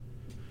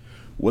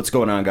What's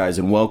going on, guys,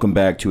 and welcome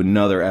back to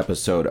another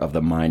episode of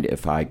the Mind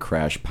If I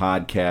Crash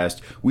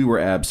podcast. We were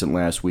absent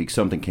last week.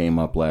 Something came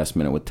up last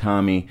minute with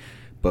Tommy,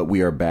 but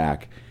we are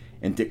back.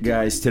 And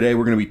guys, today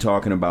we're going to be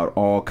talking about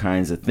all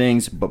kinds of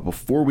things. But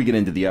before we get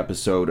into the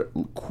episode,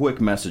 quick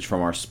message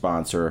from our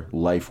sponsor,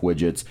 Life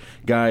Widgets.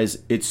 Guys,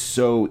 it's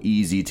so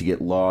easy to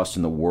get lost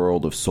in the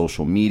world of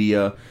social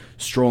media,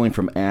 strolling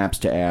from apps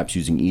to apps,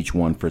 using each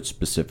one for its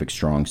specific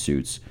strong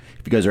suits.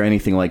 If you guys are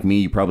anything like me,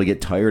 you probably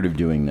get tired of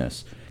doing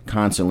this,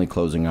 constantly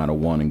closing out of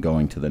one and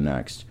going to the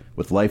next.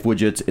 With Life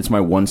Widgets, it's my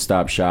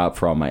one-stop shop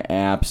for all my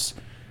apps,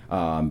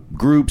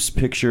 groups,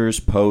 pictures,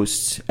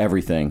 posts,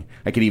 everything.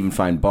 I can even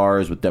find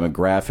bars with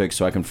demographics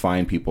so I can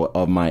find people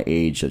of my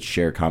age that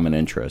share common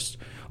interests.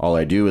 All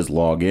I do is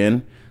log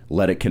in,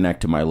 let it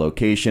connect to my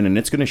location, and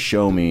it's going to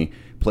show me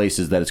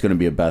places that it's going to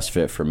be a best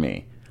fit for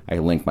me. I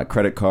link my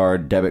credit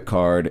card, debit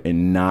card,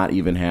 and not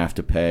even have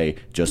to pay.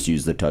 Just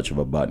use the touch of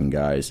a button,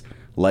 guys.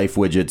 Life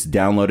Widgets,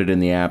 download it in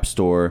the App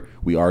Store.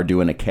 We are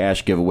doing a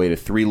cash giveaway to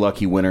 3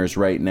 lucky winners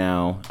right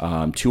now.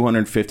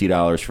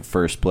 $250 for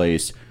first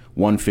place,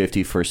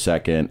 $150 for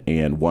second,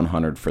 and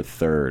 $100 for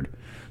third.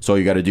 So all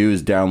you got to do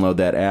is download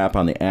that app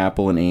on the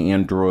Apple and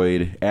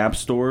Android app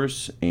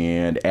stores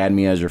and add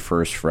me as your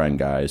first friend,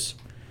 guys.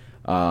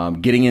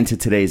 Getting into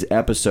today's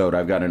episode,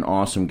 I've got an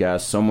awesome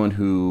guest, someone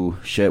who,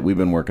 we've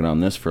been working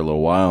on this for a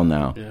little while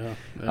now.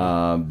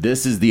 Yeah.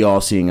 This is the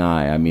all-seeing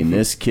eye. I mean,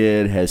 this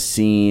kid has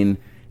seen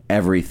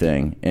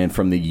everything, and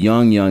from the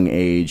young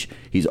age,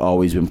 he's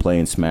always been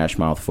playing Smash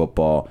Mouth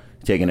football,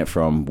 taking it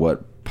from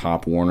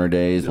Pop Warner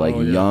days,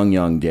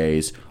 young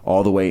days,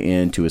 all the way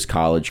into his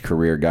college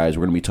career, guys.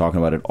 We're going to be talking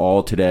about it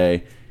all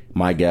today.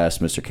 My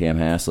guest, Mr. Cam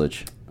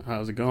Haslich.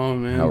 How's it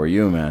going, man? How are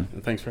you, man?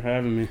 Thanks for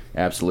having me.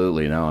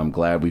 Absolutely. No, I'm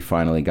glad we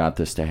finally got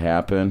this to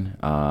happen.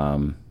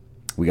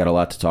 We got a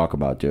lot to talk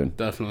about, dude.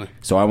 Definitely.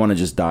 So I want to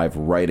just dive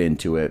right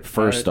into it.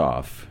 First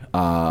off,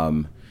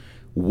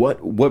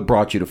 What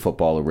brought you to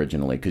football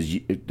originally?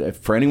 Because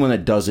for anyone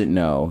that doesn't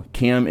know,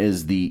 Cam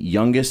is the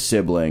youngest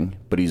sibling,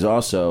 but he's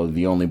also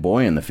the only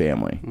boy in the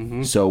family.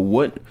 Mm-hmm. So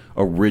what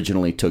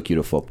originally took you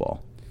to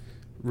football?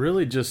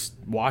 Really just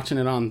watching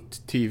it on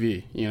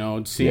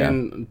TV,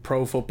 seeing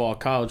pro football,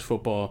 college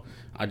football.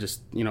 I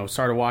just,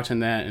 started watching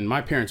that, and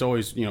my parents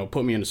always,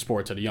 put me into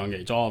sports at a young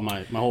age. All of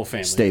my whole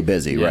family. Stay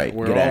busy, right?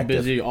 We're all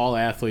busy, all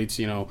athletes,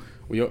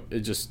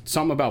 It just,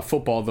 something about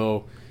football,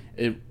 though,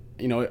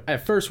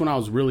 at first when I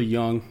was really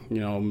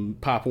young,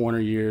 Pop Warner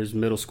years,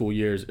 middle school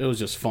years, it was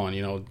just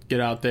fun, get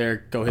out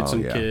there, go hit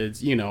some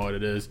kids, you know what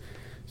it is.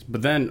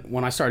 But then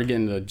when I started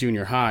getting to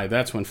junior high,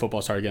 that's when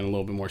football started getting a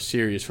little bit more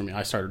serious for me.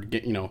 I started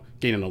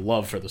gaining a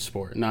love for the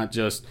sport, not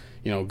just,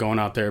 going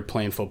out there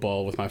playing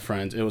football with my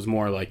friends. It was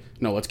more like,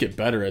 no, let's get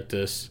better at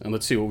this and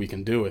let's see what we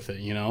can do with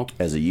it,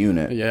 As a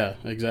unit. Yeah,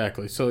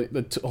 exactly. So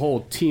the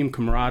whole team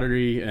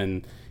camaraderie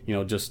and,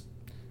 just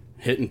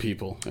hitting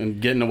people and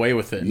getting away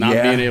with it, not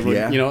being able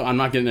to, I'm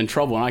not getting in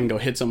trouble and I can go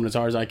hit someone as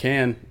hard as I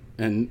can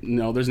and,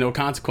 there's no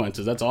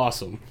consequences. That's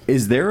awesome.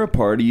 Is there a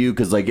part of you,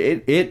 because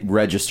it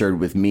registered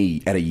with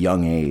me at a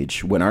young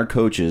age when our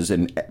coaches,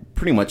 and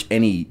pretty much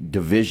any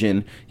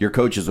division, your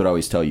coaches would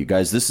always tell you,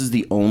 guys, this is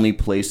the only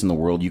place in the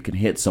world you can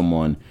hit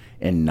someone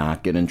and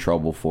not get in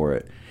trouble for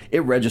it. It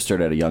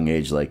registered at a young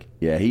age,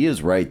 he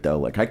is right,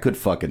 though. I could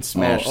fucking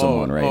smash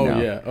someone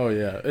now. Oh,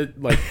 yeah.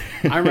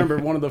 I remember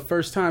one of the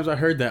first times I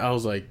heard that, I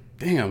was like,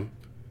 damn,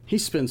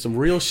 he's spitting some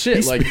real shit.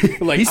 He's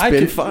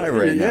spitting fire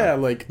right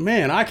now. Yeah,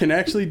 man, I can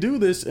actually do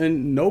this,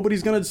 and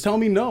nobody's gonna tell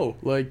me no.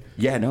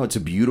 It's a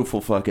beautiful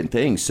fucking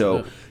thing.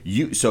 So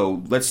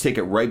so let's take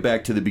it right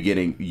back to the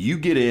beginning. You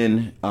get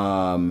in.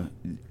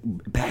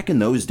 Back in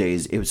those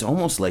days, it was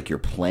almost like you're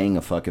playing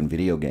a fucking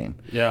video game.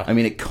 Yeah. I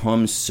mean, it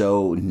comes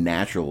so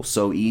natural,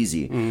 so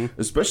easy,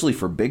 especially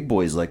for big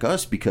boys like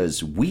us,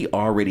 because we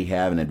already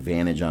have an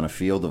advantage on a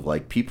field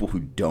of people who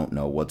don't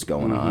know what's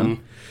going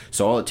on.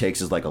 So all it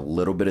takes is a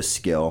little bit of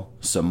skill,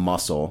 some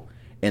muscle,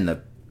 and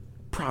the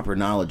proper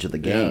knowledge of the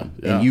game.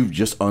 Yeah. And you've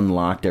just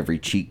unlocked every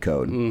cheat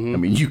code. I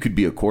mean, you could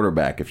be a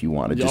quarterback if you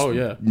wanted,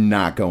 just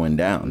not going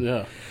down.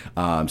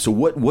 Yeah. So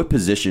what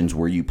positions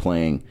were you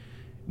playing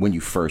when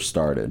you first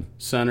started?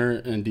 Center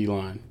and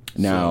D-line.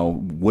 Now,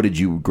 what did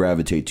you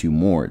gravitate to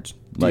more?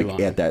 D-line.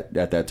 at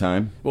that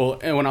time? Well,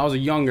 and when I was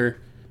younger,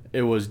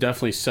 it was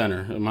definitely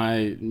center.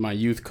 My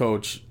youth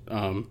coach,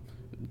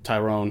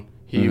 Tyrone,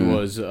 he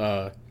was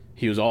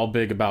all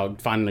big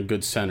about finding a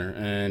good center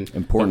and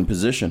important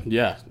position.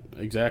 Yeah,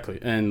 exactly.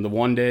 And the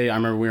one day I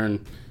remember we were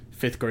in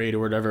 5th grade or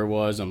whatever it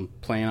was. I'm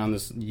playing on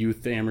this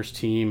youth Amherst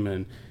team,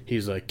 and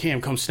he's like, "Cam,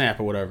 come snap,"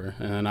 or whatever.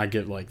 And then I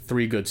get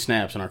 3 good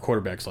snaps, and our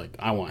quarterback's like,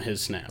 "I want his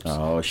snaps."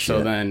 Oh shit!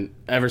 So then,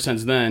 ever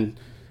since then,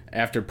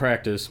 after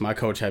practice, my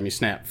coach had me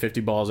snap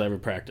 50 balls every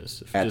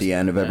practice. At the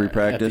end of every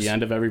practice. At the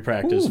end of every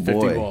practice,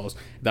 50 balls.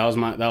 That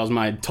was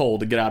my toll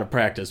to get out of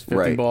practice.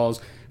 50 balls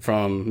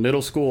from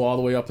middle school all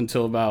the way up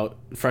until about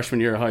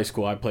freshman year of high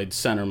school. I played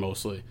center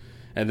mostly,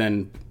 and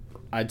then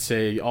I'd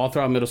say all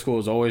throughout middle school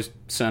was always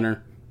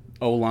center.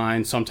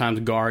 O-line, sometimes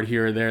guard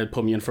here or there,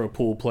 put me in for a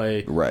pool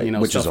play. Right, you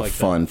know, which is a like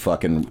fun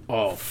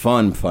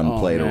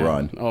play to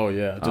run. Oh,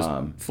 yeah, just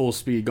full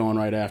speed going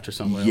right after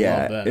somebody. Yeah, I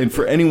love that. and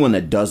for anyone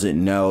that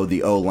doesn't know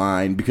the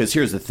O-line, because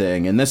here's the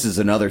thing, and this is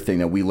another thing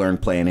that we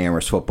learned playing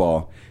Amherst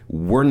football,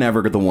 we're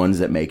never the ones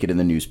that make it in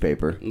the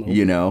newspaper,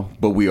 you know,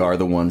 but we are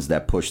the ones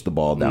that push the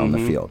ball down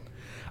the field.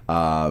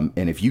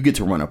 And if you get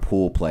to run a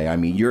pool play, I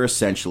mean, you're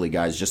essentially,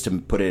 guys, just to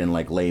put it in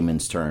like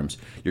layman's terms,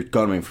 you're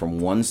going from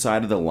one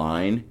side of the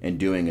line and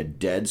doing a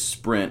dead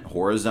sprint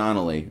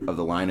horizontally of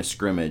the line of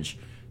scrimmage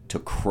to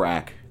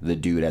crack the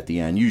dude at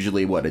the end.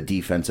 Usually, a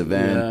defensive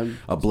end,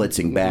 a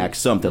blitzing back,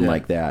 something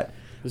like that.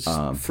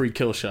 Free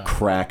kill shot.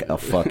 Crack a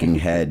fucking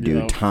head,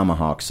 dude.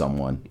 Tomahawk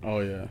someone. Oh,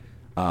 yeah.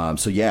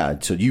 So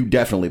you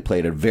definitely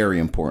played a very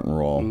important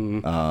role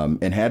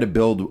and had to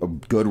build a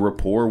good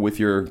rapport with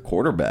your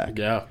quarterback.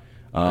 Yeah.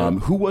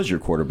 Who was your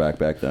quarterback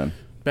back then?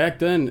 Back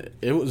then,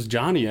 it was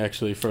Johnny,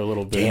 actually, for a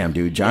little bit. Damn,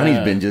 dude. Johnny's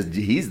been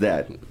he's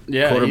that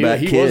quarterback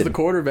kid. He was the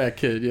quarterback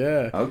kid,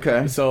 yeah.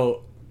 Okay.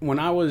 So when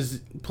I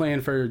was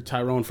playing for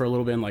Tyrone for a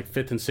little bit in like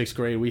 5th and 6th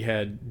grade, we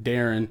had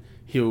Darren,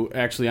 who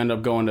actually ended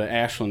up going to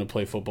Ashland to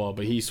play football,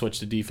 but he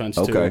switched to defense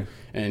too.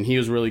 And he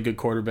was a really good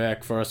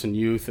quarterback for us in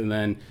youth. And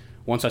then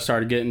once I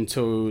started getting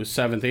to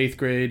 7th, 8th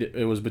grade,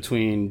 it was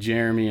between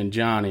Jeremy and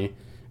Johnny.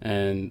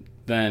 And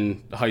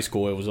then high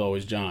school, it was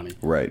always Johnny.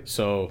 Right.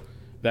 So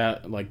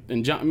that,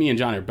 me and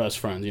Johnny are best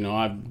friends. You know,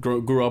 I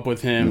grew up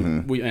with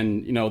him.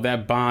 And you know,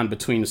 that bond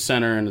between the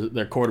center and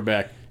their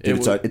quarterback,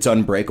 dude, it's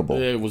unbreakable.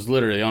 It was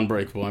literally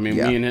unbreakable. I mean,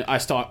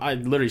 I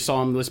literally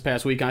saw him this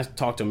past week. I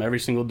talked to him every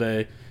single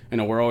day. You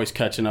know, we're always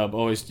catching up,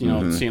 always, you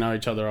know, seeing how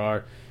each other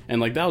are.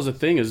 And like, that was the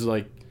thing, is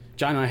like,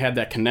 John and I had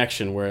that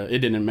connection where it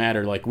didn't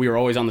matter. Like, we were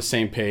always on the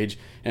same page,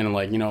 and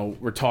like, you know,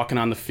 we're talking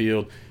on the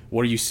field.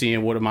 What are you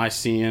seeing? What am I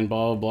seeing?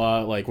 Blah,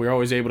 blah, blah. Like, we're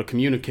always able to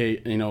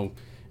communicate, you know,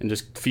 and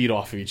just feed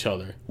off of each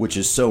other. Which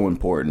is so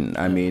important.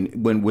 I mean,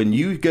 when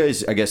you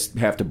guys, I guess,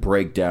 have to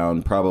break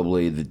down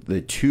probably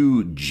the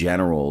two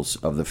generals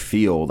of the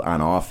field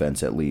on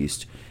offense, at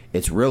least,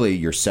 it's really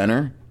your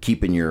center,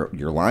 keeping your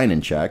line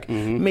in check.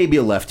 Maybe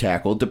a left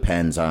tackle,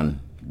 depends on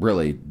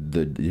really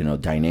the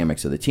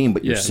dynamics of the team,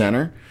 but your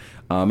center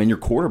and your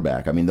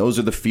quarterback. I mean, those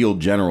are the field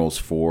generals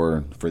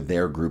for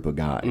their group of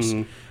guys.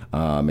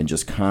 And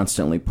just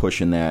constantly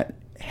pushing that,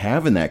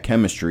 having that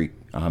chemistry.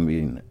 I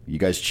mean, you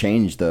guys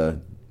changed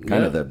the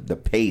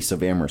pace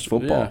of Amherst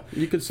football. Yeah,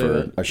 you could say for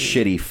that. a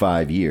shitty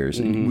 5 years.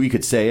 We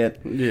could say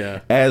it.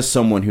 Yeah. As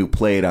someone who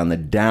played on the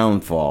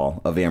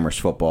downfall of Amherst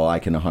football, I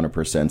can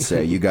 100%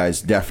 say you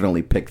guys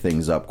definitely picked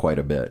things up quite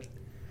a bit.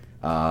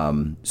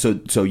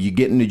 So you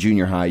get into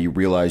junior high, you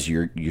realize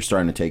you're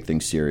starting to take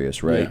things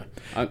serious, right?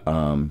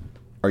 Yeah.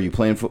 Are you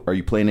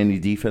playing any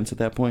defense at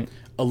that point?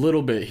 A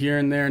little bit here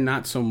and there,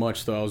 not so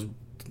much though. I was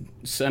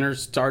center,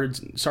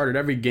 started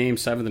every game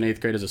 7th and 8th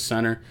grade as a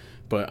center,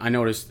 but I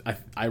noticed,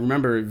 I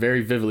remember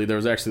very vividly, there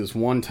was actually this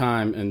one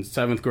time in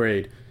 7th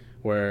grade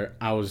where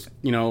I was,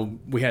 you know,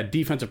 we had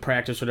defensive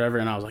practice or whatever,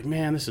 and I was like,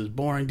 man, this is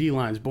boring.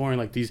 D-line's boring.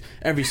 Like, these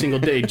every single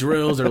day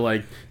drills are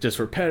like just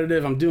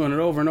repetitive. I'm doing it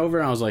over and over.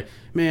 And I was like,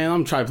 man, I'm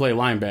going to try to play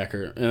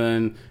linebacker. And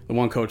then the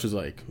one coach was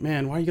like,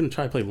 man, why are you going to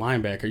try to play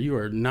linebacker? You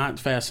are not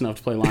fast enough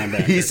to play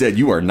linebacker. He said,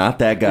 you are not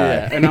that guy.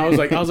 Yeah. And I was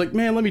like,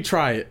 man, let me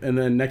try it. And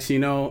then next thing you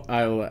know,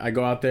 I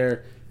go out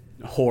there,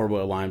 horrible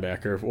at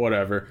linebacker,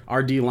 whatever.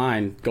 Our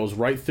D-line goes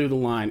right through the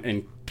line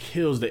and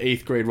kills the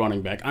 8th grade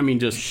running back. I mean,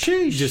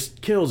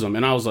 just kills him.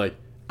 And I was like,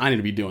 I need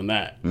to be doing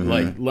that.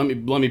 Like, let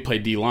me play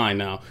D-line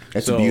now.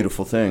 That's a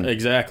beautiful thing.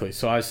 Exactly.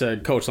 So I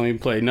said, Coach, let me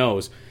play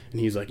nose.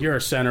 And he's like, you're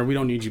a center. We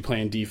don't need you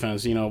playing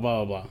defense, you know,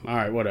 blah, blah, blah. All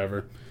right,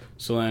 whatever.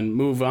 So then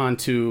move on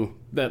to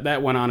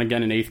that went on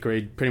again in 8th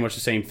grade, pretty much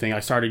the same thing. I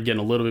started getting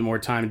a little bit more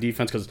time in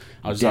defense because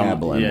I was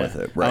dabbling with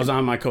it. Right. I was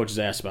on my coach's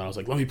ass about it. I was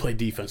like, let me play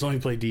defense.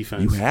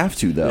 You have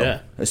to, though.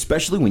 Yeah.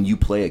 Especially when you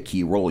play a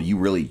key role, you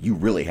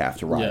really have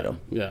to ride them.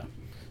 Yeah.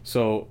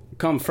 So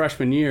come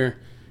freshman year,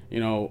 you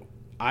know,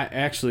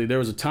 there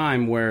was a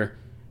time where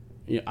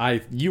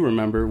you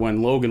remember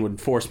when Logan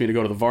would force me to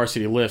go to the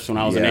varsity lifts when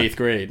I was in 8th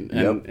grade.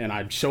 And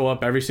I'd show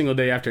up every single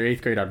day after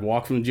 8th grade. I'd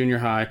walk from the junior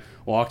high,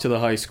 walk to the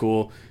high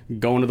school,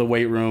 go into the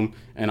weight room,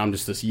 and I'm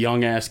just this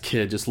young-ass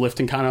kid just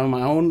lifting kind of in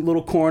my own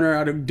little corner.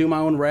 I'd do my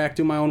own rack,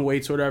 do my own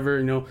weights, whatever.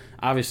 You know,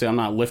 obviously I'm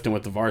not lifting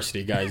with the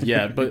varsity guys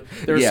yet, but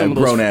there were some of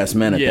those grown-ass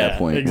men at that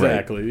point.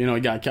 Exactly. Right. You know,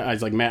 you got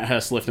guys like Matt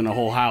Hess lifting a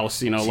whole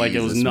house, you know, like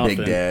it was nothing.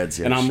 Big dads.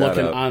 Yeah, and I'm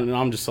looking, and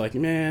I'm just like,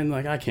 man,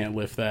 like I can't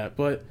lift that,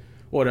 but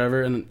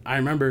whatever. And I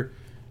remember...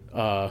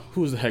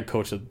 who was the head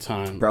coach at the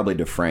time? Probably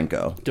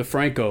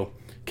DeFranco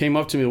came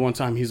up to me the one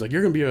time. He's like,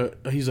 you're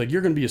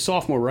gonna be a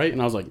sophomore, right?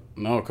 And I was like,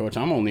 no, coach,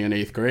 I'm only in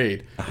 8th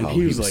grade. And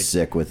he was like,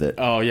 sick with it.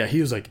 Oh yeah,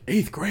 he was like,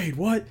 8th grade,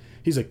 what?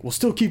 He's like, well,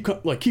 still keep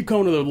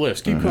coming to the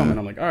lifts, keep coming.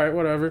 I'm like, all right,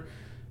 whatever.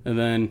 And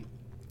then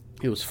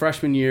it was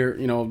freshman year.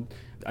 You know,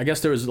 I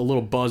guess there was a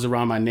little buzz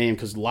around my name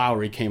because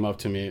Lowry came up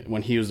to me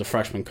when he was the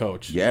freshman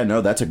coach. Yeah,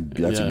 no, that's a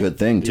good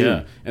thing too.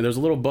 Yeah, and there's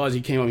a little buzz.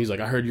 He came up. He's like,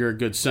 I heard you're a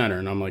good center,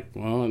 and I'm like,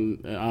 well, I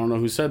don't know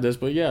who said this,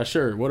 but yeah,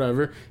 sure,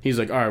 whatever. He's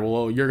like, all right,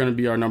 well, you're gonna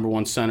be our number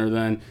one center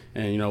then,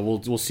 and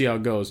we'll see how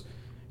it goes.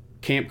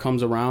 Camp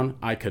comes around,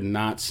 I could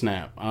not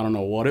snap. I don't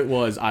know what it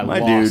was.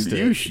 Lost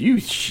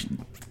it.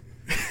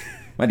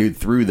 My dude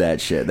threw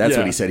that shit. That's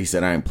what he said. He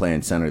said, I ain't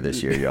playing center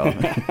this year, y'all.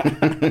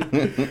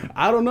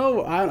 I don't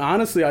know.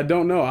 Honestly, I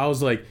don't know. I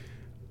was like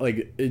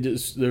it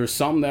just, there was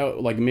something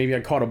that, like, maybe I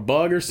caught a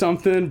bug or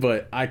something,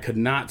 but I could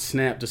not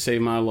snap to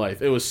save my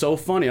life. It was so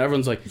funny.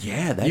 Everyone's like,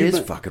 yeah, that is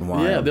fucking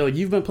wild. Yeah, they're like,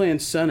 you've been playing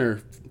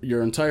center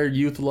your entire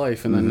youth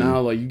life, and then now,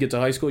 like, you get to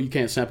high school, you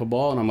can't snap a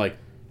ball, and I'm like,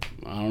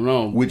 I don't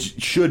know.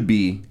 Which should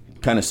be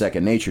kind of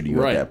second nature to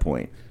you at that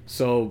point.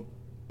 So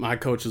my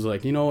coach was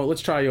like, you know what,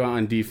 let's try you out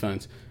on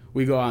defense.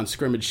 We go out on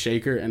scrimmage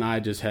shaker, and I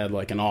just had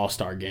like an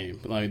all-star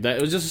game. Like that,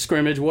 it was just a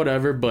scrimmage,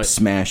 whatever. But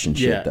smashing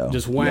shit though,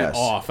 just went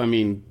off. I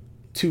mean,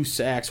 2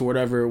 sacks,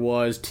 whatever it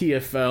was,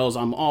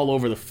 TFLs. I'm all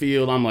over the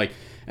field. I'm like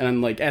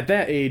at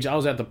that age, I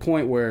was at the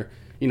point where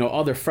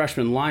other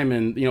freshman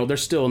linemen, they're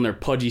still in their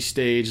pudgy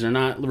stage. They're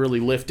not really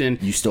lifting.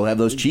 You still have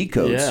those cheat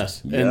codes.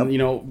 Yes, yep.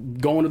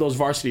 And going to those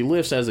varsity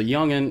lifts as a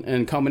youngin'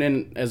 and coming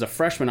in as a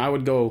freshman, I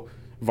would go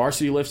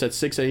varsity lifts at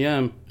 6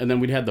 a.m. and then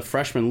we'd have the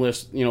freshman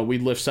lifts.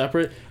 We'd lift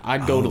separate.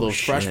 I'd go to those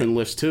freshman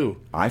lifts too.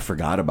 I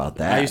forgot about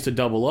that. I used to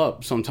double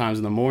up sometimes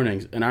in the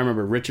mornings, and I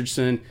remember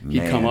Richardson.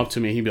 He'd come up to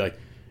me. He'd be like,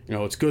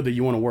 it's good that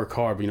you want to work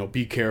hard, but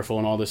be careful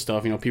and all this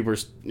stuff. People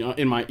are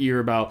in my ear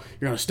about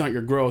you're going to stunt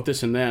your growth,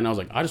 this and that. And I was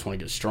like, I just want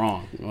to get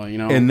strong.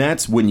 And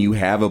that's when you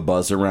have a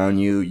buzz around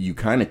you. You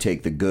kind of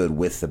take the good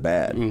with the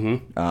bad.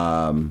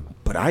 Mm-hmm.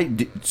 But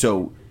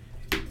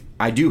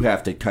I do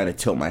have to kind of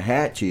tilt my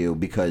hat to you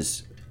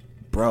because,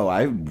 bro,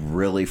 I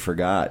really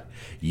forgot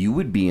you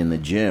would be in the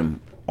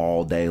gym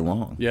all day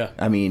long. Yeah.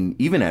 I mean,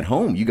 even at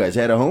home, you guys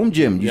had a home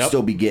gym. You'd Yep.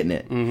 still be getting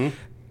it.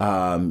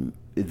 Mm-hmm.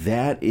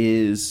 That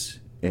is,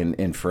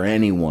 and for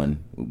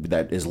anyone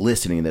that is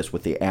listening to this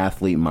with the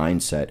athlete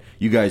mindset,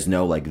 you guys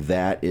know, like,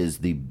 that is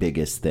the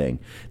biggest thing.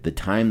 The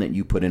time that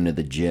you put into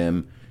the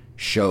gym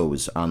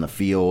shows on the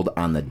field,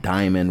 on the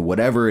diamond,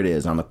 whatever it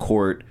is, on the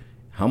court.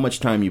 How much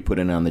time you put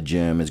in on the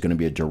gym is going to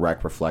be a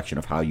direct reflection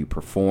of how you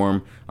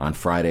perform on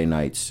Friday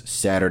nights,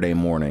 Saturday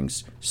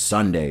mornings,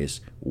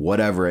 Sundays,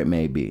 whatever it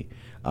may be.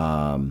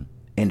 And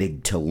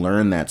to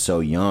learn that so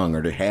young,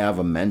 or to have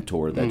a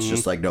mentor that's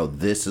just like, no,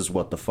 this is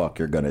what the fuck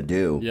you're going to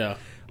do. Yeah.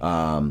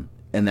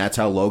 And that's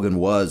how Logan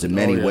was in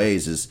many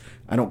ways, is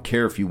I don't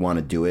care if you want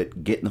to do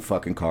it, get in the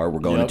fucking car, we're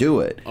going to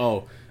do it.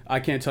 Oh, I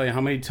can't tell you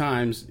how many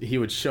times he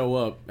would show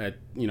up at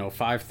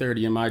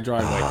 5:30 in my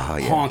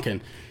driveway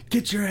honking.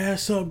 Get your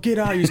ass up, get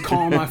out. He's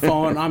calling my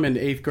phone. I'm in the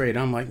 8th grade.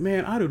 I'm like,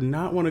 man, I do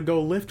not want to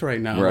go lift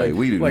right now. Right,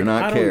 we do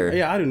not care.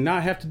 Yeah, I do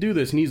not have to do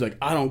this. And he's like,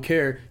 I don't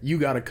care. You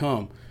got to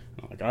come.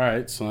 I'm like, all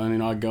right, so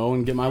then I go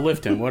and get my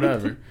lift in,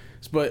 whatever.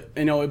 But,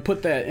 it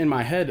put that in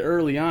my head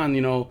early on,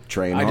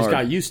 Train I just hard.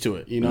 got used to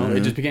it, Mm-hmm.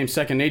 It just became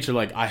second nature,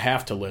 like, I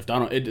have to lift.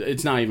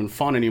 It's not even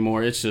fun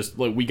anymore. It's just,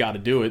 like, we got to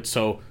do it,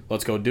 so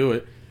let's go do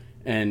it.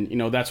 And,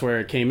 that's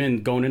where it came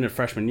in, going into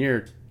freshman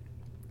year.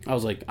 I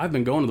was like, I've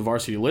been going to the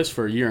varsity list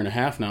for a year and a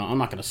half now. I'm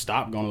not going to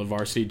stop going to the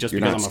varsity just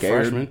because I'm a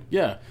freshman.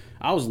 Yeah.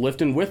 I was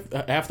lifting with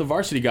half the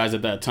varsity guys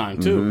at that time,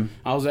 too.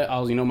 Mm-hmm. I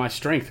was my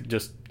strength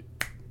just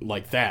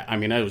like that. I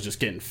mean, I was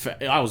just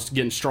I was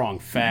getting strong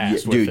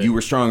fast. Yeah, dude, you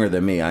were stronger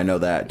than me. I know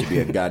that to be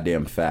a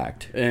goddamn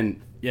fact.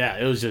 And yeah,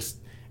 it was just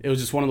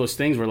one of those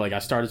things where, like, I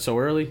started so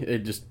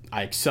early,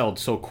 I excelled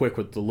so quick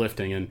with the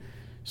lifting. And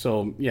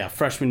so, yeah,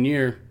 freshman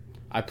year,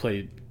 I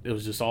played, it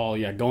was just all,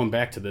 going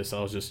back to this,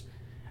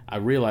 I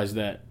realized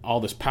that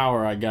all this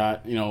power I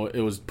got,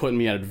 it was putting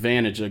me at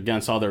advantage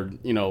against other,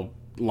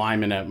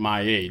 linemen at my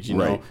age,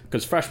 Right.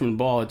 Because freshman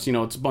ball, it's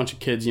a bunch of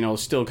kids,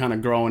 still kind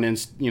of growing in,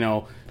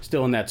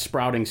 still in that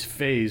sprouting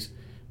phase.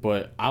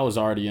 But I was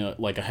already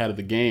ahead of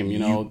the game,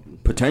 You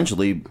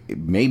potentially,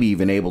 maybe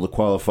even able to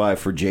qualify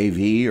for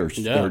JV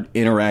or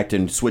interact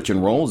and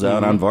switching roles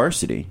out on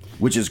varsity,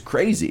 which is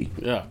crazy.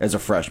 Yeah. As a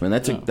freshman,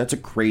 that's a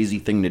crazy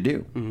thing to do.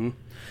 Mm-hmm.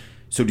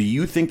 So, do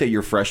you think that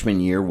your freshman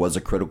year was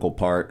a critical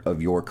part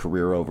of your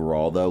career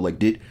overall, though?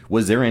 Like,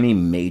 was there any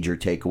major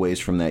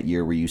takeaways from that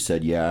year where you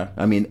said, yeah?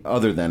 I mean,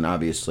 other than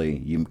obviously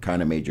you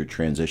kind of made your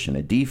transition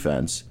to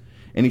defense.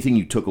 Anything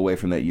you took away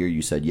from that year?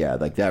 You said, yeah,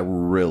 like that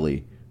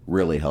really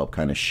helped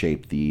kind of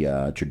shape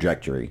the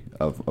trajectory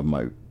of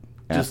my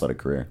athletic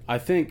career. I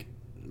think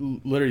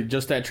literally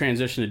just that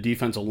transition to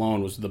defense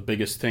alone was the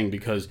biggest thing,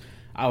 because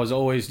I was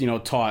always,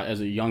 taught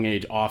as a young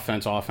age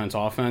offense.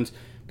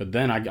 But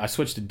then I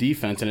switched to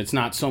defense, and it's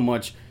not so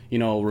much,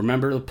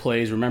 remember the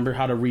plays, remember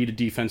how to read a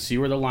defense, see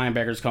where the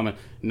linebacker's coming.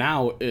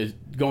 Now,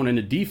 going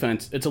into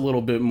defense, it's a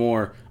little bit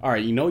more, all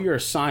right, your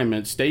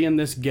assignment, stay in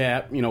this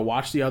gap,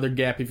 watch the other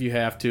gap if you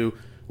have to,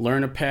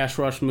 learn a pass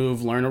rush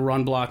move, learn a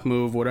run block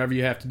move, whatever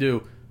you have to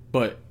do.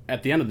 But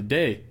at the end of the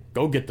day,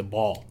 go get the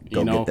ball.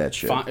 Go get that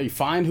shit.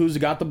 Find who's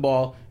got the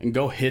ball and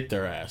go hit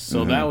their ass.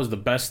 So that was the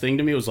best thing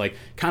to me. It was like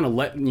kind of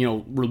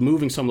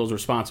removing some of those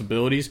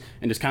responsibilities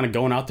and just kind of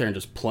going out there and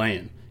just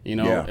playing.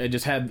 It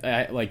just had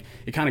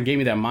it kind of gave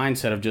me that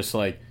mindset of just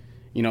like,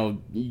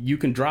 you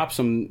can drop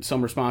some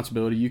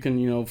responsibility. You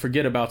can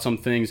forget about some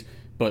things,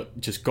 but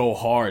just go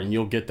hard and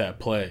you'll get that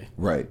play.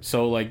 Right.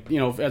 So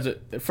as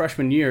a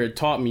freshman year, it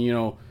taught me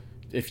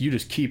if you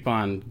just keep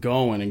on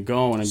going and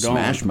going and going.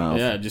 Smash mouth.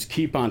 Yeah, just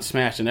keep on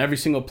smashing. Every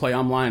single play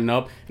I'm lining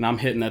up and I'm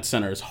hitting that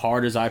center as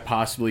hard as I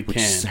possibly can.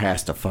 Which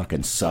has to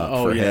fucking suck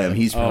for him.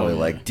 He's probably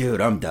like, dude,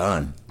 I'm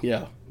done.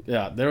 Yeah.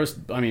 Yeah. There was,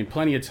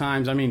 plenty of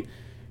times.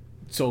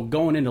 So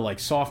going into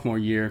sophomore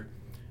year,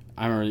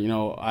 I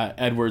remember,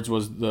 Edwards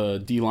was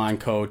the D-line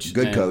coach.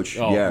 Good coach.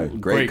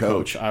 Great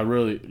coach.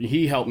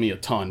 He helped me a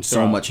ton.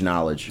 So much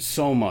knowledge.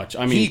 So much.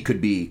 He could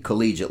be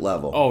collegiate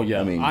level. Oh,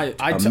 yeah.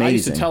 I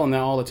used to tell him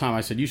that all the time.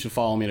 I said, you should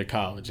follow me to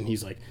college. And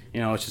he's like,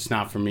 it's just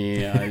not for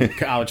me.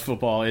 College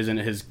football isn't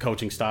his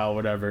coaching style or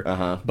whatever.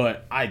 Uh-huh.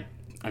 But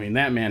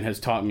that man has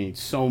taught me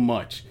so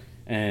much.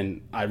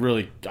 And I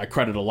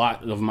credit a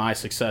lot of my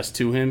success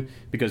to him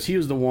because he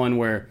was the one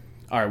where,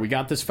 all right, we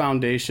got this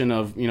foundation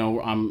of,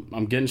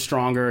 I'm getting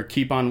stronger,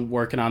 keep on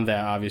working on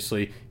that,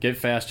 obviously, get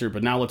faster,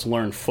 but now let's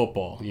learn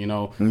football,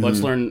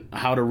 Let's learn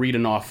how to read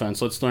an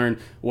offense. Let's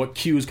learn what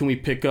cues can we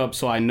pick up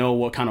so I know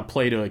what kind of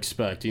play to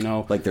expect,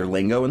 Like their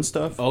lingo and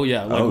stuff? Oh,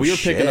 yeah. We were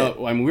picking up,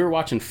 we were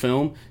watching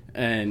film,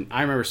 and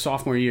I remember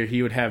sophomore year,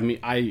 he would have me,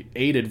 I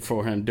aided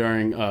for him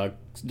during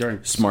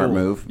smart school.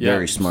 Move. Yeah.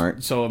 Very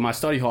smart. So in my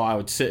study hall, I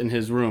would sit in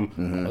his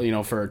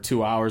room, for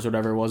 2 hours or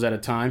whatever it was at a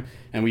time,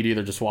 and we'd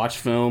either just watch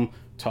film,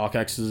 talk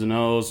X's and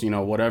O's,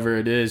 whatever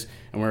it is,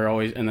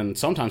 and then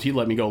sometimes he'd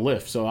let me go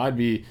lift. So I'd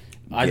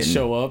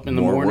show up in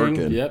the morning.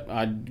 Working. Yep,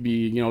 I'd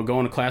be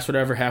going to class,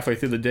 whatever. Halfway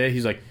through the day,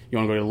 he's like, "You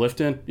want to go to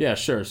lift in?" Yeah,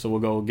 sure. So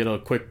we'll go get a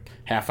quick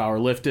half-hour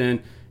lift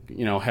in.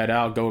 Head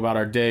out, go about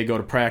our day, go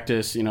to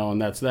practice,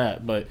 and that's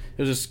that. But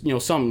it was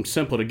just something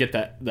simple to get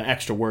the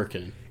extra work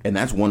in. And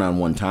that's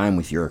one-on-one time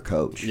with your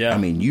coach. Yeah.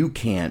 You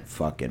can't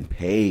fucking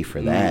pay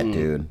for that,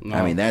 dude.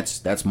 No.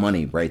 That's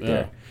money right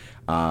there.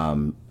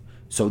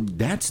 So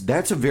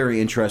that's a very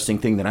interesting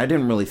thing that I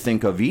didn't really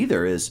think of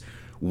either. Is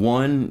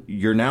one,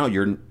 you're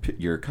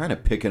kind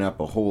of picking up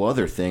a whole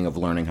other thing of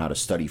learning how to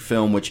study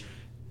film, which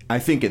I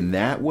think in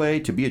that way,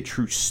 to be a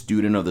true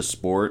student of the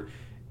sport,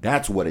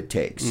 that's what it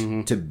takes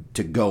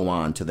to go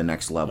on to the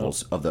next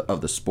levels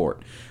of the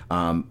sport.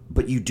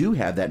 But you do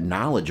have that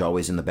knowledge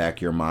always in the back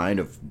of your mind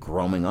of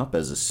growing up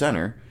as a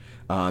center.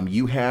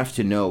 You have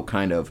to know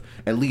kind of,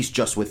 at least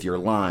just with your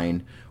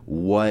line,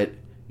 what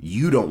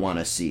you don't want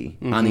to see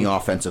on the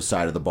offensive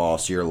side of the ball.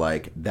 So you're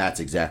like, that's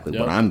exactly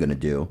what I'm going to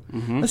do.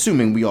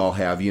 Assuming we all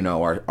have,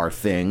 our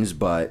things,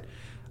 but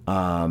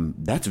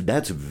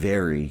that's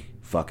very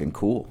fucking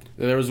cool.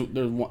 There was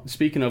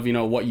speaking of,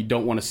 what you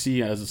don't want to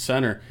see as a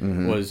center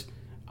was,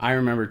 I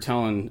remember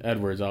telling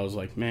Edwards, I was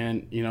like,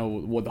 man,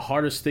 what the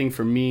hardest thing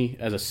for me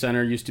as a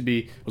center used to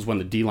be was when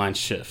the D-line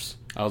shifts.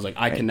 I was like,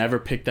 I can never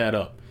pick that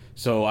up.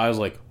 So I was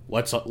like,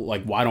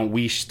 why don't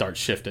we start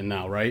shifting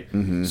now, right?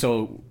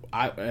 So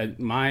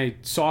my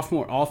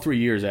sophomore, all 3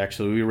 years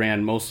actually, we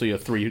ran mostly a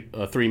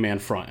three-man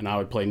front, and I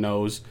would play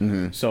nose.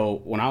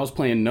 So when I was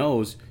playing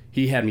nose,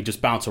 he had me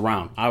just bounce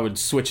around. I would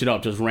switch it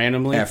up just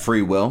randomly. At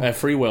free will? At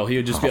free will. He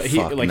would just he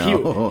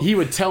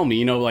would tell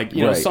me,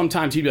 right.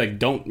 Sometimes he'd be like,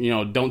 don't,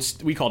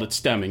 we called it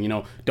stemming,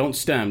 don't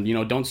stem,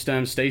 don't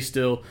stem, stay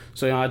still.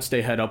 So, I'd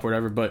stay head up or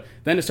whatever. But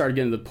then it started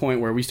getting to the point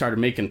where we started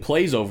making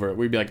plays over it.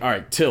 We'd be like, all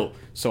right, tilt.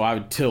 So I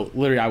would tilt.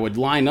 Literally, I would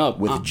line up.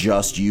 With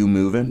just you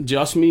moving?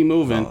 Just me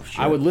moving. Oh,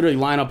 I would literally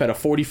line up at a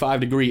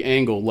 45-degree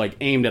angle,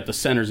 aimed at the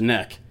center's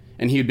neck.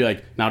 And he'd be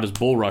like, now just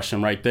bull rush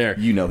him right there.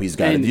 He's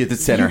got it. The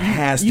center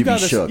has to be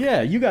shook.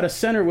 Yeah, you got a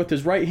center with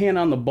his right hand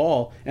on the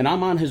ball, and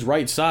I'm on his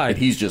right side. And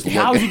he's just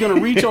How is he going to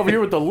reach over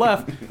here with the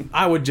left?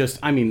 I would just,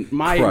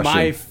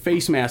 my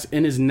face mask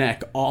in his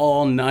neck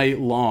all night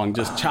long,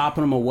 just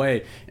chopping him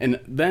away. And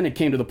then it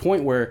came to the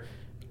point where,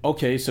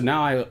 okay, so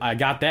now I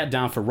got that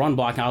down for run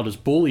block. I'll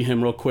just bully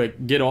him real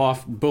quick, get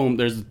off, boom,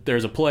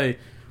 there's a play.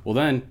 Well,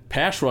 then,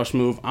 pass rush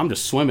move, I'm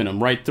just swimming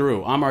him right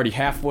through. I'm already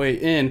halfway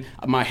in.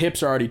 My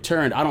hips are already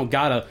turned. I don't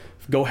got to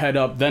go head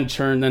up, then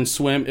turn, then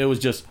swim. It was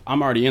just,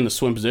 I'm already in the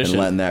swim position.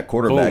 And letting that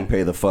quarterback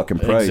pay the fucking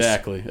price.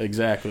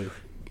 Exactly.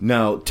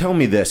 Now, tell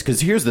me this,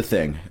 because here's the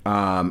thing.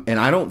 And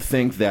I don't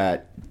think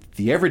that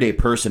the everyday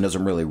person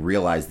doesn't really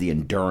realize the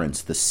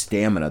endurance, the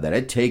stamina that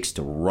it takes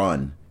to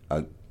run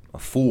a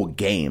full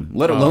game,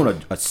 let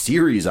alone a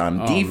series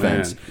on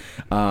defense.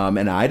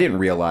 And I didn't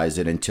realize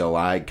it until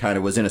I kind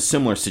of was in a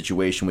similar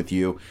situation with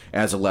you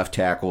as a left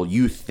tackle.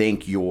 You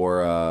think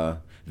you're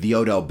the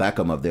Odell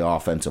Beckham of the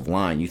offensive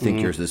line. You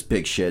think you're this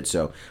big shit.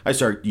 So I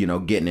start,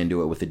 getting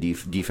into it with the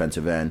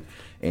defensive end.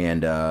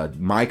 And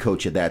my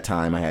coach at that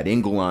time, I had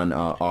Ingle on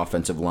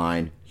offensive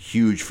line,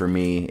 huge for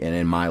me and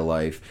in my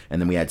life.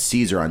 And then we had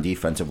Caesar on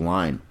defensive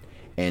line.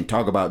 And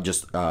talk about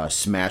just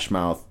smash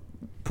mouth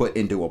put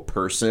into a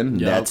person,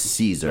 that's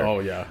Caesar. Oh,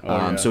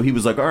 yeah. So he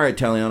was like, all right,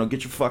 Taliano,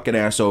 get your fucking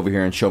ass over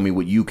here and show me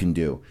what you can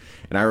do.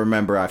 And I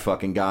remember I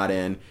fucking got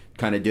in,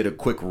 kind of did a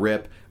quick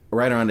rip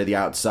right onto the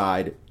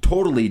outside,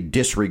 totally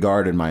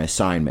disregarded my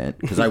assignment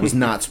because I was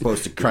not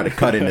supposed to try to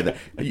cut into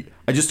the...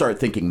 I just started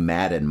thinking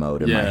Madden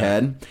mode in my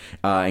head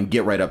and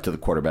get right up to the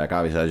quarterback.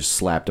 Obviously, I just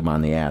slapped him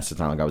on the ass. It's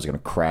not like I was going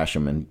to crash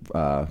him in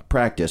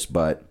practice,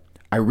 but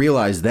I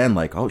realized then,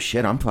 like, oh,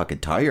 shit, I'm fucking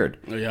tired.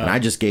 And I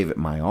just gave it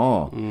my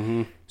all.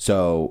 Mm-hmm.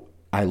 So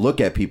I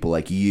look at people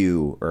like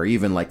you, or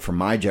even like from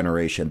my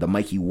generation, the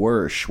Mikey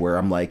Wersch, where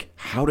I'm like,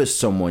 how does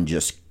someone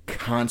just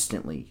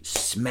constantly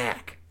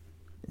smack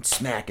and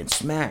smack and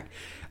smack?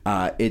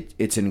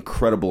 It's an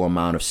incredible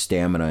amount of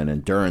stamina and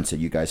endurance that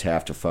you guys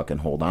have to fucking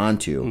hold on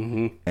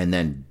to and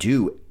then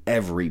do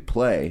every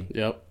play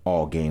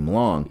all game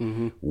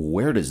long.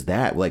 Where does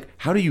that, like,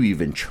 how do you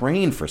even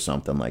train for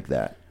something like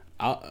that?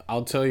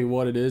 I'll tell you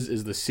what it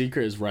is the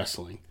secret is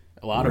wrestling.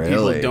 A lot of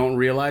people don't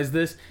realize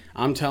this.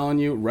 I'm telling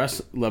you,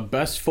 the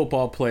best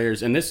football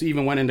players, and this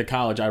even went into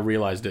college, I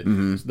realized it.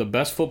 The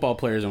best football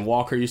players, and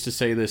Walker used to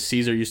say this,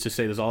 Caesar used to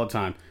say this all the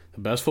time, the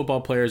best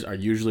football players are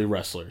usually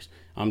wrestlers.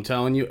 I'm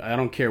telling you, I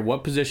don't care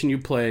what position you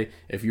play,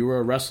 if you were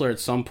a wrestler at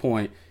some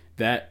point,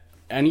 that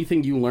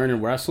anything you learn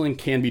in wrestling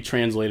can be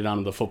translated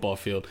onto the football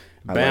field.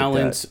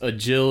 Balance,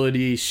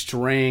 agility,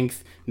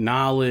 strength,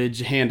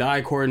 knowledge,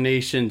 hand-eye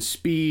coordination,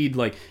 speed,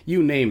 like,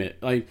 you name it.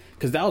 Like,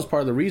 because that was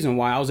part of the reason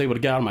why I was able to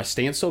get out of my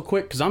stance so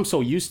quick, because I'm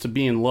so used to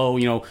being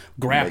low,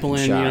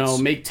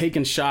 grappling,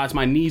 taking shots.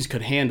 My knees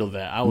could handle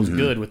that. I was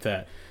good with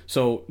that.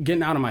 So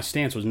getting out of my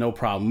stance was no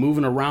problem.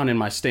 Moving around in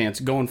my stance,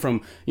 going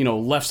from,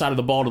 left side of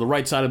the ball to the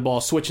right side of the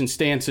ball, switching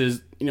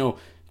stances.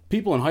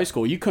 People in high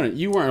school, you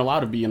weren't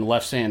allowed to be in the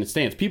left-handed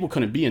stance. People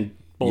couldn't be in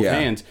both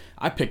hands.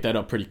 I picked that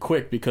up pretty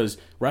quick because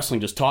wrestling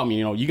just taught me,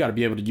 you got to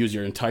be able to use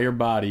your entire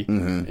body,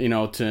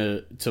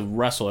 to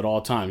wrestle at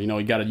all times.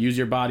 You got to use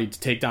your body to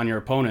take down your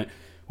opponent.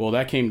 Well,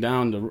 that came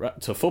down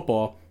to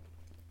football.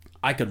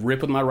 I could rip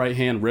with my right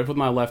hand, rip with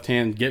my left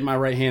hand, get my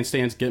right hand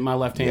stance, get my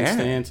left hand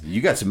stance. You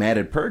got some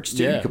added perks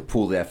too. You could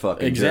pull that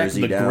fucking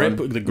jersey down.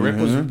 The grip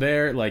was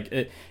there.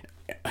 Like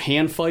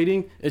hand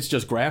fighting, it's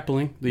just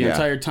grappling the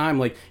entire time.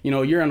 Like,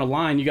 you're on a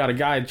line, you got a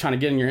guy trying to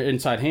get in your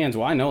inside hands.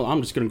 Well, I know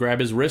I'm just going to grab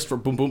his wrist for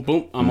boom, boom,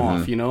 boom. I'm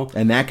off,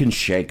 And that can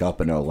shake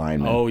up an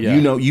alignment. Oh, yeah.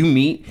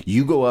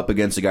 You go up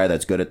against a guy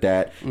that's good at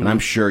that, and I'm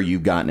sure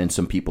you've gotten in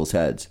some people's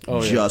heads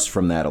just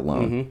from that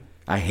alone.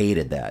 I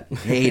hated that.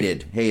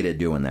 Hated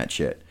doing that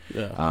shit.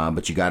 Yeah.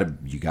 But you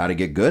gotta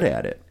get good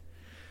at it.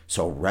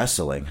 So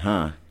wrestling,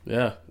 huh?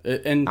 Yeah.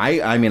 And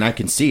I mean, I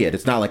can see it.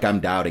 It's not like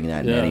I'm doubting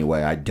that in any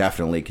way. I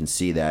definitely can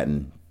see that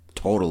and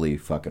totally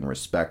fucking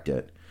respect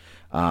it.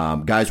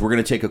 Guys, we're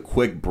going to take a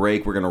quick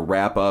break. We're going to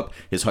wrap up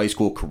his high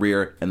school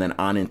career and then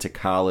on into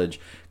college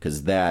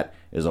because that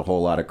is a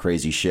whole lot of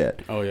crazy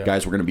shit. Oh, yeah.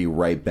 Guys, we're going to be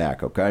right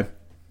back, okay?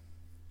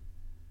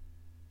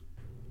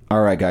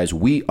 All right, guys,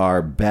 we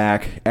are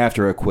back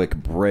after a quick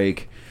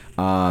break.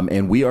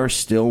 And we are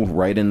still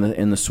right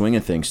in the swing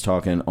of things,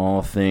 talking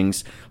all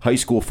things high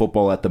school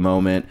football at the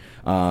moment.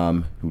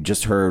 We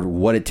just heard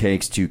what it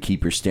takes to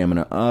keep your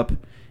stamina up,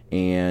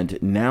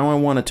 and now I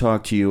want to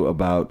talk to you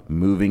about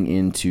moving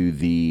into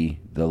the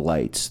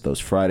lights. Those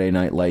Friday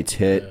night lights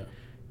hit. Yeah.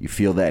 You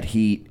feel that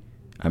heat.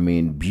 I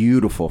mean,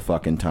 beautiful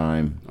fucking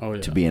time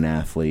to be an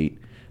athlete.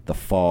 The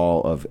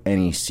fall of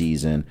any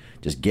season,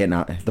 just getting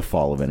out, the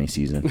fall of any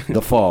season,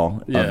 the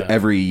fall of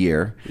every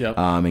year,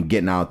 and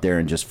getting out there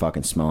and just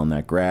fucking smelling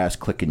that grass,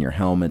 clicking your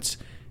helmets.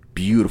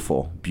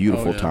 Beautiful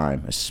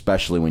time,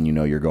 especially when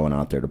you're going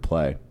out there to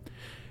play.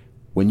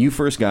 When you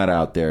first got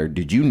out there,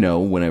 did you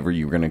know whenever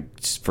you were going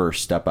to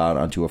first step out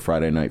onto a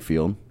Friday night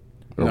field?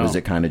 Or was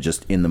it kind of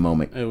just in the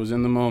moment? It was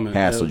in the moment.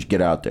 Hasselage,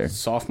 get out there.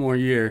 Sophomore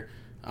year,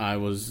 I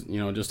was,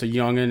 just a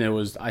youngin'. It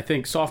was, I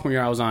think, sophomore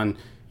year I was on,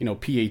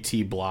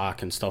 PAT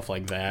block and stuff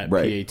like that.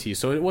 Right. PAT.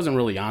 So it wasn't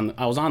really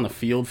I was on the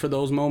field for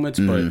those moments,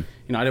 but,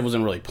 I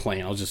wasn't really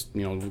playing. I was just,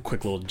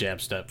 quick little jab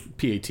step,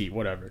 PAT,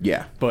 whatever.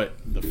 Yeah. But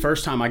the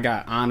first time I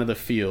got onto the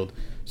field,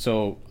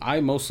 so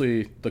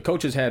the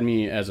coaches had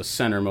me as a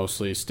center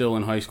mostly, still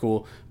in high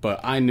school, but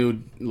I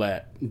knew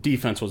that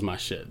defense was my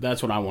shit.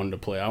 That's what I wanted to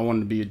play. I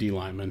wanted to be a D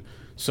lineman.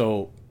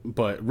 So,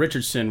 but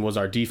Richardson was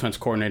our defense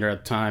coordinator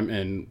at the time,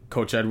 and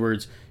Coach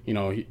Edwards,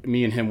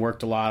 me and him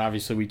worked a lot.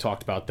 Obviously, we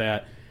talked about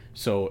that.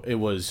 So it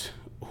was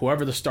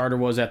whoever the starter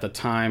was at the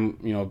time,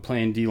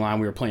 playing D-line.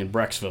 We were playing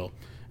Brecksville.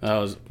 That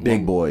was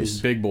big boys.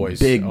 Big boys.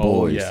 Big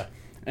boys. Yeah.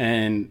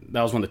 And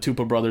that was when the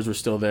Tupa brothers were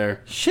still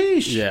there.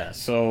 Sheesh. Yeah.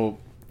 So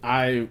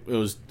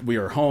we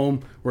were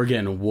home. We're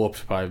getting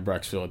whooped by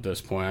Brecksville at this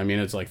point. I mean,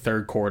 it's like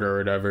third quarter or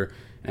whatever.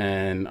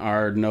 And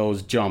our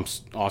nose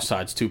jumps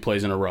offsides 2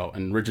 plays in a row.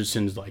 And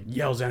Richardson's like,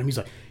 yells at him. He's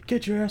like,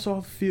 get your ass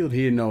off the field.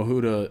 He didn't know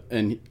who to.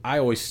 And I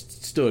always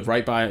stood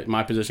right by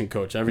my position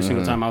coach. Every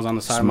single time I was on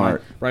the sideline,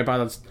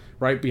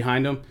 right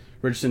behind him.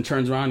 Richardson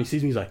turns around. He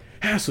sees me. He's like,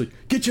 Hasley,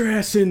 get your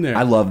ass in there.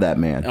 I love that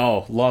man.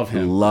 Oh, love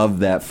him. Love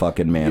that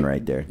fucking man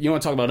right there. You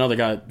want to talk about another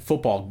guy,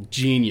 football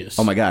genius.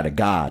 Oh my God, a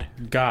god.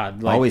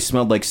 God. Like, Always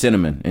smelled like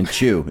cinnamon and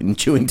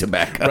chewing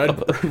tobacco.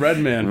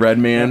 Redman.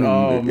 Redman.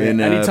 Oh,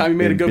 man. Anytime you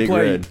made a good Big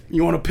play, Red.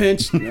 you want a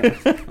pinch? Yeah.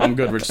 I'm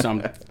good, Rich.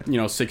 I'm,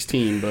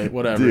 16, but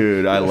whatever.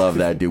 Dude, I love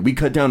that dude. We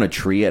cut down a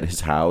tree at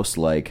his house,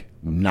 like,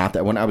 not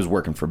that when I was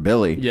working for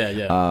Billy.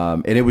 Yeah.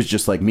 And it was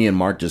just like me and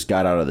Mark just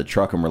got out of the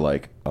truck and we're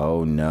like,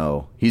 oh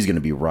no, he's going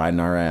to be riding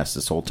our ass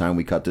this whole time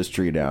we cut this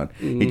tree down.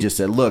 He just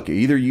said, look,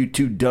 either you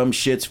two dumb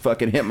shits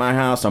fucking hit my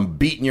house, I'm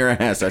beating your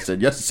ass. I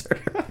said, yes, sir.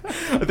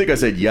 I think I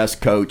said, yes,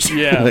 coach.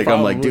 Yeah, like, probably.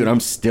 I'm like, dude, I'm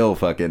still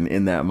fucking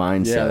in that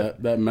mindset. Yeah,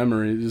 that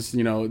memory is,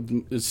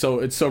 it's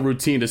so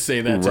routine to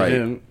say that to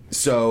him.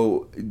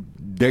 So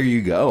there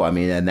you go. I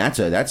mean, and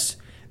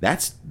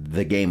that's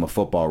the game of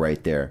football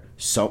right there.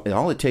 So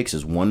all it takes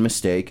is one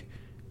mistake.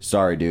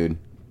 Sorry, dude.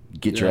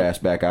 Get your ass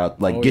back out.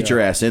 Get your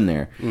ass in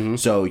there. Mm-hmm.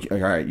 So, all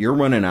right, you're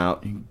running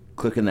out,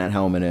 clicking that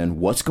helmet in.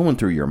 What's going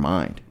through your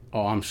mind?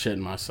 Oh, I'm shitting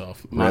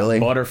myself. Really?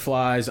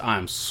 Butterflies.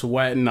 I'm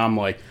sweating. I'm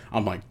like,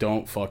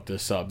 don't fuck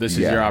this up. This is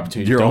your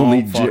opportunity. Your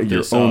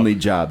Don't only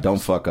job. Don't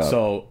fuck up.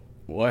 So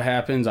what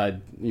happens?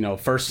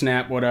 First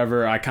snap,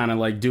 whatever. I kind of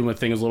like do my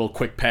thing as a little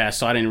quick pass,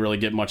 so I didn't really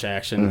get much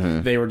action.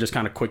 Mm-hmm. They were just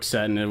kind of quick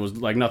set, and it was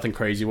like nothing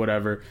crazy,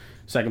 whatever.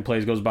 Second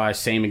plays goes by,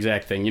 same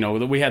exact thing.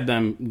 We had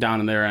them down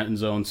in their end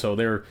zone, so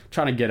they were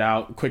trying to get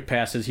out, quick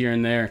passes here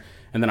and there,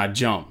 and then I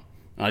jump.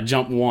 I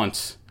jump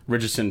once.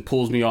 Richardson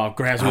pulls me off,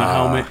 grabs my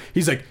helmet.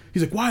 He's like,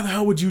 why the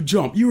hell would you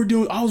jump?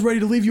 I was ready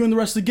to leave you in the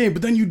rest of the game,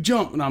 but then you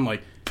jump, and I'm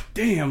like,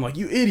 damn, like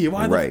you idiot.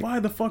 Why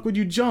the fuck would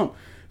you jump?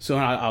 So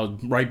I was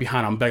right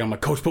behind him, begging. I'm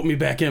like, coach, put me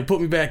back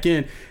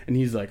in. And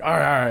he's like, all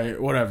right,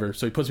 whatever.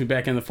 So he puts me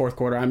back in the fourth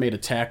quarter. I made a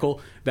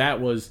tackle.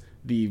 That was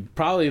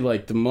probably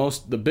like the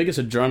biggest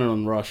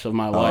adrenaline rush of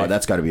my life. Oh,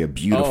 that's got to be a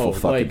beautiful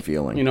fucking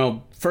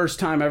feeling. First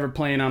time ever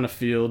playing on the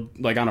field,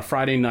 like on a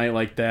Friday night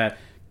like that.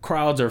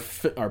 Crowds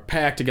are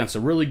packed against a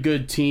really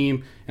good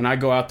team, and I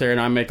go out there and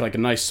I make like a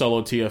nice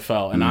solo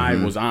TFL, and I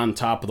was on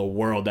top of the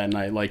world that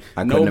night. Like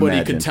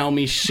nobody could tell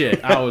me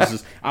shit. I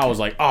was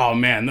like, oh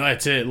man,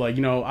 that's it. Like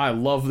I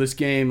love this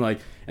game. Like,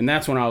 and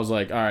that's when I was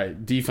like, all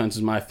right, defense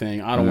is my thing.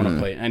 I don't want to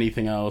play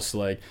anything else.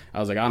 Like I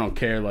was like, I don't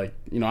care. Like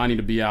I need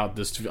to be out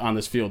on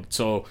this field.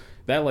 So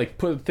that like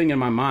put a thing in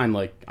my mind,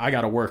 like I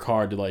got to work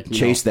hard to like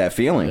chase that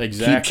feeling.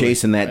 Exactly. Keep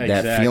chasing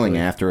that feeling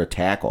after a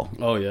tackle.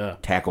 Oh yeah,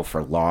 tackle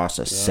for loss,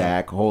 a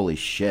sack. Holy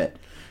shit!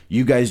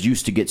 You guys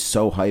used to get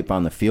so hype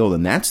on the field,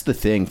 and that's the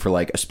thing for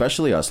like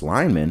especially us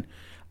linemen.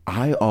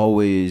 I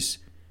always,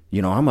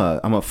 I'm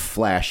a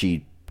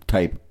flashy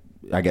type,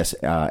 I guess,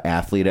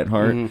 athlete at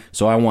heart.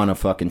 So I want to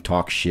fucking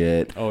talk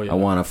shit. Oh yeah. I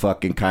want to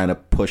fucking kind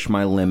of push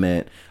my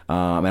limit,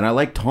 and I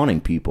like taunting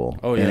people.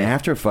 Oh yeah. And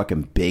after a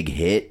fucking big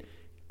hit,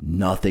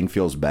 nothing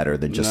feels better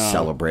than just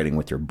celebrating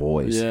with your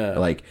boys. Yeah.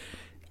 Like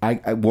I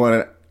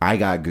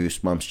got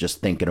goosebumps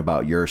just thinking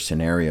about your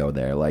scenario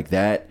there. Like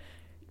that.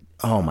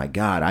 Oh my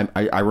God.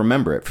 I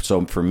remember it.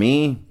 So for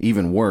me,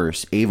 even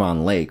worse,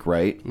 Avon Lake,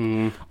 right?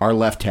 Our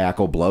left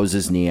tackle blows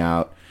his knee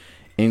out.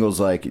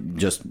 Ingles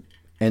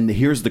and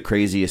here's the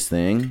craziest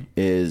thing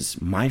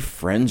is my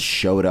friends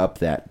showed up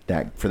that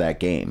for that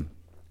game,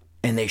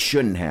 and they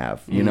shouldn't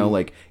have.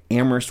 Like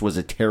Amherst was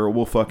a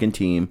terrible fucking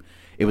team.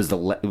 It was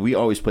we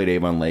always played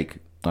Avon Lake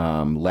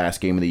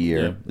last game of the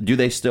year. Yeah. Do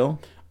they still?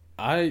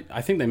 I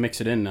think they mix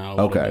it in now a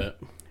little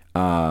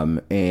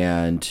bit.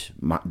 And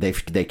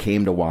they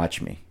came to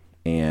watch me,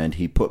 and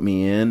he put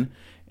me in,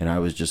 and I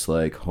was just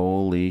like,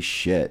 holy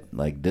shit,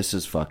 like this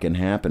is fucking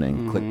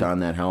happening. Clicked on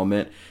that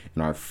helmet,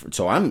 and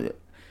so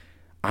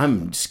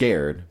I'm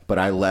scared, but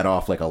I let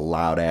off like a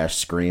loud ass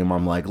scream.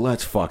 I'm like,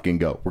 let's fucking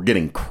go. We're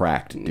getting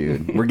cracked,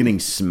 dude. We're getting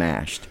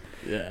smashed.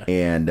 Yeah.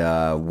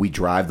 And we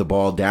drive the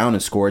ball down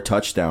and score a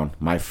touchdown.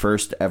 My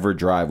first ever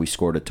drive, we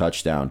scored a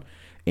touchdown.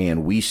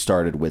 And we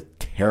started with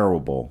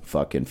terrible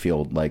fucking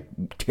field, like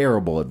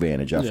terrible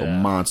advantage off a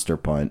monster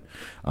punt,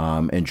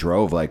 and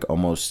drove like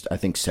almost, I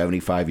think,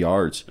 75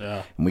 yards.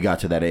 Yeah. And we got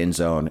to that end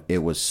zone. I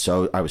was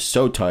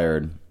so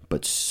tired,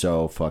 but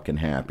so fucking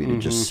happy to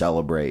just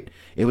celebrate.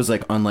 It was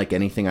like unlike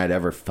anything I'd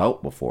ever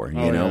felt before,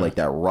 like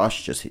that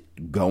rush just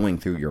going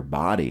through your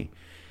body.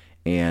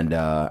 And,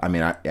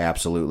 I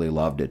absolutely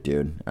loved it,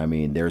 dude. I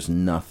mean, there's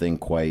nothing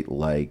quite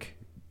like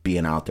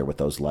being out there with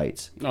those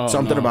lights.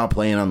 Something about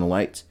playing on the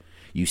lights.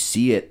 You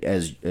see it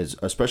as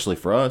especially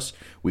for us,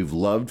 we've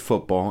loved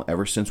football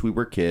ever since we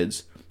were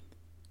kids.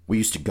 We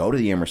used to go to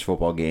the Amherst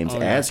football games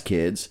as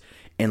kids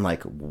and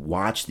like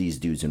watch these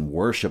dudes and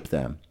worship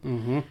them.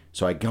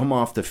 So I come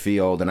off the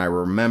field and I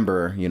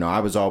remember, I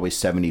was always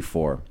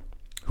 74.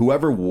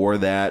 Whoever wore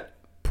that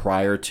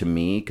prior to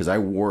me, because I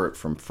wore it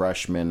from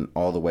freshman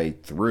all the way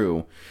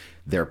through,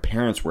 their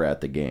parents were at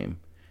the game.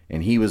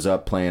 And he was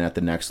up playing at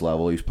the next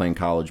level. He was playing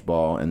college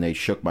ball, and they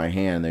shook my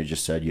hand. And they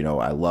just said,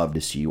 I love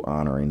to see you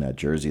honoring that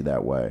jersey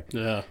that way.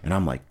 Yeah. And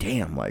I'm like,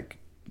 damn, like,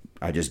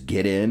 I just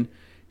get in,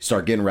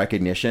 start getting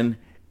recognition.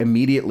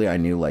 Immediately I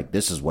knew, like,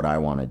 this is what I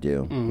want to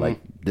do. Like,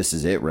 this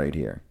is it right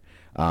here.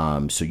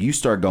 So you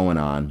start going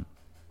on.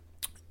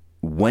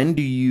 when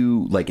do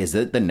you is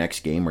it the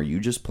next game? Are you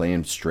just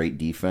playing straight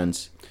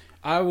defense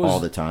all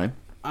the time?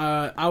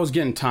 I was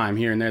getting time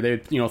here and there. They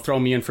throw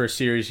me in for a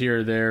series here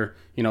or there.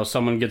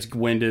 Someone gets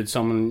winded,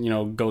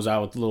 someone goes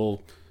out with a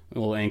little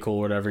ankle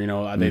or whatever.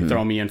 They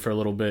throw me in for a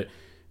little bit.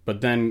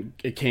 But then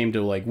it came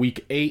to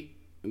week 8,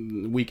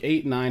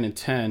 9, and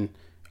 10.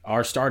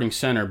 Our starting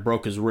center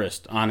broke his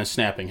wrist on his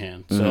snapping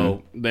hand.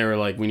 So they were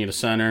like, we need a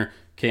center.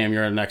 Cam,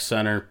 you're the next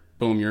center.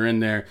 Boom, you're in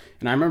there.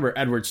 And I remember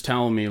Edwards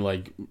telling me,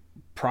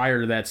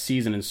 prior to that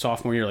season in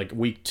sophomore year,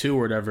 week 2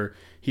 or whatever,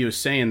 he was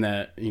saying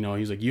that,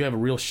 he's like, you have a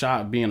real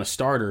shot at being a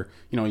starter.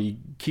 You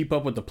keep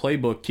up with the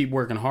playbook, keep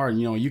working hard,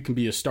 and, you can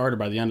be a starter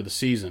by the end of the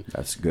season.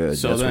 That's good.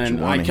 So that's then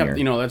what you I kept,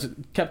 hear. that's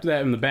kept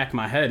that in the back of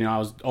my head. I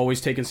was always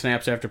taking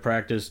snaps after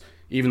practice,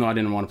 even though I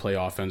didn't want to play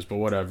offense, but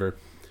whatever.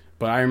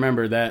 But I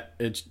remember that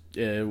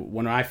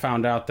when I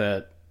found out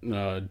that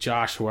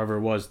Josh, whoever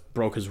it was,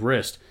 broke his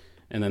wrist,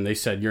 and then they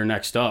said, you're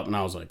next up. And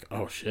I was like,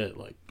 oh, shit.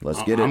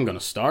 Let's get it. I'm going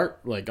to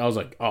start. I was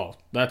like, oh,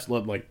 that's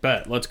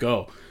bet. Let's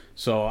go.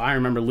 So I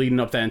remember leading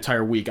up that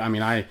entire week. I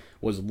mean, I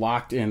was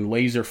locked in,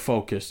 laser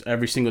focused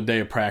every single day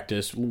of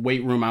practice.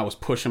 Weight room, I was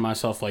pushing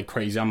myself like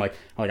crazy. I'm like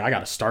I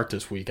got to start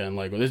this weekend.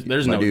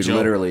 There's no dude, joke.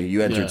 literally,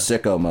 you entered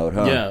sicko mode,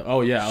 huh? Yeah.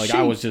 Oh, yeah.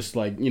 I was just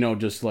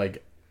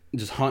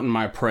just hunting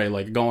my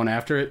prey, going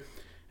after it.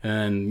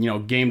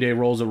 And, game day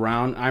rolls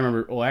around. I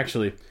remember,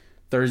 actually,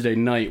 Thursday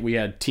night, we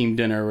had team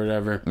dinner or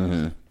whatever.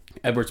 Mm-hmm.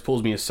 Edwards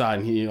pulls me aside,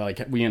 and he,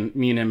 me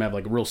and him have,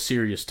 a real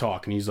serious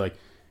talk. And he's like,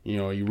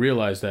 you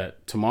realize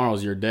that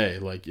tomorrow's your day.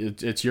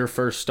 It's your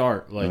first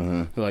start.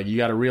 You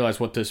got to realize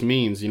what this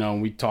means,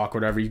 and we talk,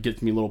 whatever. He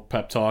gives me a little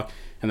pep talk.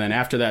 And then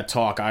after that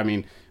talk, I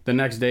mean, the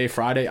next day,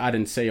 Friday, I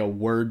didn't say a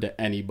word to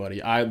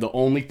anybody. The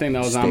only thing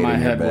that was on my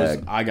head was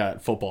I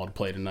got football to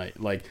play tonight.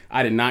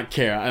 I did not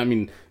care. I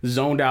mean,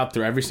 zoned out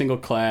through every single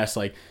class.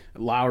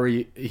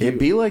 Lowry, it'd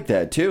be like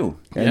that too.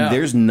 And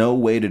there's no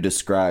way to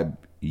describe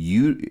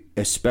you,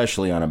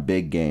 especially on a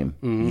big game.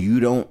 Mm-hmm. You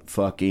don't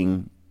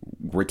fucking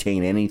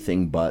retain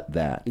anything but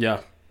that.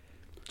 Yeah.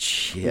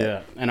 Shit.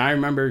 Yeah. And I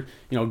remember,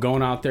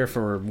 going out there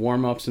for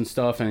warm-ups and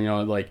stuff, and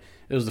it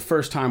was the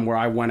first time where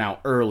I went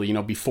out early,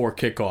 before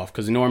kickoff,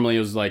 because normally it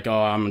was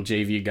I'm a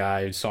JV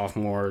guy,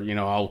 sophomore,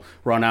 I'll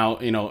run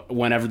out,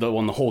 whenever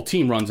when the whole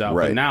team runs out.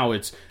 Right. But now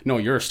it's, no,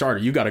 you're a starter.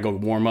 You got to go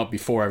warm up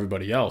before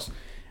everybody else.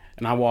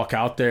 And I walk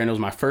out there, and it was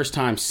my first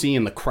time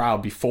seeing the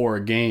crowd before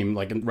a game,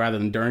 rather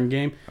than during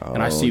game.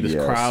 And I see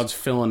the crowds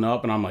filling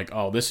up, and I'm like,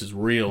 oh, this is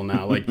real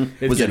now.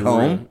 It's was it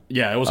home? Real.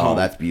 Yeah, it was home. Oh,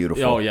 that's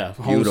beautiful. Oh, yeah,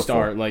 home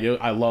start.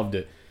 I loved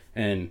it.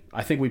 And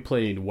I think we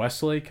played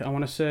Westlake, I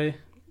want to say.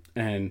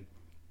 And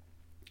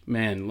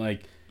man,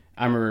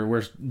 I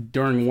remember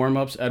during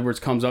warm-ups, Edwards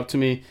comes up to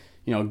me,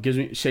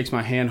 shakes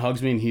my hand,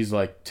 hugs me, and he's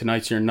like,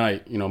 tonight's your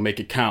night, make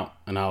it count.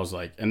 And I was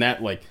like, and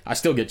that, I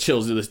still get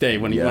chills to this day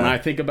when I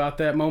think about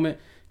that moment,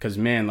 because,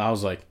 man, I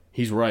was like,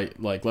 he's right.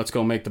 Let's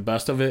go make the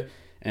best of it.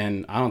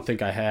 And I don't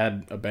think I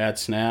had a bad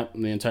snap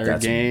the entire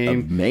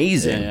game.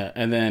 Amazing. Yeah.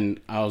 And then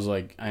I was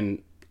like,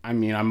 and I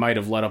mean, I might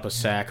have let up a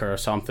sack or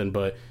something,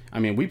 but I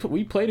mean, we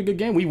played a good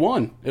game. We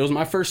won. It was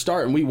my first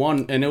start, and we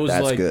won. And it was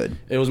good.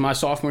 It was my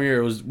sophomore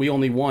year. We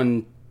only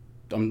won.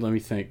 Let me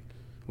think.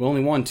 We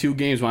only won 2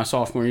 games my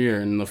sophomore year,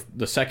 and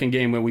the second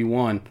game where we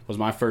won was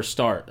my first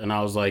start. And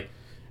I was like,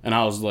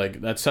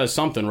 that says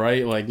something,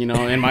 right?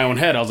 In my own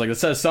head, I was like, it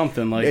says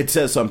something. It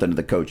says something to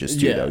the coaches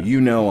too, though.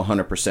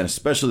 100%,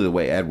 especially the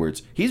way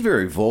Edwards. He's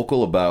very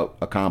vocal about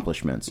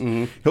accomplishments.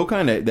 Mm-hmm. He'll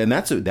kind of, and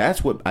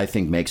that's what I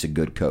think makes a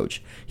good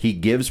coach. He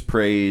gives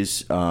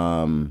praise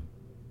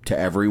to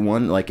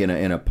everyone,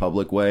 in a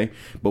public way,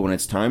 but when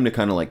it's time to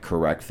kind of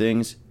correct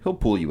things, he'll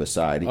pull you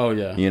aside. Oh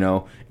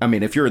yeah. I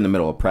mean, if you're in the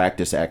middle of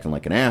practice acting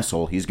like an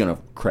asshole, he's gonna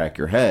crack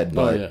your head.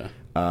 But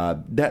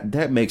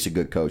that makes a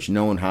good coach,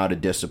 knowing how to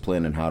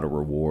discipline and how to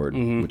reward,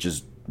 which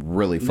is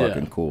really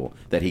fucking cool.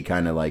 That he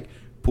kind of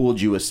pulled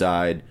you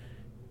aside,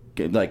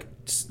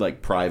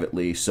 like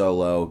privately,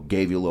 solo,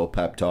 gave you a little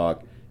pep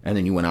talk, and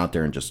then you went out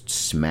there and just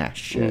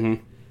smashed shit.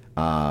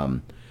 Mm-hmm.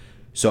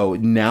 So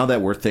now that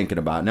I'm thinking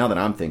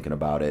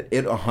about it,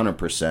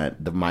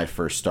 100%, my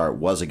first start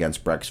was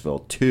against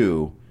Brecksville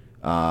too,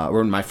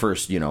 or my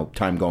first,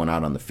 time going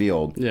out on the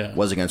field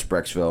was against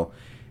Brecksville.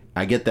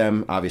 I get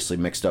them obviously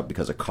mixed up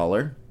because of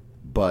color,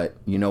 but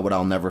you know what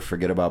I'll never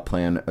forget about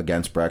playing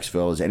against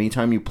Brecksville is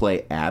anytime you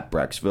play at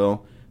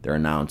Brecksville, their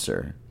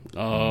announcer,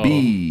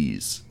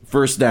 bees,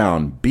 first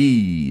down,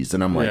 bees,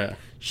 and I'm like,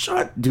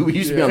 shut, dude, we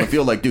used to be on the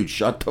field dude,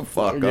 shut the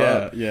fuck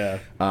up. Yeah.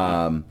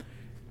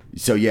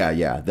 So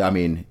yeah. I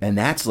mean, and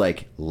that's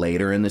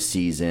later in the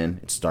season.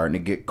 It's starting to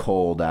get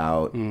cold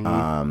out.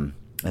 Mm-hmm.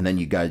 And then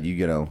you guys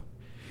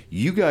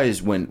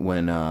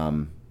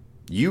when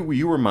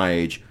you were my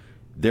age,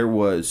 there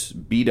was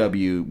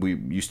BW. We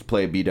used to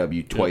play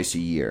BW twice a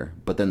year,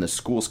 but then the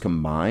schools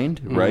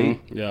combined,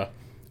 right? Yeah.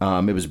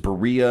 It was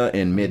Berea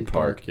and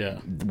Mid-Park.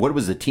 Yeah. What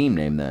was the team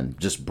name then?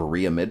 Just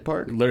Berea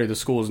Mid-Park? Literally, the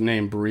school is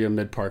named Berea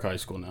Mid-Park High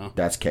School now.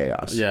 That's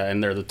chaos. Yeah,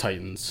 and they're the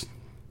Titans.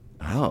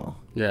 Oh.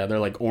 Yeah, they're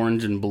like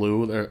orange and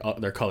blue.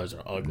 Their colors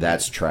are ugly.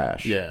 That's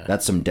trash. Yeah.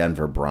 That's some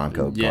Denver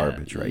Bronco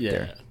garbage right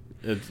there.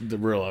 They're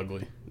real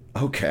ugly.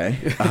 Okay.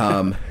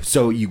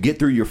 So you get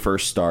through your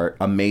first start.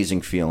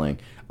 Amazing feeling.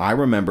 I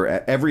remember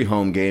at every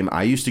home game,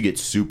 I used to get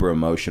super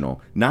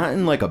emotional. Not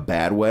in like a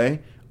bad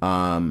way,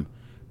 but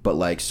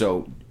like,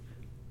 so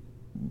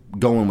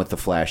going with the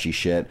flashy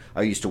shit,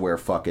 I used to wear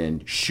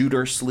fucking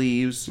shooter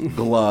sleeves,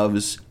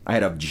 gloves. I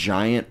had a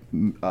giant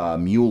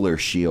Mueller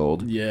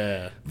shield.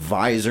 Yeah.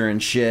 Visor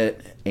and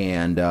shit.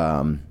 And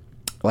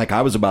like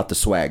I was about to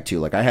swag too.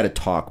 Like I had to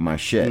talk my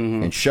shit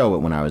and show it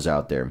when I was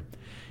out there.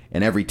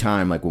 And every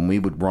time, like when we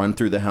would run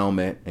through the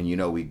helmet and, you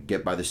know, we'd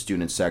get by the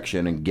student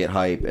section and get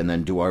hype and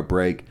then do our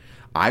break,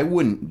 I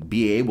wouldn't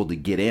be able to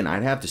get in.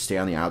 I'd have to stay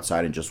on the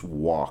outside and just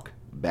walk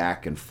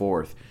back and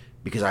forth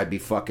because I'd be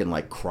fucking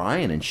like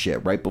crying and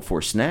shit right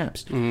before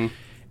snaps. And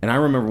I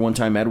remember one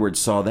time Edwards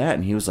saw that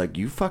and he was like,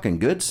 "You fucking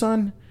good,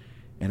 son?"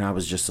 And I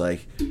was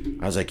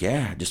like,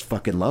 yeah, I just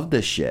fucking love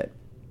this shit.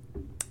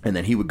 And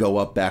then he would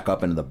go back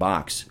up into the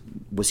box.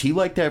 Was he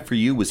like that for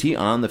you? Was he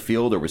on the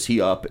field or was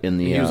he up in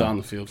the... He was on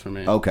the field for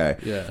me. Okay.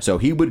 Yeah. So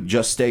he would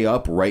just stay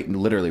up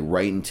literally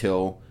right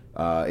until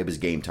it was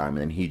game time, and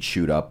then he'd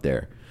shoot up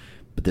there.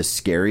 But the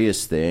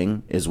scariest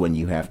thing is when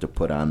you have to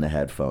put on the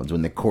headphones,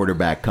 when the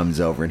quarterback comes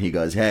over and he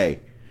goes,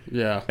 "Hey."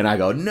 Yeah. And I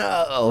go,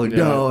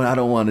 no, I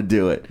don't want to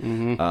do it.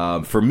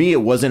 For me,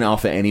 it wasn't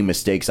off of any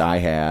mistakes I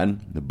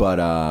had. But,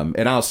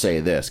 and I'll say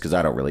this because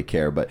I don't really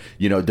care. But,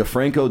 you know,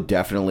 DeFranco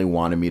definitely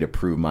wanted me to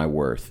prove my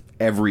worth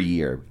every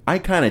year. I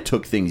kind of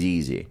took things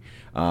easy.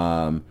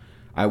 I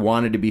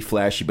wanted to be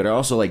flashy, but I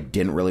also, like,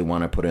 didn't really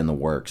want to put in the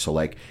work. So,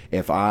 like,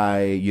 if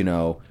I, you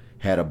know,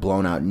 had a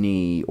blown out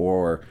knee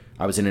or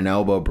I was in an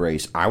elbow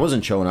brace, I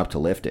wasn't showing up to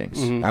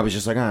liftings. I was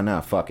just like,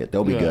 nah, fuck it.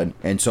 They'll be good.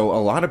 And so a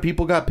lot of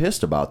people got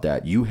pissed about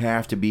that. You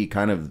have to be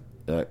kind of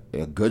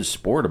a good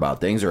sport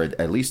about things, or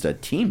at least a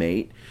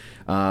teammate.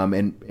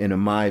 And in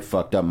my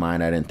fucked up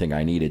mind, I didn't think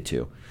I needed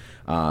to.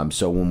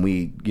 So when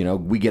we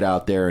get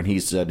out there and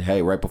he said,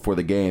 "Hey, right before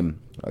the game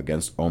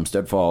against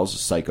Olmsted Falls,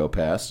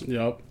 Psychopaths,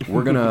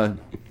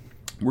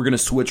 we're gonna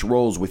switch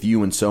roles with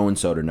you and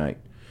so tonight.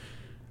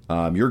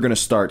 You're gonna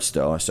start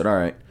still." I said, "All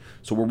right."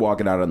 So we're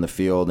walking out on the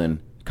field,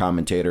 and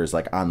commentators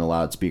like on the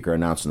loudspeaker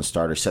announcing the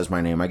starter, says my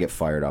name. I get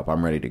fired up.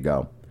 I'm ready to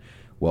go.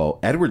 Well,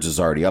 Edwards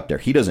is already up there.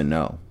 He doesn't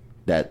know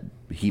that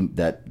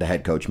the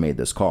head coach made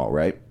this call,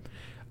 right?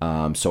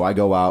 So I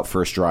go out,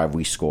 first drive,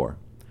 we score.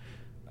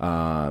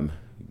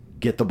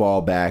 Get the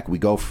ball back. We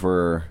go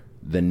for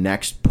the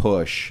next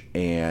push,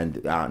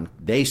 and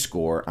they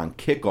score on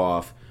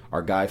kickoff.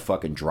 Our guy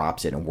fucking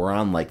drops it, and we're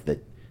on like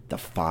the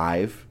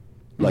 5.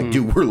 Like,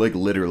 dude, we're like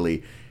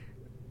literally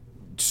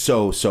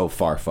so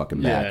far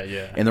fucking back.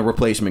 Yeah. And the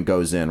replacement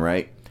goes in,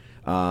 right?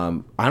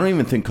 I don't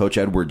even think Coach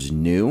Edwards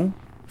knew.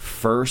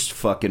 First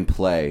fucking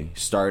play,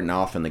 starting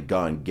off in the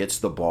gun, gets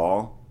the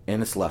ball,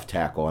 and it's left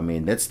tackle. I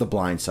mean, that's the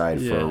blind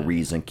side for a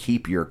reason.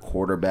 Keep your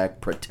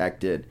quarterback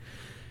protected.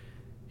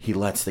 He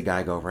lets the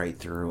guy go right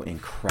through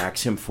and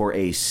cracks him for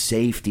a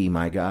safety,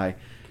 my guy.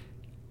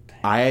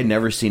 I had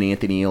never seen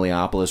Anthony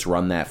Iliopoulos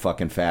run that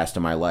fucking fast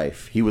in my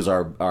life. He was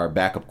our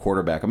backup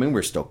quarterback. I mean, we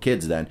were still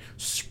kids then.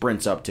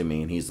 Sprints up to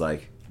me, and he's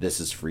like, "This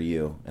is for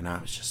you." And I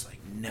was just like,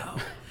 no.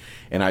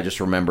 And I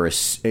just remember,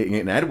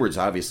 and Edwards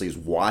obviously is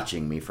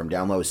watching me from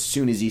down low. As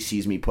soon as he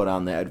sees me put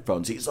on the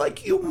headphones, he's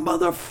like, "You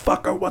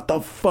motherfucker, what the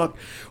fuck?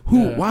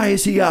 Why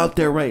is he out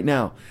there right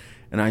now?"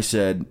 And I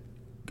said,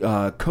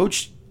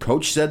 Coach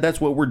said that's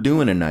what we're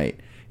doing tonight.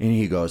 And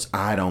he goes,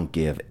 "I don't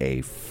give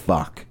a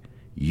fuck.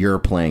 You're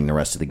playing the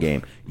rest of the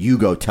game. You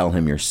go tell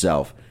him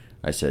yourself."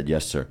 I said,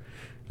 "Yes, sir."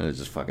 And I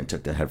just fucking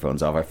took the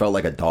headphones off. I felt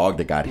like a dog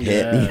that got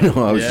hit.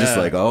 I was just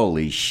like,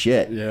 holy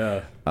shit.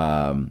 Yeah.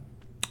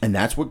 And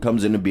that's what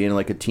comes into being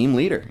like a team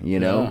leader,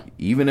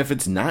 even if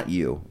it's not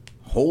you.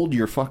 Hold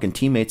your fucking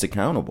teammates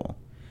accountable.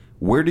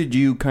 Where did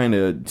you kind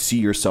of see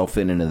yourself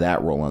into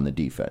that role on the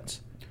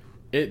defense?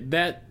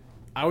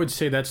 I would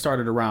say that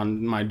started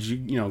around my,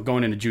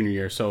 going into junior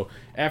year. So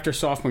after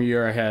sophomore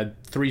year, I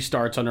had 3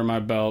 starts under my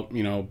belt,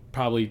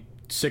 probably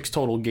 6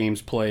 total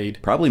games played.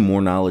 Probably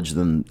more knowledge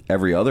than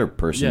every other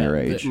person your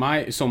age.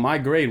 My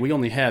grade, we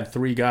only had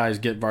 3 guys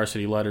get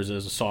varsity letters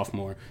as a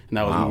sophomore, and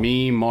that was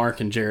me, Mark,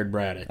 and Jared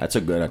Braddock. That's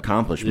a good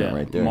accomplishment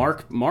right there.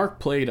 Mark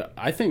played.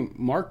 I think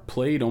Mark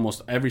played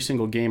almost every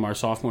single game our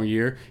sophomore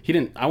year. He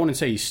didn't. I wouldn't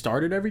say he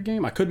started every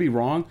game. I could be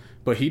wrong,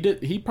 but he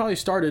did. He probably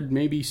started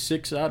maybe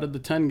 6 out of the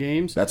 10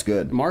 games. That's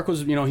good. Mark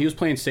was, he was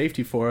playing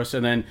safety for us,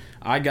 and then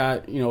I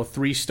got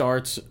 3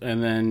 starts,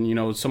 and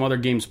then some other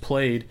games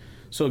played.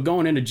 So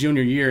going into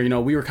junior year,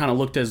 we were kind of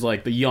looked as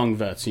like the young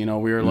vets. We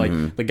were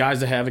like the guys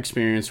that have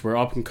experience. We're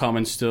up and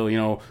coming still.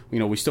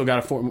 We still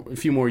got a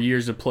few more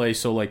years to play.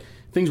 So like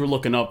things were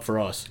looking up for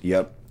us.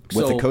 Yep,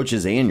 with the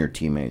coaches and your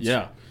teammates.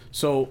 Yeah.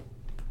 So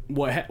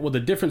what the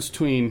difference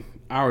between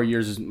our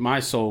years is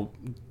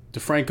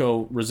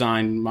DeFranco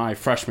resigned my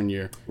freshman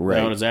year. Right.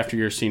 That was after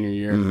your senior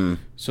year.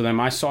 So then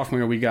my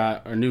sophomore year, we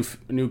got a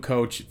new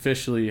coach.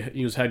 Officially,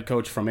 he was head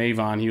coach from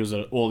Avon. He was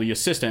the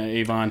assistant at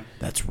Avon.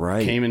 That's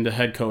right. Came into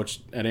head coach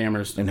at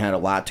Amherst And had a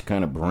lot to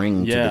kind of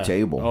bring to the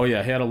table. Oh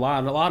yeah, he had a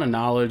lot of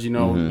knowledge.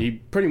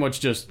 He pretty much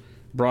just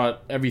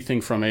brought everything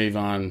from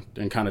Avon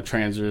and kind of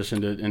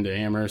transitioned it into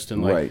Amherst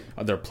and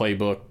their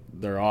playbook,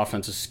 their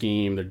offensive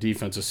scheme, their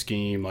defensive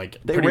scheme. Like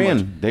They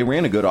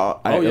ran a good,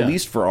 at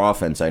least for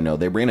offense. I know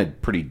they ran a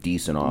pretty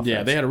decent offense.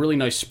 Yeah, they had a really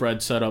nice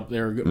spread set up.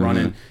 They were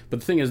running, but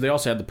the thing is, they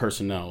also had the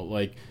personnel.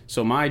 Like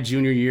so, my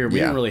junior year, we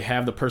didn't really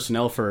have the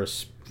personnel for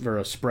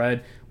a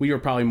spread. We were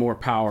probably more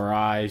power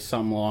I,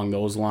 something along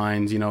those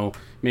lines.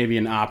 Maybe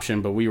an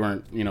option, but we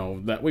weren't.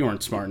 We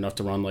weren't smart enough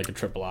to run like a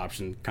triple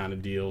option kind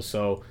of deal.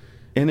 So.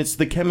 And it's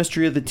the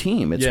chemistry of the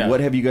team. It's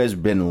what have you guys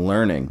been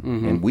learning?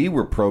 And we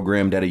were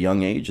programmed at a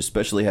young age,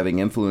 especially having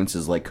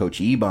influences like Coach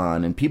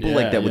Ebon and people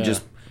like that would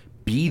just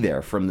be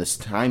there from this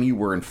time you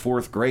were in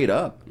fourth grade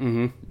up.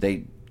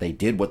 They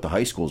did what the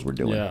high schools were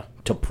doing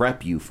to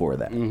prep you for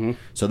that.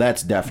 So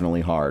that's definitely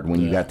hard when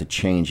you got to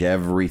change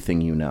everything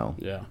you know.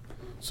 Yeah.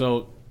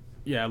 So,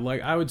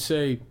 like I would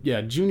say,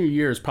 junior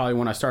year is probably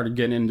when I started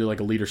getting into like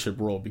a leadership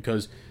role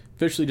because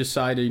officially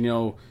decided,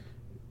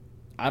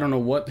 I don't know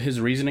what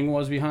his reasoning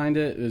was behind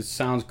it. It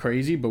sounds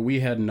crazy, but we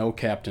had no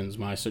captains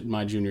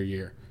my junior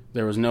year.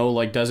 There was no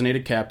like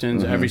designated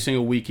captains. Every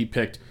single week he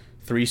picked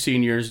 3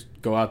 seniors,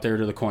 go out there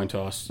to the coin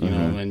toss,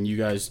 and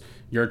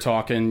you're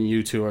talking,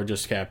 you two are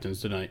just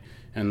captains tonight.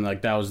 And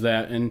like that was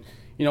that. And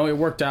it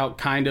worked out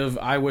kind of.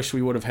 I wish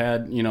we would have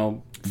had,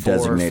 4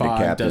 designated or 5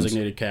 captains.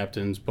 designated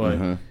captains,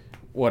 but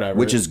whatever.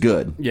 Which is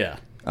good. Yeah.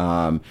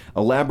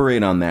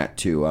 Elaborate on that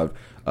too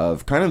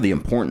of kind of the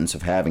importance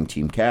of having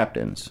team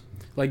captains.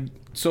 Like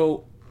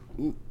so,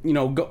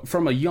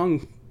 from a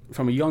young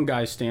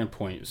guy's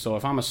standpoint. So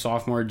if I'm a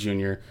sophomore or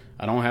junior,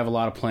 I don't have a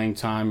lot of playing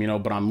time,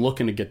 but I'm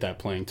looking to get that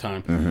playing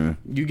time.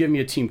 You give me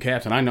a team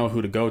captain, I know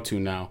who to go to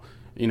now.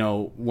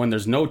 When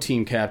there's no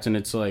team captain,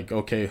 it's like,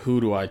 okay, who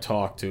do I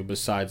talk to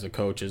besides the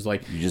coaches?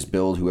 Like you just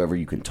build whoever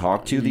you can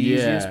talk to the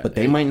easiest, but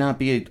they might not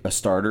be a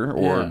starter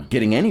or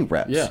getting any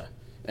reps. Yeah,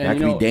 and, that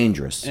can be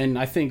dangerous. And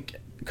I think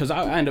because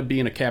I ended up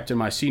being a captain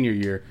my senior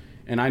year,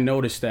 and I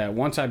noticed that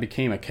once I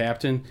became a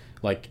captain,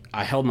 like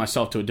I held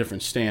myself to a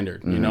different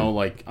standard.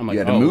 Like I'm like, you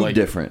had to move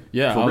different.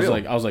 Yeah, I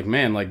was like,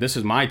 man, like this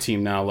is my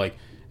team now. Like,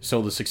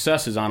 so the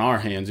success is on our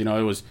hands. It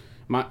was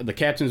the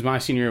captains my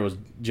senior year was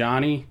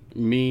Johnny,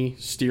 me,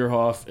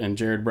 Steerhoff, and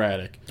Jared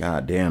Braddock.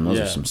 God damn, those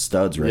are some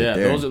studs right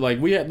there.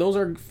 Yeah, those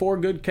are 4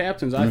 good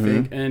captains, I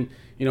think, and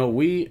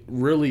we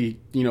really,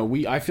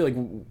 I feel like.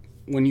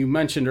 When you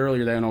mentioned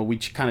earlier that we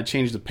kind of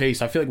changed the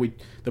pace, I feel like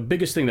the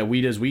biggest thing that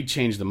we did is we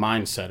changed the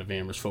mindset of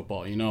Amherst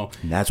football. And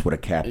that's what a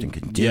captain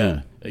can do.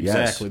 Yeah,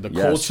 exactly. The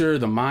culture,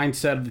 the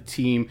mindset of the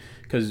team.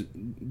 Because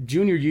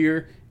junior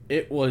year,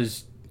 it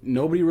was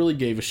nobody really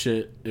gave a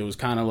shit. It was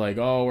kind of like,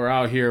 oh, we're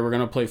out here, we're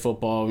gonna play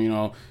football.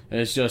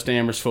 It's just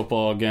Amherst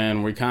football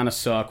again. We kind of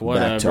suck.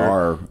 Whatever. Back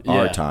to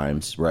our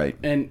times, right?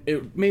 And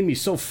it made me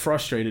so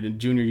frustrated in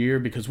junior year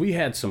because we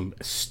had some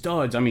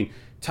studs. I mean,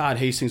 Todd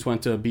Hastings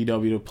went to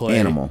BW to play.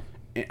 Animal.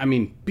 I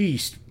mean,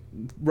 beast,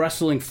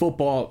 wrestling,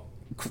 football,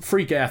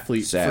 freak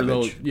athlete. Savage. For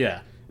those, yeah.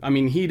 I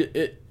mean,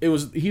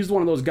 he's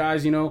one of those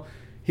guys, he'll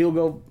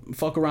go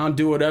fuck around,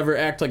 do whatever,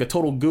 act like a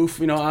total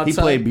goof,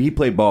 outside. He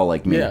played ball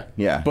like me.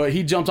 Yeah. But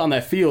he jumped on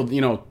that field,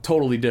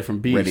 totally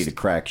different beast. Ready to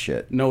crack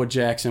shit. Noah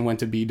Jackson went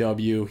to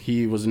BW.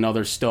 He was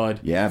another stud.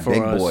 Yeah, for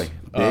big us. boy.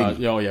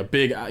 Big.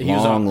 Big. He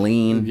long, was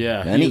lean.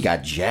 Yeah. Then he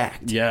got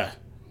jacked. Yeah.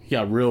 He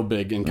got real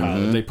big in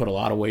college. They put a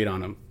lot of weight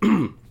on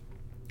him.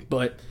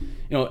 But,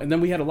 and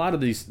then we had a lot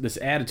of this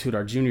attitude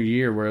our junior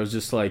year where it was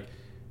just like,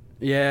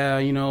 yeah,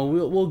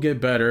 we'll get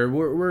better.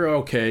 We're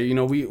okay.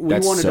 We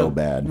That's wanted so to,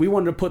 bad. We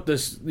wanted to put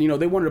this,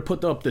 they wanted to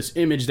put up this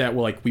image that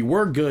we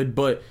were good,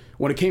 but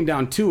when it came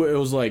down to it, it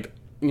was like,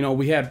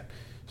 we had,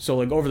 so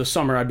like over the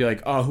summer, I'd be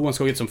like, oh, who wants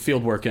to go get some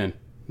field work in?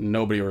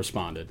 Nobody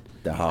responded.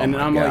 And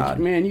I'm like,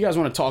 man, you guys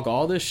want to talk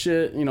all this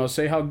shit,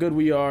 say how good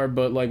we are,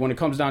 but like when it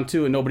comes down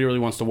to it, nobody really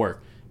wants to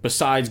work.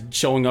 Besides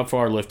showing up for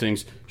our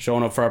liftings,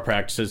 showing up for our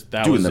practices,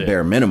 doing the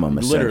bare minimum,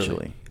 essentially.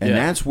 Literally. And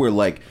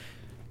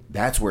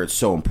that's where it's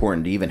so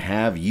important to even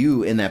have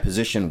you in that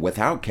position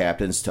without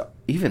captains to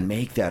even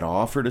make that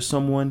offer to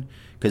someone.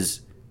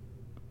 Because,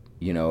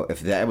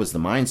 if that was the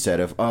mindset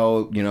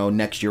of,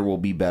 next year will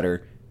be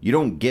better, you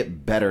don't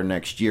get better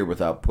next year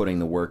without putting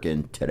the work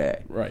in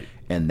today. Right.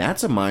 And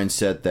that's a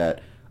mindset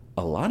that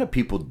a lot of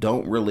people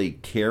don't really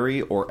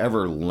carry or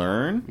ever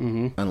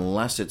learn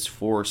unless it's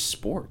for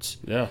sports.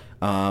 Yeah.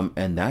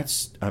 And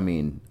that's,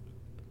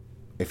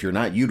 if you're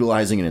not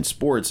utilizing it in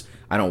sports,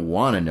 I don't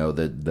want to know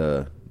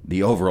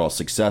the overall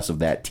success of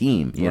that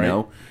team, you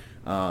know?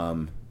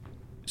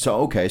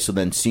 So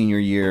then senior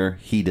year,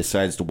 he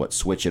decides to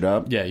switch it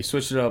up? Yeah, he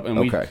switched it up. And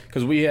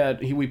because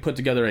we put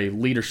together a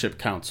leadership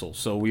council.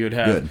 So we would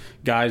have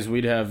guys,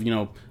 we'd have,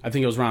 I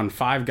think it was around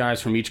 5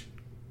 guys from each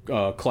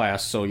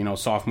class, so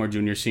sophomore,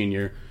 junior,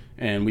 senior,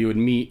 and we would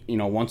meet,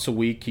 once a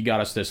week. He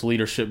got us this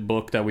leadership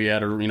book that we had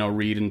to,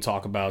 read and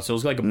talk about. So it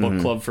was like a book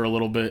club for a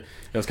little bit.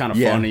 It was kind of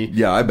funny.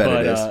 Yeah, I bet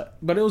it is.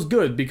 But it was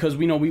good because,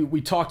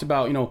 we talked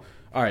about,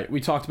 all right,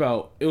 we talked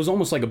about, it was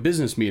almost like a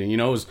business meeting,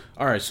 it was,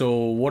 all right, so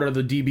what are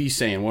the DBs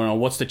saying? Well,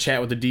 what's the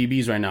chat with the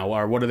DBs right now?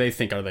 Or what do they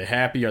think? Are they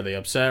happy? Are they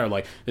upset? Or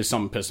like, is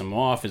something pissing them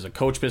off? Is a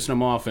coach pissing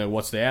them off? And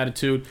what's the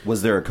attitude?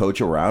 Was there a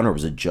coach around, or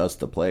was it just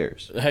the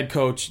players? Head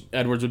coach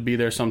Edwards would be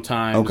there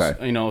sometimes.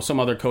 Okay. Some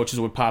other coaches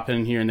would pop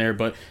in here and there,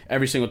 but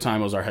every single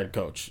time it was our head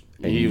coach.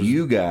 And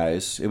you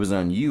guys, it was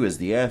on you as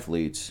the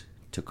athletes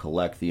to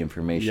collect the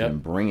information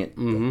and bring it.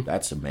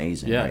 That's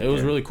amazing. Yeah, right it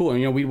was there. really cool.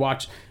 And we'd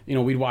watch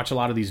a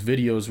lot of these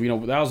videos.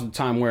 That was the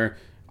time where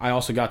I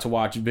also got to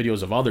watch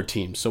videos of other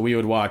teams. So we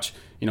would watch,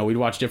 we'd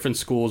watch different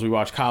schools, we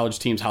watch college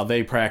teams, how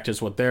they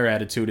practice, what their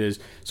attitude is.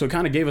 So it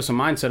kind of gave us a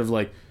mindset of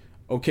like,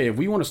 okay, if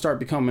we want to start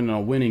becoming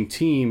a winning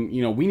team,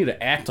 we need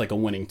to act like a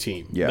winning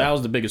team. Yeah. That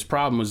was the biggest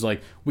problem, was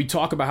like, we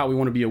talk about how we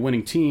want to be a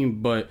winning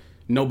team, but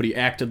nobody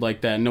acted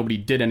like that. Nobody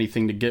did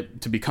anything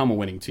to become a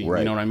winning team. Right.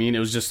 You know what I mean? It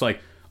was just like,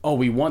 oh,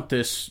 we want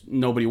this.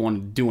 Nobody wanted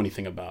to do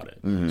anything about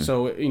it.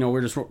 So,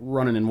 we're just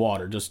running in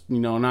water, just,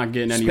 not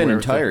getting anywhere.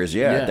 Spinning tires,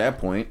 at that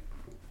point.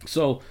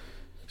 So,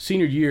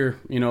 senior year,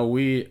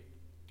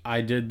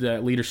 I did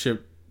that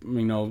leadership,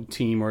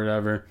 team or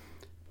whatever.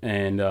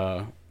 And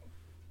I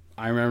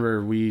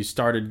remember we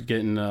started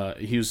getting,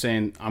 he was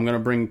saying, I'm going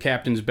to bring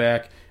captains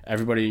back.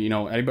 Everybody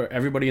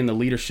in the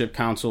leadership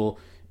council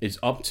is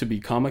up to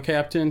become a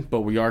captain, but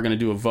we are going to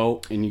do a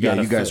vote, and you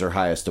guys are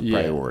highest of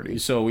priority.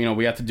 So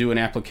we have to do an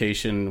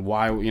application.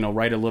 Why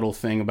write a little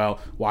thing about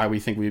why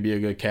we think we'd be a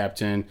good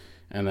captain,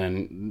 and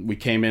then we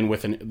came in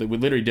with we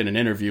literally did an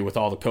interview with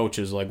all the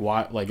coaches, like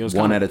why, like it was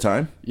one at a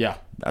time. Yeah,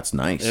 that's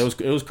nice.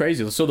 It was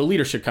crazy. So the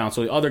leadership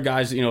council, other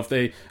guys, if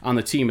they on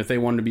the team, if they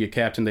wanted to be a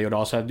captain, they would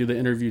also have to do the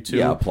interview too.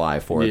 Yeah,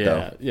 apply for it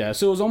though. Yeah.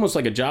 So it was almost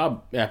like a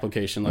job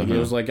application. Like it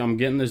was like, I'm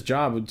getting this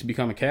job to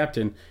become a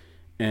captain.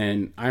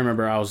 And I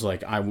remember I was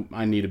like,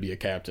 I need to be a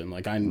captain.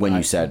 Like when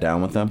you sat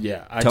down with them?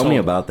 Yeah. Tell me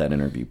about that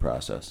interview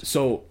process.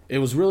 So it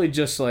was really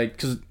just like,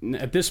 because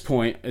at this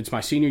point, it's my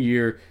senior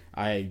year.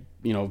 I,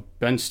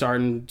 been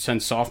starting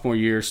since sophomore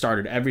year,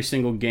 started every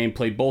single game,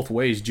 played both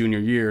ways junior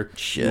year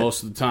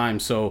most of the time.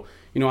 So,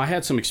 I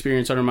had some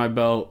experience under my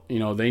belt.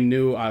 They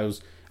knew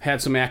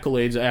had some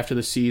accolades after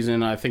the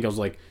season. I think I was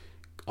like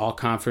all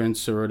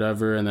conference or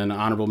whatever, and then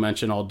honorable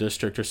mention all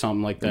district or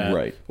something like that.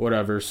 Right.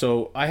 Whatever.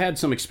 So I had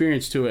some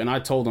experience to it, and I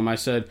told him, I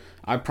said,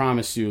 I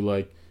promise you,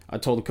 like, I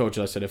told the coach,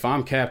 I said, if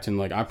I'm captain,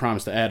 like, I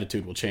promise the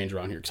attitude will change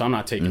around here, because I'm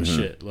not taking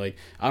shit. Like,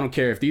 I don't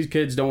care if these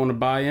kids don't want to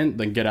buy in,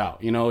 then get out.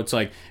 It's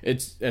like,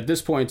 it's at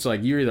this point, it's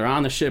like you're either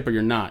on the ship or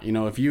you're not.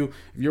 If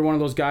you're one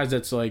of those guys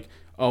that's like,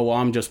 oh, well,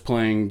 I'm just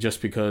playing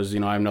just because,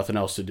 I have nothing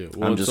else to do.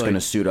 Well, I'm just going to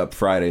suit up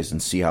Fridays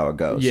and see how it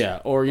goes. Yeah.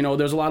 Or,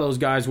 there's a lot of those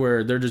guys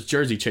where they're just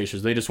jersey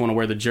chasers. They just want to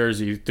wear the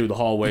jersey through the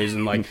hallways,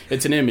 and like,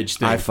 it's an image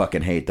thing. I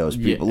fucking hate those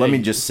people. Let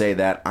me just say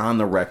that on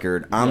the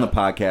record, on the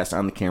podcast,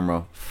 on the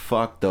camera.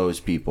 Fuck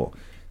those people.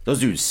 Those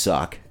dudes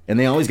suck. And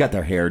they always got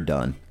their hair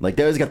done. Like,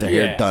 they always got their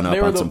hair done up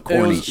on some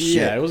corny shit.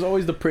 Yeah, it was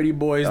always the pretty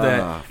boys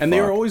and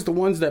they were always the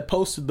ones that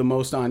posted the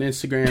most on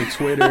Instagram,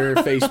 Twitter,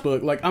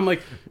 Facebook. Like, I'm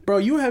like, bro,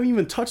 you haven't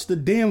even touched the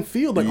damn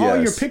field. Like,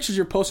 all your pictures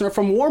you're posting are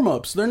from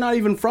warm-ups. They're not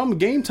even from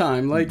game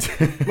time. Like,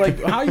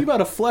 how you about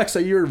to flex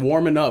that you're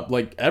warming up?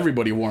 Like,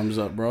 everybody warms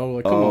up, bro.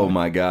 Like, come on.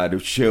 My God.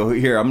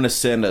 Here, I'm going to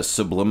send a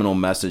subliminal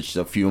message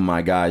to a few of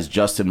my guys,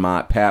 Justin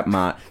Mott, Pat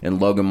Mott,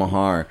 and Logan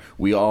Mahar.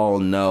 We all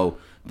know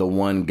the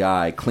one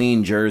guy,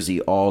 clean jersey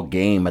all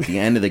game. At the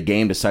end of the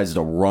game, decides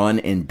to run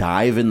and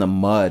dive in the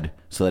mud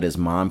so that his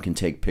mom can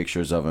take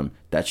pictures of him.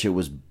 That shit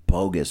was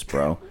bogus,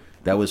 bro.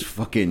 That was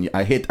fucking...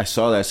 I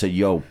saw that. I said,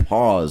 yo,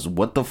 pause.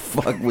 What the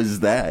fuck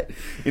was that?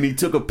 And he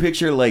took a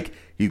picture like,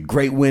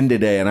 great win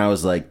today. And I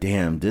was like,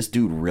 damn, this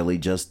dude really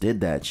just did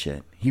that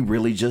shit. He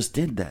really just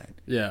did that.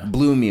 Yeah.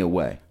 Blew me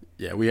away.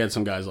 Yeah, we had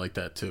some guys like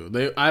that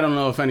too. I don't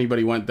know if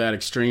anybody went that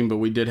extreme, but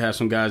we did have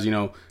some guys,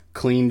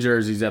 clean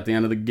jerseys at the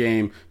end of the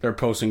game. They're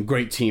posting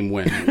great team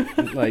win.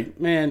 Like,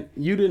 man,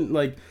 you didn't,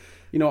 like,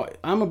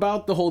 I'm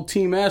about the whole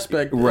team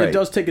aspect. Right. It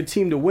does take a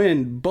team to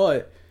win,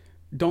 but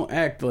don't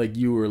act like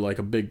you were like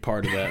a big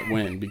part of that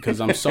win,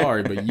 because I'm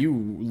sorry, but you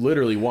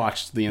literally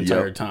watched the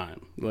entire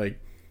time. Like,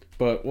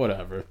 but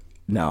whatever.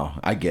 No,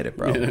 I get it,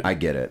 bro. I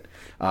get it.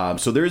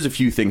 So there's a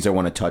few things I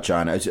want to touch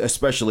on,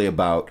 especially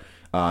about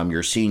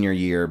your senior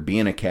year,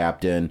 being a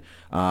captain,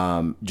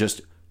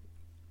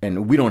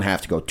 and we don't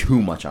have to go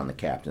too much on the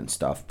captain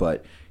stuff,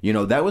 but,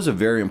 that was a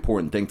very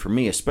important thing for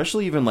me,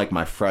 especially even like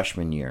my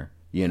freshman year.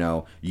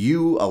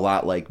 You, a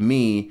lot like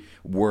me,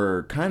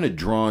 were kind of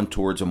drawn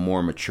towards a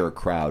more mature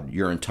crowd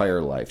your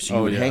entire life. So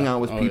you would hang out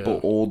with people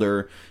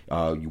older,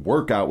 you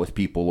work out with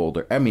people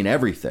older. I mean,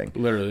 everything.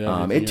 Literally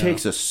everything, it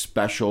takes a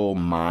special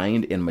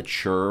mind and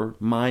mature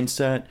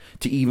mindset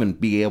to even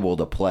be able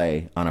to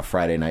play on a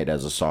Friday night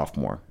as a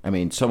sophomore. I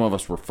mean, some of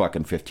us were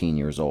fucking 15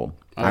 years old.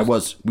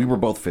 We were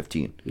both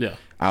 15. Yeah.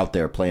 Out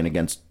there playing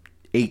against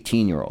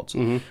 18-year-olds.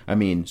 Mm-hmm. I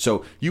mean,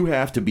 so you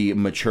have to be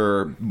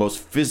mature both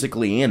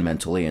physically and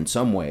mentally in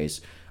some ways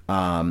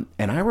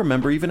And I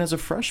remember even as a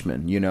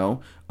freshman,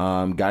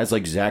 guys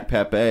like Zach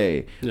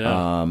Pepe,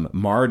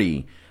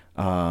 Marty.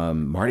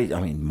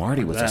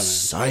 Marty was a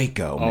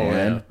psycho,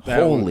 man. Yeah.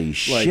 Holy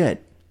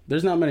shit.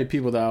 There's not many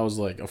people that I was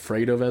like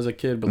afraid of as a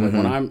kid, but like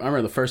when I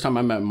remember the first time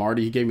I met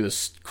Marty, he gave me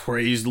this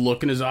crazed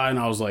look in his eye, and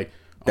I was like,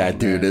 that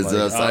dude is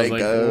a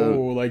psycho. I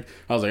was like,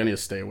 I need to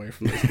stay away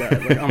from this guy.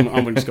 Like, I'm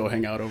gonna just go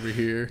hang out over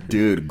here.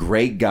 Dude,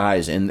 great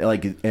guys, and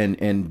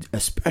and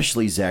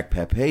especially Zach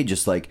Pepe,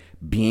 just like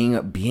being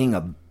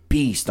a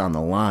beast on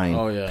the line.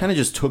 Oh yeah, kind of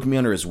just took me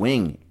under his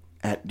wing.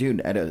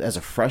 As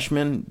a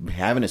freshman,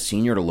 having a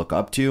senior to look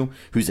up to,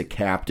 who's a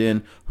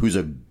captain, who's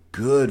a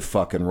good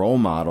fucking role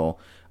model,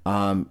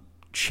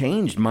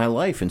 changed my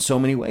life in so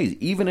many ways,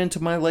 even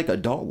into my like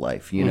adult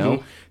life.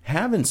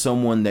 Having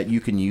someone that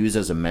you can use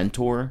as a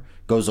mentor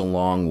goes a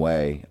long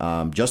way,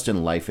 just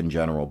in life in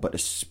general, but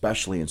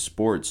especially in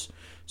sports.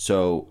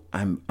 So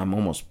I'm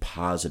almost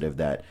positive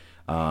that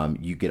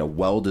you get a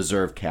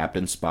well-deserved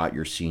captain spot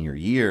your senior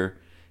year,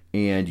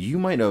 and you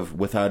might have,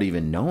 without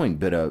even knowing,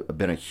 been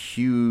a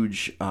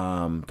huge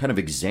kind of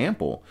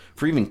example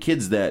for even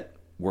kids that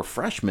were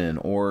freshmen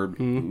or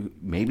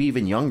maybe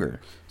even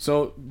younger.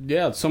 So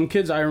yeah, some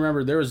kids, I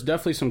remember there was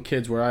definitely some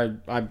kids where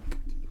I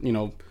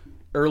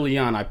early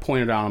on, I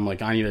pointed out, I'm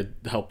like, I need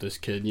to help this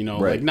kid,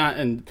 right.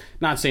 like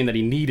not saying that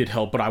he needed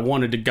help, but I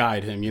wanted to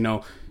guide him,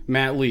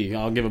 Matt Lee,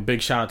 I'll give a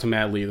big shout out to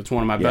Matt Lee. That's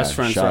one of my best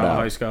friends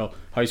throughout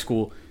high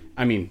school.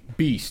 I mean,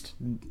 beast.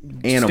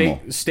 Animal.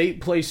 State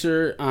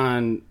placer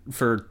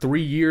for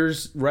 3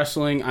 years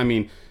wrestling. I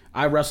mean,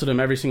 I wrestled him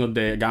every single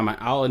day.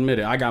 I'll admit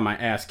it, I got my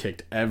ass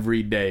kicked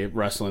every day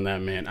wrestling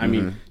that man. I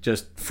mean,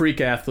 just freak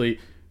athlete,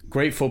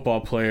 great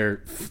football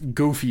player,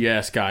 goofy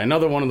ass guy.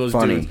 Another one of those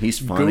dudes. He's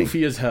funny.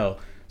 Goofy as hell.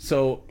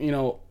 So,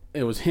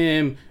 it was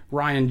him.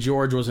 Ryan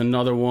George was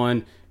another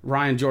one.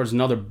 Ryan George is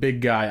another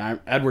big guy.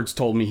 Edwards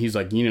told me, he's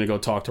like, you need to go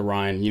talk to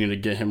Ryan. You need to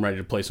get him ready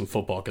to play some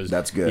football because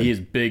that's good. He is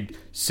big,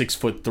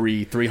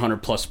 6'3",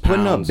 300+ pounds.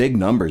 Putting up big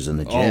numbers in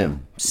the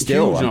gym.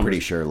 Still, I'm pretty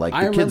sure. Like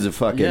the kid's a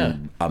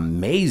fucking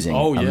amazing,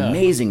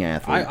 amazing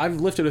athlete.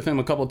 I've lifted with him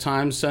a couple of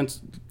times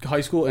since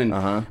high school, and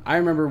I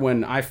remember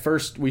when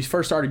we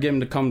first started getting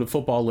him to come to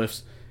football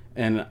lifts,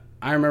 and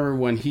I remember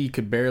when he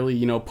could barely,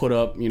 put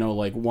up,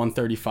 like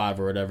 135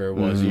 or whatever it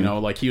was,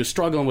 like he was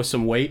struggling with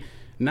some weight.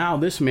 Now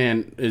this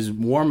man is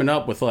warming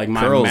up with like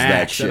my curls max,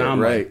 that shit, and I'm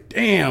right. like,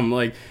 damn!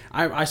 Like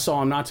I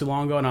saw him not too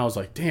long ago, and I was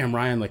like, damn,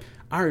 Ryan! Like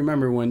I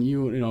remember when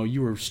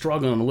you were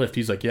struggling on the lift.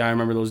 He's like, yeah, I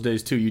remember those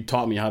days too. You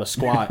taught me how to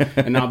squat,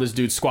 and now this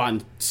dude's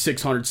squatting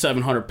 600,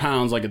 700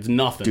 pounds like it's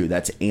nothing. Dude,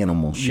 that's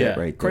animal shit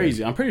right there.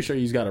 Crazy. I'm pretty sure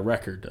he's got a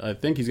record. I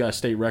think he's got a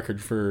state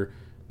record for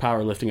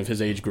powerlifting of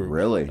his age group.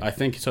 Really? I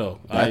think so.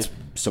 That's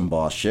some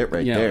boss shit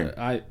right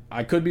there.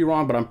 I could be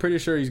wrong, but I'm pretty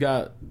sure he's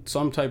got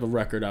some type of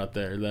record out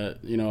there that,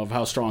 of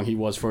how strong he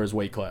was for his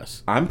weight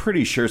class. I'm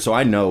pretty sure. So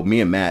I know me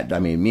and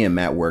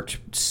Matt worked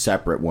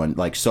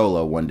separate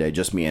solo one day,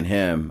 just me and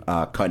him,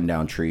 cutting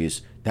down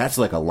trees. That's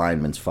like a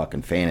lineman's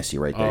fucking fantasy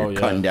right there. Oh, yeah.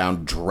 Cutting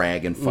down,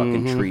 dragging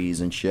fucking trees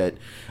and shit.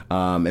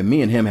 And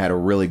me and him had a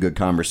really good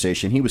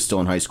conversation. He was still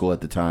in high school at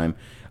the time.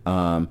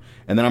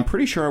 And then I'm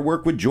pretty sure I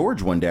worked with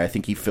George one day. I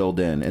think he filled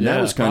in, and that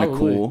was kind of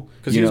cool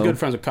because he was good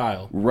friends with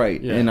Kyle, right?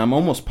 Yeah. And I'm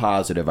almost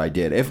positive I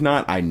did. If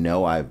not, I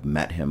know I've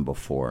met him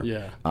before.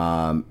 Yeah.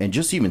 And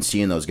just even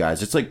seeing those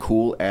guys, it's like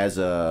cool as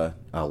a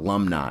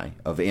alumni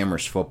of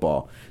Amherst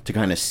football to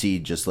kind of see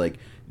just like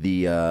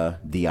the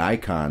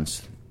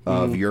icons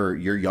of your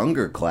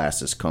younger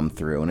classes come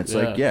through, and it's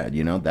like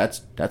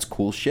that's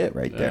cool shit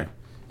right there.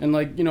 And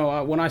like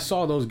when I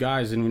saw those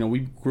guys, and we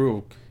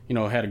grew.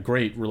 Had a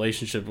great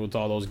relationship with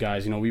all those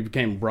guys. We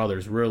became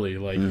brothers, really.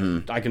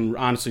 Like, I can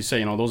honestly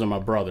say, those are my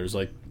brothers.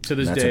 Like, to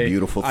this day, a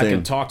beautiful thing. I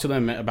can talk to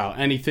them about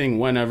anything,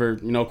 whenever,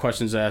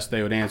 questions asked,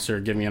 they would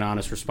answer, give me an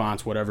honest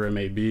response, whatever it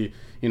may be.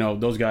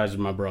 Those guys are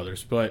my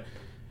brothers. But,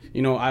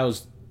 I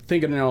was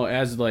thinking,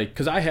 as like,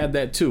 because I had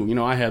that too.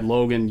 I had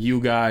Logan,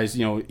 you guys,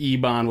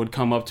 Ebon would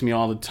come up to me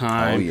all the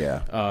time. Oh,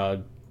 yeah.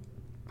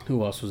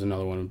 Who else was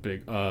another one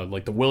big?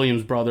 Like the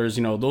Williams brothers,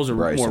 those are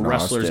Bryce more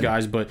wrestlers Austin.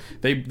 guys, but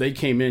they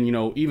came in,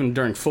 even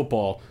during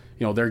football,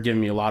 they're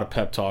giving me a lot of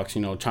pep talks,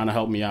 trying to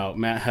help me out.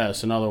 Matt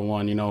Hess, another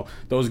one,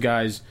 those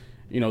guys,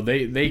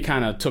 they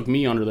kind of took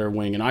me under their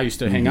wing, and I used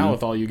to hang out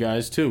with all you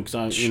guys too,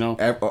 because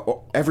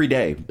every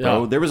day,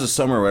 bro. Yeah. There was a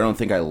summer where I don't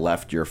think I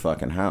left your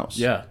fucking house.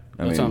 Yeah,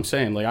 that's what I'm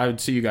saying. Like I would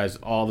see you guys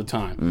all the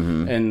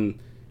time, and.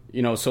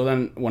 So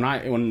then when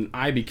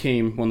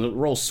the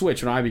role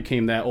switched, when I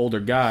became that older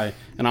guy,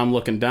 and I'm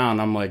looking down,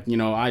 I'm like,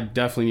 I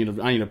definitely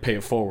need to pay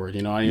it forward.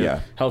 I need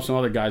to help some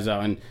other guys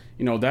out, and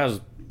that was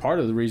part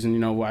of the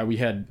reason, why we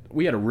had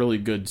a really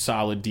good,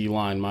 solid D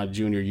line my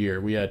junior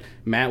year. We had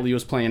Matt Lee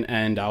was playing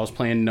end, I was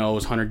playing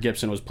nose, Hunter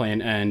Gibson was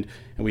playing end,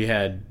 and we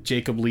had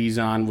Jacob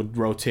Leazon would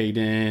rotate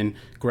in,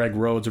 Greg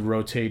Rhodes would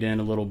rotate in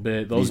a little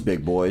bit. These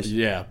big boys,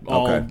 yeah,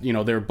 all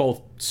they're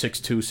both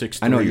 6'2", 6'3".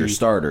 I know your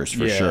starters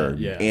for sure,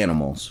 yeah.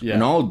 animals,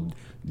 and all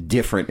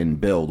different in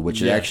build,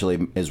 which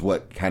actually is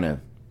what kind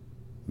of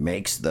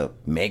makes the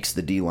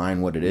D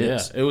line what it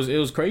is. Yeah, it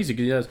was crazy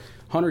because he has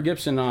Hunter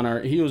Gibson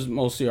he was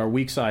mostly our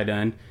weak side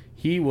end.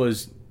 He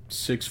was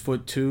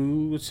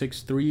 6'2",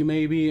 6'3",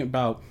 maybe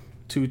about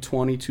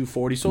 220,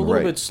 240, so a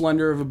little bit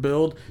slender of a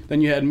build.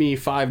 Then you had me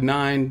 5'9",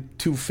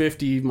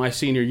 250 my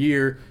senior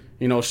year.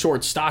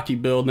 Short, stocky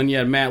build. Then you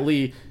had Matt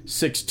Lee,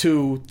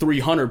 6'2",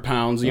 300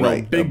 pounds,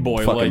 big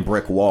boy. Fucking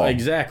brick wall.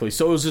 Exactly.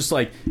 So it was just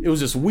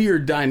this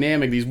weird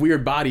dynamic, these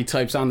weird body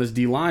types on this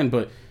D-line,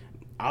 but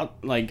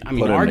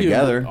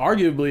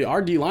arguably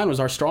our D-line was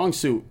our strong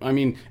suit. I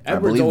mean,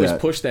 Edwards always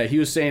pushed that. He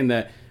was saying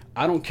that,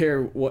 I don't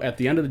care what, at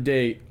the end of the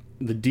day,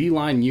 the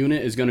D-line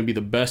unit is going to be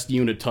the best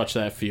unit to touch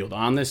that field.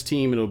 On this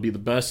team, it'll be the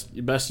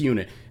best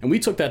unit. And we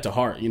took that to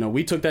heart.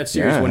 We took that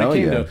serious when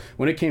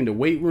it came to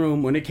weight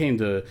room, when it came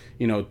to,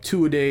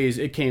 2-a-days,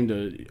 it came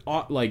to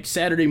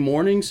Saturday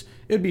mornings.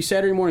 It'd be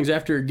Saturday mornings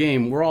after a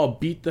game. We're all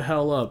beat the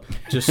hell up,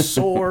 just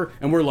sore,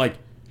 and we're like,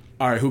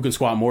 all right, who can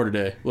squat more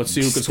today? Let's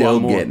see who can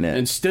squat more. Getting it.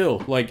 And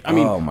still,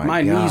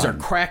 my knees are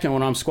cracking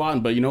when I'm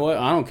squatting, but you know what?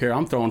 I don't care.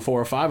 I'm throwing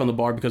 4 or 5 on the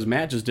bar because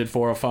Matt just did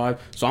 4 or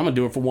 5, so I'm going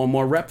to do it for one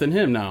more rep than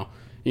him now.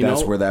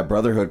 That's where that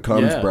brotherhood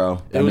comes,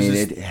 bro.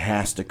 It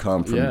has to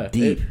come from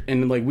deep.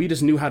 We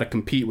just knew how to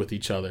compete with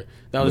each other.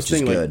 That was the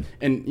thing. Good.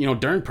 And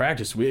during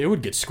practice, it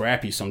would get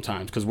scrappy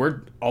sometimes because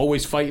we're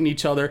always fighting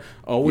each other.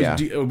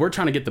 We're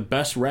trying to get the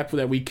best rep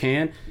that we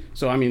can.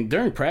 So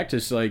during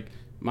practice,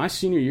 my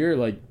senior year,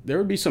 there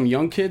would be some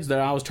young kids that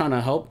I was trying to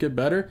help get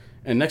better.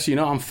 And next thing you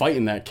know, I'm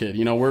fighting that kid.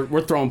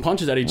 We're throwing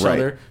punches at each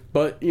other,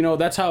 but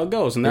that's how it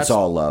goes. And that's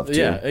all love, too.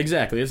 Yeah,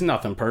 exactly. It's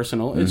nothing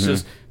personal. It's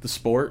just the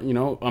sport.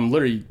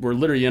 We're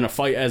literally in a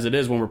fight as it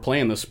is when we're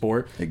playing the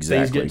sport.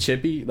 Exactly. Things get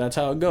chippy. That's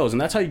how it goes,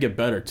 and that's how you get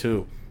better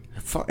too.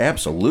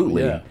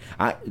 Absolutely. Yeah.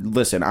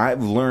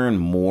 I've learned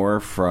more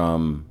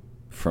from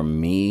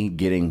me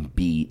getting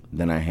beat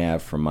than I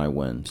have from my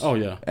wins. Oh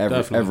yeah,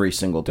 every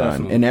single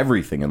time in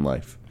everything in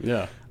life.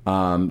 Yeah.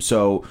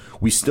 So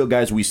we still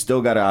got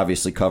to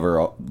obviously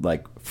cover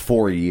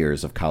 4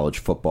 years of college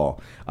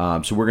football.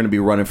 So we're going to be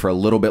running for a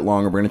little bit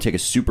longer. We're going to take a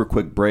super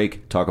quick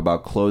break, talk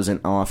about closing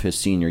off his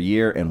senior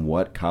year and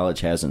what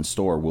college has in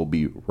store. We'll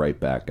be right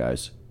back,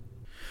 guys.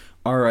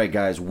 All right,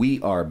 guys, we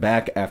are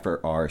back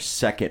after our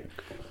second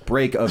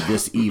break of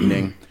this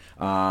evening.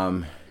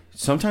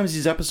 Sometimes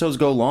these episodes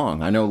go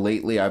long. I know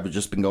lately I've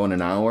just been going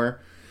an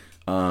hour.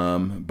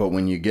 But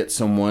when you get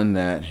someone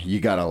that you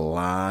got a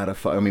lot of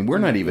fun, we're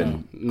not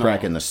even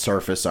cracking the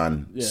surface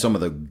on some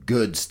of the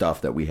good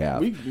stuff that we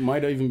have. We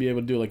might even be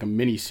able to do a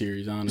mini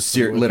series,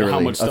 honestly. Literally, how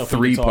much a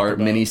 3-part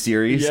mini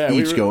series,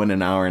 each going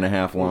an hour and a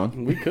half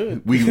long. We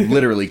could. We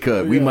literally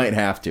could. We might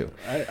have to.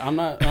 I'm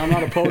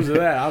not opposed to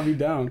that. I'll be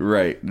down.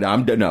 Right.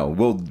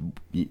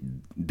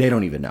 They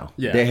don't even know.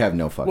 Yeah. They have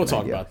no fucking idea.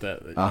 We'll talk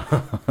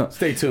about that.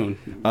 Stay tuned.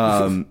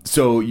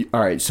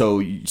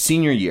 So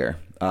senior year.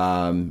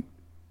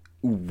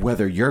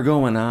 Whether you're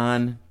going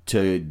on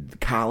to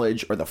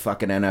college or the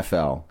fucking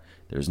NFL,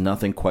 there's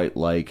nothing quite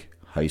like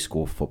high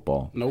school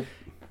football. Nope.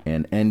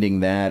 And ending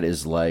that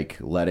is like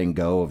letting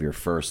go of your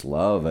first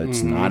love.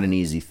 It's not an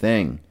easy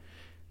thing.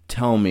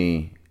 Tell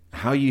me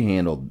how you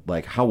handled,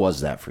 how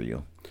was that for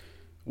you?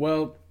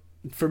 Well,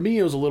 for me,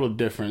 it was a little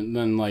different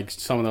than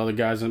some of the other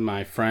guys and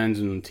my friends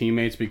and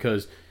teammates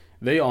because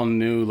they all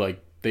knew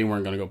they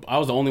weren't going to go. I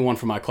was the only one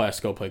from my class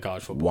to go play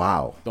college football.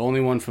 Wow. The only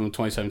one from the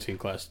 2017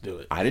 class to do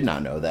it. I did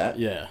not know that.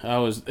 Yeah.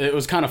 It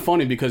was kind of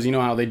funny because you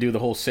know how they do the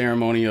whole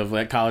ceremony of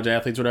college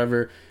athletes or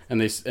whatever,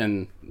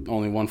 and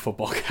only one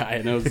football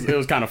guy. And it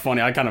was kind of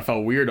funny. I kind of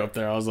felt weird up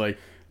there. I was like,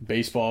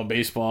 baseball,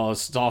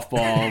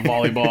 softball,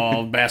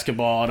 volleyball,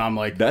 basketball, and I'm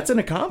like... That's an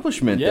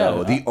accomplishment,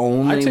 though. The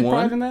only one. I take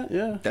pride in that,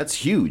 yeah. That's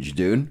huge,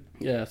 dude.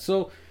 Yeah,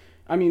 so,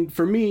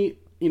 for me,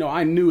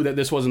 I knew that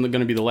this wasn't going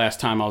to be the last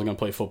time I was going to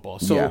play football.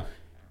 So,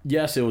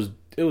 yes, it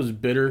was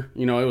bitter.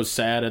 It was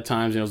sad at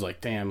times. It was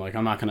like, damn,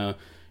 I'm not going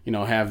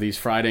to, have these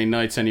Friday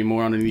nights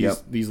anymore under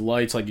these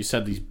lights. Like you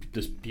said,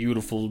 this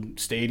beautiful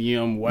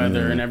stadium,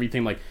 weather, and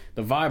everything.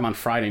 The vibe on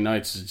Friday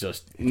nights is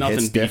just nothing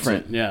it's beats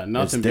different. It. Yeah,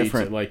 nothing beats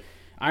it.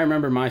 I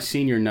remember my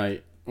senior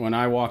night when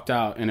I walked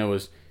out, and it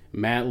was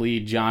Matt Lee,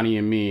 Johnny,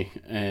 and me,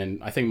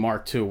 and I think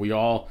Mark too. We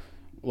all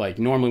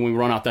normally when we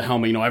run out the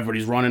helmet,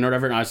 everybody's running or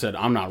whatever, and I said,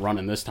 I'm not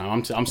running this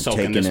time. I'm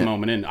soaking this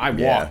moment in. I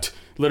walked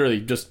literally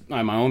just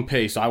at my own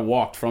pace. I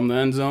walked from the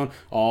end zone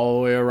all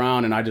the way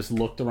around, and I just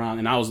looked around,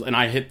 and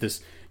I hit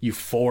this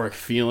euphoric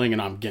feeling,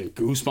 and I'm getting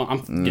goosebumps.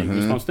 I'm getting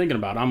goosebumps thinking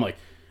about it.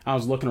 I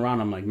was looking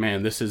around. I'm like,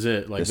 man, this is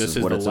it. This is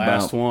the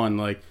last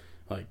one.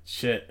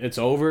 Shit, it's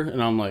over,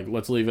 and I'm like,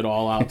 let's leave it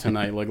all out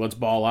tonight. Let's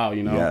ball out,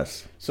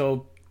 Yes.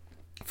 So,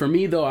 for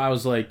me though, I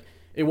was like,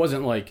 it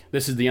wasn't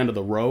this is the end of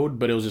the road,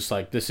 but it was just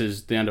this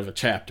is the end of a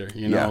chapter,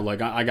 Yeah.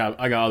 I got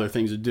other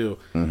things to do,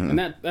 and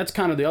that's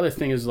kind of the other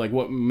thing is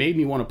what made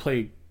me want to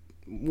play.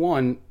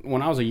 One,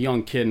 when I was a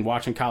young kid and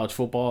watching college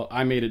football,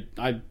 I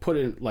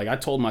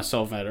told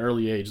myself at an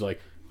early age,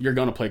 you're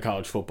going to play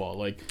college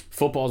football.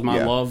 Football's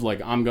my love.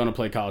 I'm going to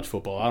play college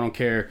football. I don't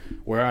care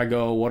where I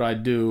go, what I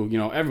do.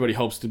 Everybody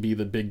hopes to be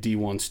the big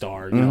D1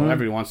 star.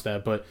 Everybody wants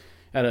that. But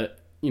at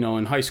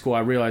in high school, I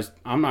realized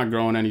I'm not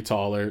growing any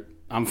taller.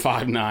 I'm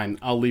 5'9".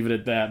 I'll leave it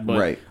at that.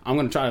 But I'm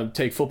going to try to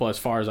take football as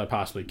far as I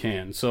possibly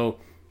can. So,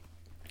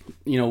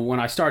 when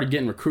I started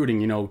getting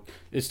recruiting,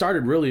 it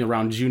started really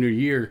around junior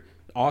year,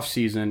 off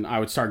season. I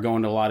would start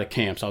going to a lot of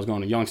camps. I was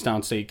going to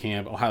Youngstown State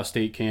Camp, Ohio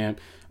State Camp.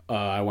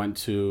 I went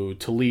to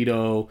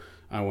Toledo.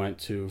 I went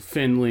to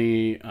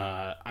Findlay.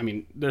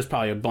 There's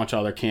probably a bunch of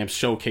other camps,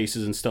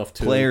 showcases and stuff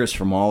too. Players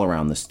from all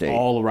around the state.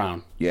 All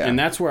around. Yeah. And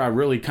that's where I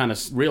really kind of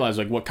realized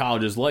like what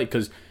college is like,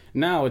 because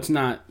now it's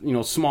not,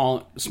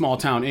 small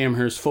town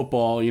Amherst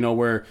football,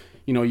 where,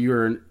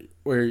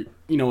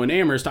 in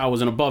Amherst I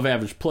was an above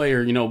average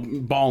player,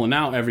 balling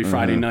out every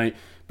Friday night.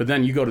 But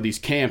then you go to these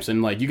camps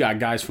and like you got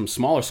guys from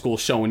smaller schools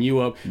showing you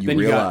up. You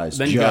realize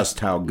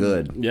how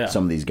good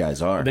some of these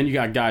guys are. Then you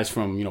got guys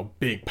from,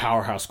 big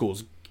powerhouse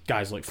schools.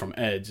 Guys like from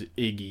Ed's,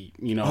 Iggy,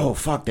 Oh,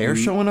 fuck, they're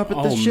showing up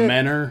at this shit?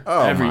 Menor.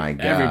 My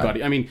God.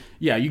 Everybody.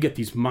 You get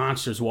these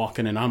monsters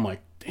walking in. I'm like,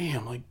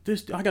 damn, like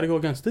this, I got to go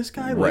against this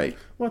guy? Like,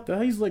 what the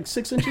hell? He's like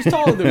 6 inches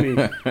taller than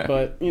me.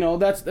 But,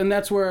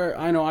 that's where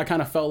I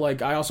kind of felt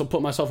like I also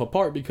put myself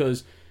apart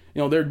because,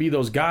 there'd be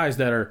those guys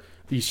that are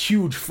these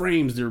huge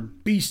frames. They're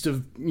beasts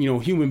of,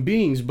 human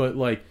beings, but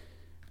like,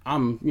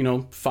 I'm,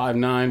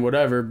 5'9",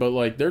 whatever, but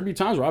like there'd be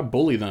times where I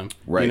bully them,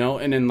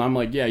 and then I'm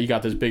like, yeah, you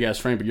got this big ass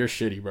frame, but you're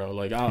shitty, bro.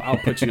 Like I'll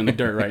put you in the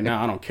dirt right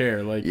now. I don't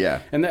care. Like,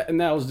 and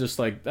that was just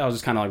kind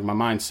of like my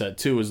mindset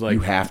too. Is like,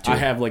 you have to. I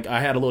had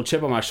a little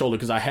chip on my shoulder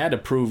because I had to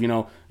prove,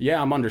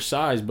 I'm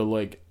undersized, but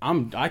like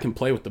I can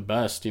play with the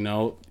best,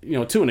 to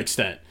an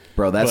extent.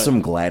 Bro, that's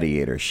some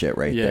gladiator shit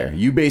right there.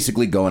 You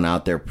basically going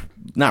out there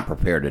not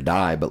prepared to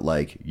die, but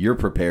like you're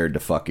prepared to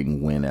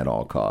fucking win at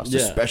all costs,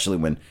 especially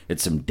when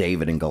it's some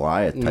David and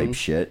Goliath type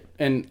shit.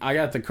 And I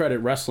got to credit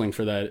wrestling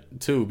for that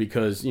too,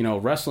 because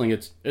wrestling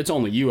it's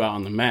only you out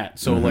on the mat,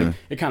 so like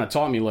it kind of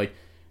taught me like,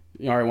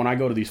 all right, when I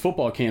go to these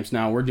football camps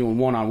now, we're doing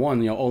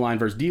 1-on-1, O-line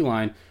versus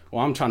D-line.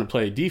 Well, I'm trying to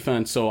play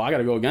defense, so I got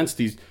to go against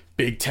these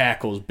big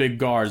tackles, big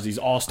guards, these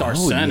all-star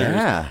centers.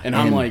 Yeah. And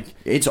I'm like...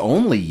 It's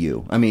only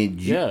you.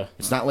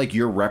 It's not like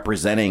you're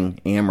representing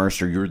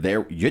Amherst or you're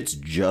there. It's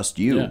just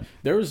you. Yeah.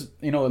 There was,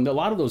 in a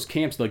lot of those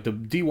camps, like the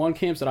D1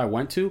 camps that I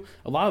went to,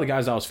 a lot of the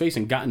guys I was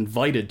facing got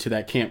invited to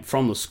that camp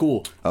from the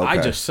school. Okay. I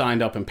just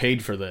signed up and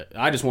paid for that.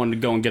 I just wanted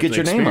to go and get the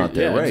your experience. Name out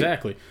there, right.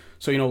 Exactly.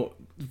 So,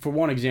 for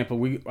one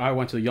example, I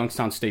went to the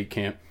Youngstown State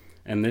Camp,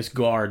 and this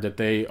guard that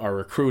they are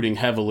recruiting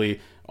heavily,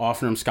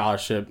 offering him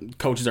scholarship,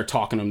 coaches are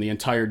talking to him the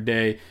entire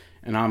day.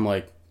 And I'm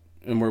like,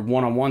 and where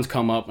one-on-ones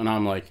come up, and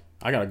I'm like,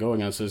 I got to go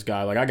against this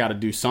guy. Like, I got to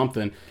do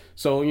something.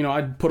 So,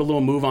 I put a little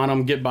move on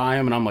him, get by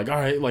him, and I'm like, all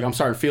right, like, I'm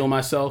starting to feel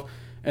myself.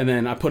 And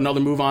then I put another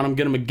move on him,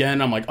 get him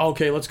again. I'm like,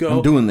 okay, let's go.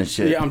 I'm doing this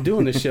shit. Yeah, I'm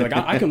doing this shit. Like,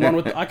 I can run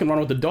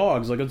with the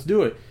dogs. Like, let's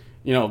do it.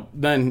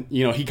 Then,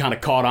 he kind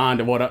of caught on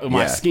to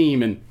my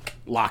scheme and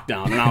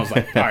lockdown. And I was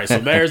like, all right, so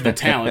there's the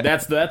talent.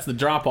 That's the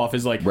drop off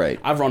is like,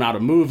 I've run out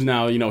of moves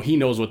now. He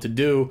knows what to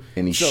do.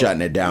 And he's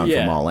shutting it down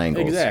from all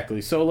angles. Exactly.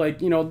 So, like,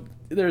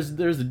 there's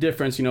the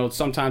difference.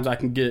 Sometimes I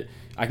can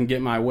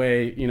get my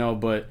way,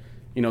 but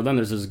then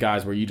there's those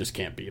guys where you just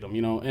can't beat them,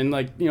 and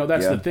like,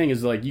 that's the thing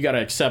is like, you got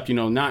to accept,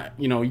 not,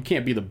 you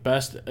can't be the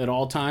best at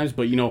all times,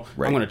 but I'm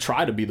going to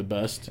try to be the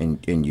best.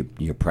 And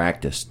you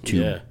practice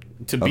to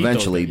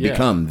eventually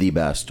become the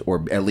best,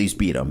 or at least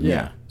beat them.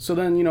 Yeah. So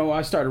then,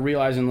 I started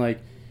realizing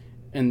like,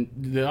 and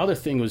the other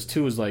thing was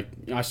too, is like,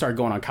 I started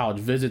going on college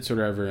visits or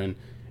whatever. And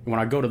when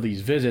I go to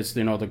these visits,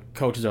 the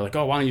coaches are like,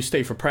 oh, why don't you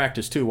stay for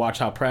practice too? Watch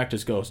how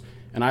practice goes.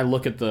 And I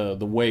look at the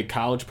way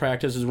college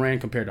practice is ran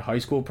compared to high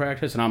school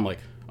practice, and I'm like,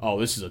 oh,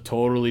 this is a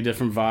totally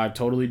different vibe,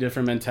 totally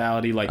different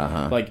mentality. Like,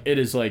 like it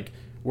is like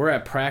we're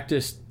at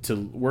practice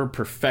we're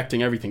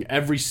perfecting everything.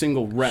 Every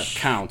single rep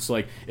counts.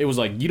 Like, it was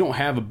like you don't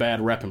have a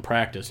bad rep in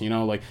practice.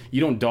 Like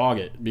you don't dog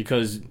it,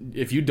 because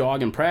if you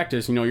dog in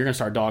practice, you're gonna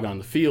start dogging on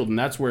the field, and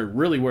that's where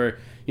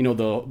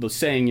the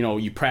saying,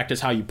 you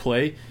practice how you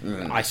play.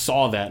 I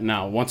saw that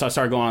now. Once I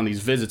started going on these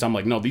visits, I'm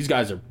like, no, these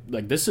guys are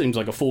like, this seems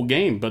like a full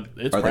game, but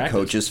it's Are practice. The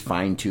coaches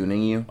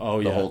fine-tuning you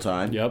the whole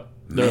time? Yep.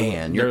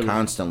 Man, you're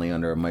constantly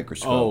under a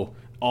microscope. Oh,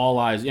 all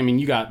eyes.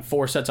 You got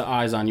 4 sets of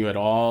eyes on you at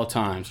all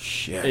times.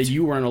 Shit.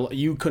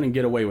 You couldn't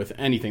get away with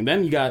anything.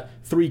 Then you got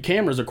 3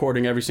 cameras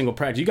recording every single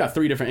practice. You got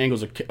 3 different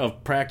angles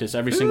of practice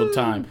every single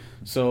time.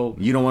 So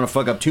you don't want to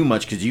fuck up too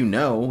much, because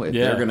if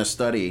they're going to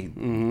study,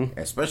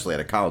 especially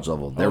at a college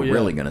level, they're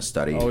really going to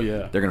study. Oh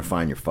yeah. They're going to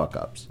find your fuck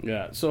ups.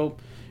 Yeah. So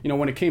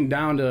when it came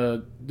down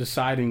to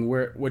deciding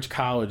which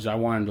college I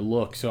wanted to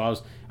look, so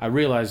I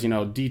realized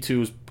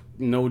D2s.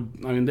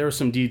 There were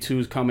some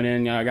D2s coming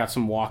in. I got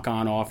some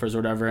walk-on offers or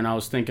whatever, and I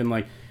was thinking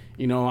like,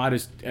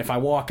 if I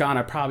walk on,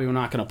 I probably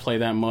not going to play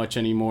that much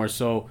anymore.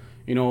 So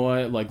you know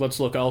what? Like, let's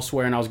look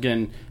elsewhere. And I was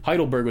getting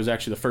Heidelberg was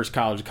actually the first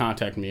college to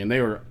contact me, and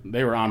they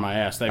were on my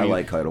ass. I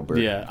like Heidelberg.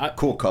 Yeah,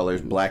 cool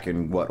colors, black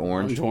and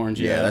orange.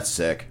 Orange. Yeah, that's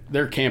sick.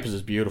 Their campus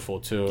is beautiful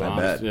too. I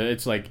bet.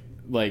 It's like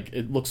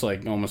it looks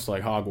like almost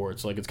like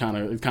Hogwarts. Like it kind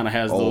of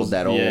has old, those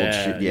that old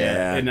shit.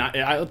 Yeah. And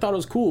I thought it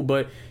was cool,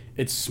 but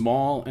it's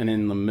small and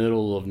in the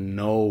middle of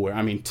nowhere.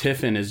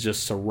 Tiffin is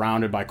just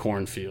surrounded by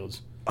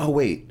cornfields. Oh,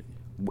 wait.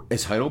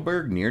 Is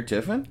Heidelberg near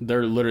Tiffin?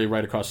 They're literally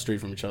right across the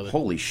street from each other.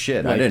 Holy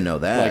shit, I didn't know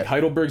that. Like,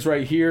 Heidelberg's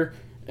right here,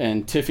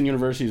 and Tiffin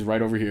University is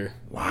right over here.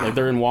 Wow. Like,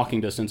 they're in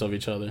walking distance of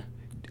each other.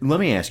 Let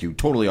me ask you,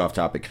 totally off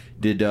topic.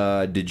 Did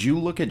you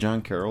look at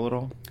John Carroll at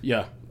all?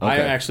 Yeah. I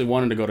actually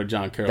wanted to go to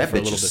John Carroll for a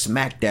little bit.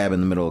 Smack dab in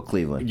the middle of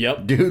Cleveland.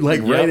 Yep. Dude,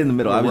 like right in the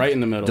middle. I was right in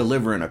the middle.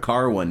 delivering a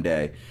car one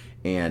day,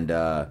 and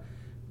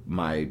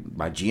my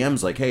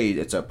GM's like, hey,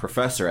 it's a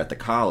professor at the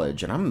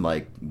college. And I'm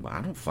like,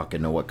 I don't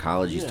fucking know what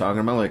college he's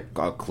talking about.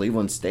 Like,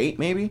 Cleveland State,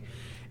 maybe?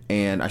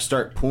 And I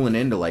start pulling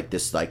into like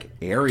this like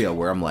area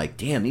where I'm like,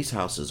 damn, these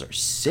houses are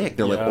sick.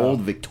 They're like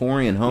old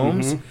Victorian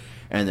homes. Mm-hmm.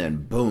 And then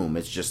boom,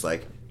 it's just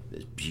like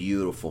this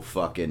beautiful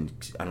fucking,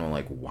 I don't know,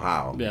 like,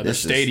 wow. Yeah, the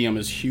stadium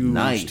is huge,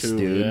 nice, too.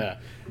 Dude. Yeah.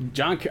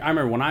 I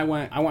remember when I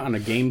went on a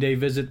game day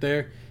visit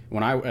there.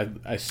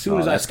 As soon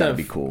as I stepped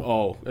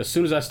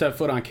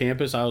foot on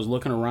campus, I was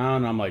looking around,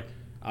 and I'm like,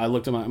 I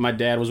looked at my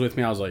dad was with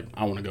me. I was like,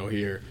 I want to go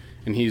here.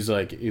 And he's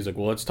like,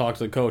 well, let's talk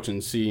to the coach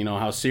and see,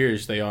 how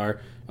serious they are.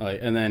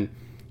 And then,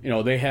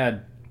 they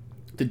had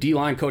the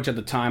D-line coach at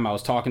the time I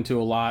was talking to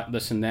a lot,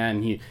 this and that,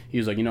 and he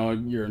was like,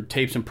 your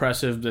tape's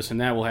impressive, this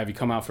and that, we'll have you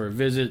come out for a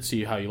visit,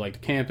 see how you like the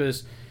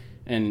campus.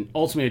 And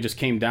ultimately it just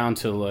came down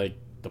to like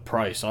the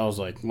price. I was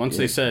like, once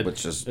they said they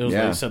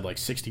said like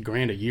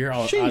 $60,000 a year,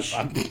 I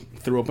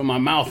threw up in my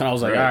mouth, and I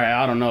was like, all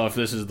right, I don't know if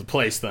this is the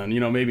place then,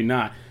 maybe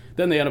not.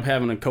 Then they ended up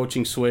having a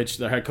coaching switch.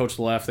 Their head coach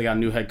left, they got a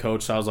new head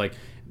coach, so I was like,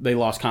 they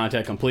lost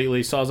contact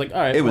completely. So I was like, all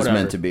right, it was whatever.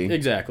 meant to be.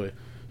 Exactly.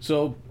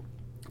 So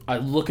I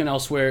looking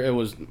elsewhere, it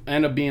was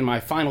ended up being my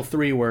final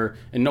three were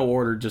in no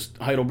order, just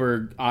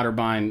Heidelberg,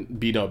 Otterbein,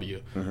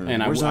 BW. Mm-hmm.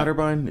 And where's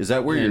Otterbein? Is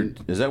that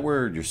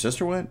where your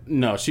sister went?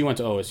 No, she went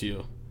to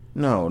OSU.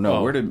 No.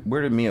 Oh.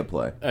 Where did Mia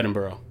play?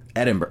 Edinburgh.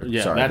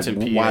 Yeah, sorry, that's in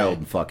PA.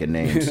 Wild fucking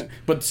names.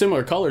 But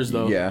similar colors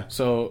though. Yeah.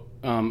 So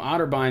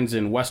Otterbein's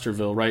in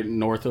Westerville, right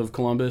north of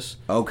Columbus.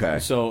 Okay.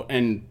 So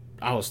and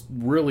I was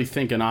really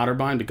thinking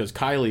Otterbein because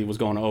Kylie was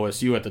going to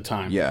OSU at the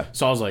time. Yeah.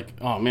 So I was like,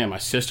 oh man, my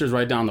sister's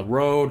right down the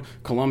road.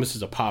 Columbus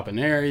is a poppin'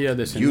 area.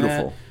 This and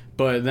beautiful. That.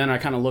 But then I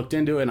kind of looked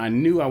into it, and I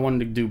knew I wanted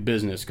to do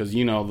business because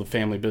the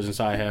family business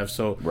I have.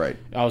 So right.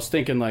 I was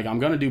thinking like I'm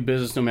gonna do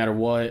business no matter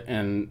what,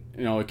 and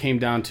it came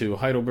down to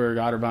Heidelberg,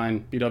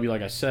 Otterbein, BW,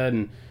 like I said,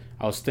 and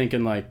I was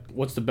thinking like,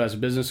 what's the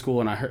best business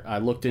school? And I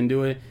looked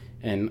into it,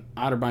 and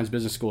Otterbein's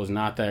business school is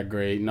not that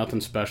great, nothing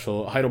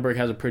special. Heidelberg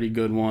has a pretty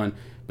good one.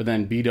 But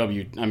then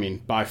BW, I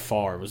mean, by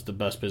far was the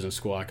best business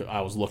school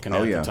I was looking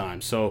at the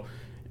time. So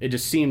it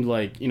just seemed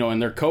like,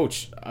 and their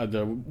coach,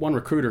 the one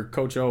recruiter,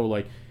 Coach O,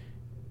 like,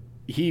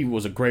 he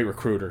was a great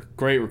recruiter.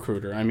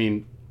 I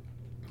mean,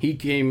 he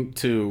came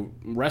to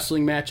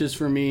wrestling matches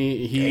for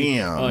me.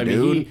 Dude.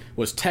 He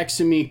was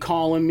texting me,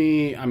 calling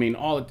me. I mean,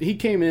 he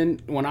came in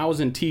when I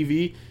was in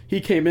TV. He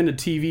came into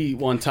TV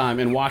one time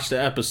and watched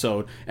the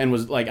episode and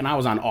was like, and I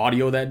was on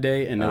audio that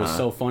day, and it was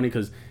so funny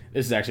because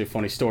this is actually a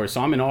funny story.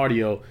 So I'm in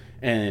audio,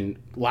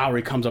 and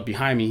Lowry comes up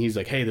behind me. He's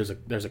like, hey,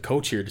 there's a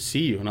coach here to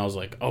see you. And I was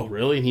like, oh,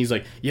 really? And he's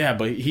like, yeah,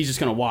 but he's just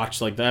going to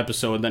watch like the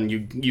episode, and then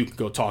you can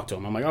go talk to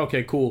him. I'm like,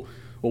 okay, cool.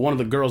 Well, one of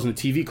the girls in the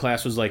TV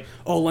class was like,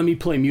 oh, let me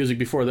play music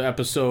before the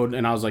episode.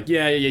 And I was like,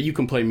 yeah, you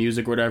can play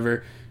music or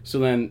whatever. So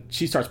then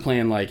she starts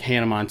playing like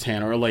Hannah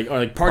Montana or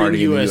like Party in the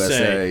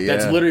USA. Yeah.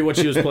 That's literally what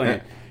she was playing.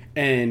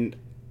 And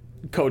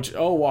Coach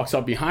O walks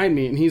up behind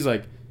me, and he's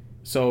like,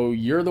 so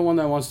you're the one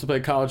that wants to play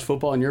college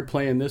football, and you're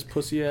playing this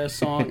pussy ass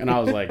song? And I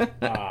was like,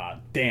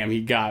 damn,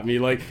 he got me.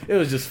 Like, it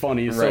was just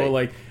funny. Right. So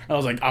like, I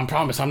was like, I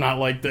promise I'm not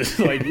like this.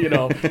 Like,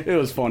 it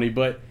was funny.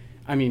 But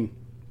I mean,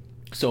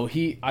 so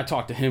I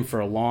talked to him for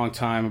a long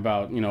time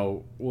about,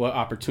 what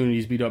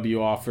opportunities BW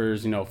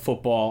offers,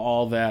 football,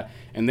 all that.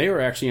 And they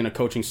were actually in a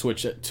coaching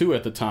switch too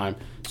at the time.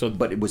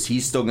 But was he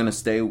still going to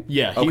stay?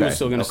 Yeah, he was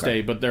still going to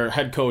stay. But their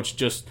head coach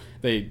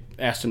they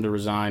asked him to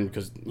resign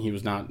because he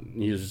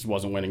just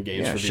wasn't winning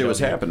games for BW. Shit was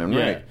happening,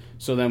 right.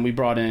 So then we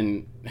brought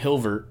in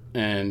Hilvert,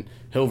 and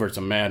Hilvert's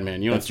a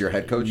madman. That's your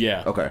head coach?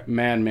 Yeah. Okay.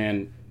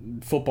 Madman,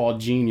 football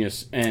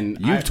genius. And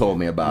You've told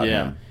me about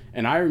him.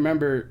 And I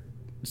remember...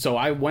 So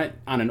I went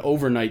on an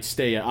overnight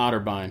stay at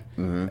Otterbein,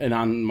 and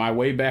on my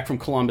way back from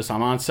Columbus,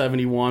 I'm on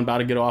 71, about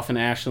to get off in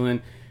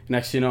Ashland.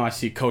 Next thing you know, I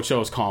see Coach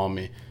O's calling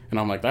me, and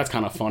I'm like, that's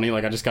kind of funny.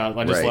 Like I just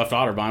left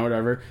Otterbein,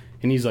 whatever.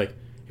 And he's like,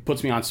 he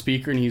puts me on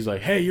speaker, and he's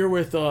like, hey, you're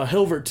with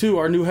Hilvert too,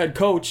 our new head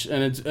coach,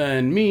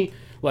 and me.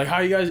 Like,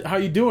 how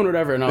you doing,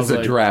 whatever. And I was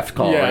like, it's a draft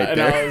call right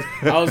there.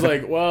 And I was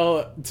like,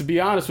 well, to be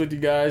honest with you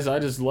guys, I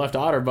just left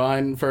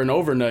Otterbein for an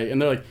overnight, and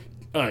they're like,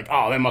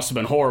 oh, that must have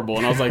been horrible.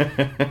 And I was like,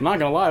 I'm not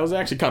gonna lie, it was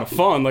actually kind of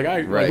fun. Like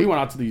we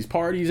went out to these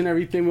parties and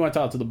everything. We went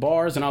out to the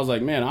bars, and I was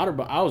like, man,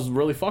 Otterbein, I was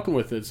really fucking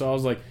with it. So I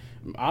was like,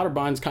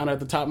 Otterbein's kind of at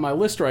the top of my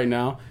list right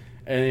now.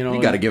 And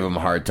you got to give him a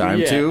hard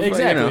time too.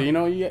 Exactly.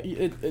 But,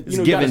 it's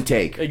give and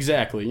take.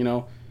 Exactly.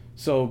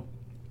 So.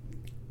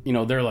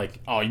 They're like,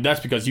 oh, that's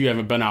because you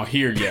haven't been out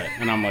here yet.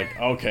 And I'm like,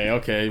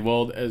 okay.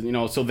 Well,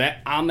 so that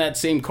on that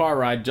same car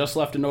ride, just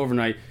left an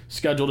overnight,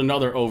 scheduled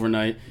another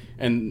overnight.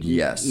 And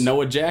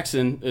Noah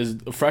Jackson is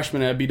a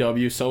freshman at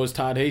BW. So is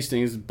Todd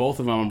Hastings. Both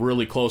of them I'm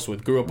really close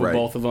with. Grew up with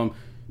both of them.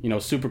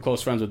 super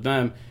close friends with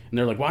them. And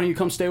they're like, why don't you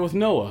come stay with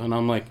Noah? And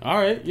I'm like, all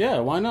right, yeah,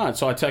 why not?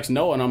 So I text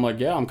Noah and I'm like,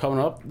 yeah, I'm coming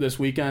up this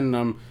weekend.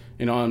 I'm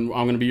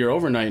going to be your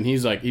overnight. And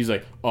he's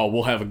like, oh,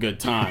 we'll have a good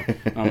time.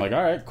 And I'm like,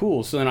 all right,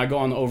 cool. So then I go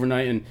on the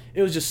overnight, and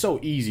it was just so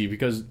easy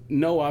because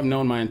Noah I've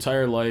known my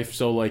entire life.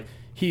 So like,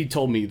 he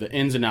told me the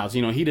ins and outs.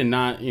 He did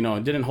not,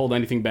 didn't hold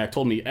anything back.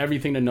 Told me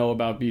everything to know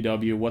about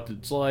BW, what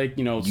it's like,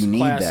 you classes.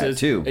 Need that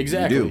too.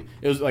 Exactly. You do.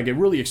 It was like, it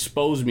really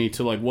exposed me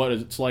to like what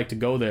it's like to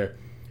go there.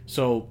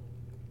 So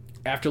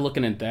after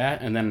looking at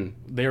that, and then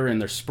they were in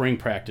their spring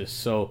practice.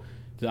 So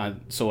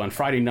on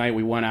Friday night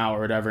we went out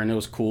or whatever, and it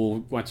was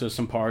cool. Went to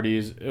some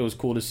parties. It was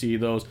cool to see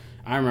those.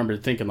 I remember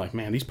thinking like,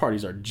 man, these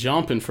parties are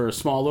jumping for a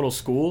small little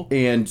school.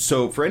 And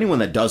so for anyone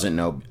that doesn't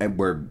know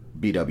where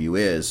BW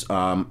is,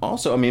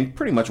 also, I mean,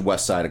 pretty much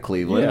west side of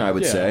Cleveland, I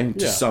would say,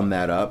 to sum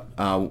that up.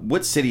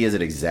 What city is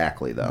it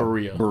exactly, though?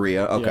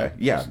 Berea, okay.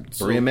 Yeah,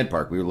 Berea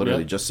Mid-Park. We were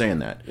literally just saying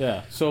that.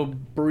 Yeah, so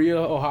Berea,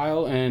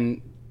 Ohio,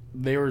 and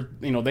they were,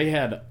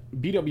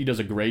 BW does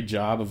a great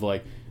job of,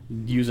 like,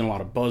 using a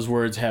lot of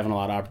buzzwords, having a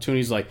lot of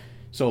opportunities, like,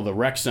 so the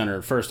rec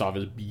center, first off,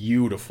 is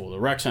beautiful. The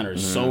rec center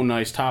is so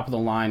nice, top of the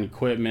line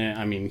equipment.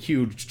 I mean,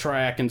 huge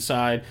track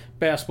inside,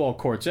 basketball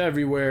courts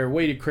everywhere,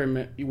 weight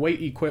equipment,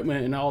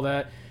 and all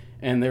that.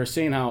 And they're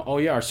saying how,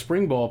 our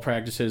spring ball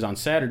practices on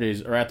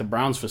Saturdays are at the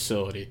Browns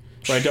facility,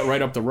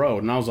 right up the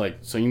road. And I was like,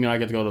 so you mean I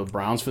get to go to the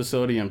Browns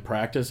facility and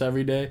practice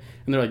every day?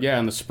 And they're like, yeah,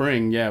 in the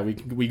spring,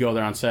 we go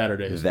there on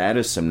Saturdays. That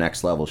is some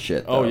next level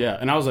shit, though. Oh yeah,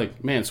 and I was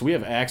like, man, so we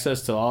have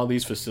access to all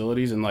these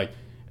facilities, and like,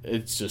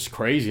 it's just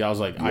crazy. I was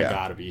like, I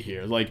gotta be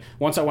here. Like,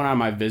 once I went on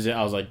my visit,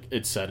 I was like,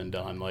 it's said and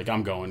done. Like,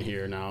 I'm going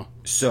here now.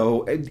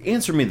 So,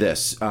 answer me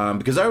this,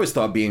 because I always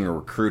thought being a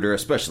recruiter,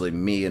 especially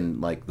me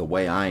and like the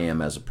way I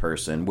am as a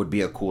person, would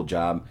be a cool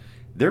job.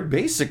 They're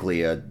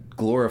basically a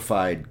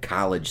glorified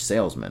college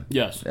salesman.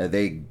 Yes.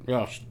 They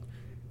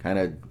kind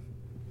of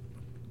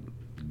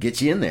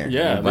get you in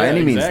there. By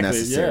any means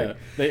necessary.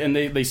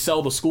 Yeah. They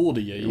sell the school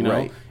to you,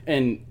 Right.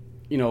 And,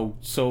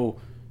 so...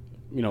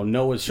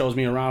 Noah shows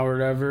me around or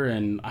whatever,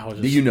 and I was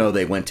just...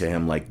 they went to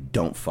him like,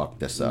 don't fuck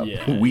this up.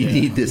 Yeah, we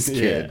need this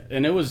kid. Yeah.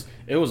 And it was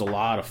a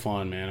lot of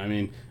fun, man. I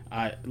mean,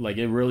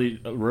 it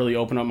really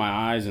opened up my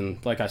eyes,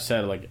 and like I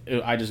said,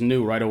 I just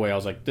knew right away. I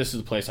was like, this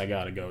is the place I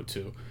got to go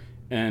to.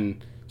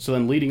 And so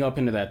then leading up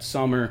into that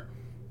summer,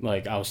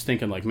 like, I was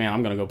thinking like, man,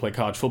 I'm going to go play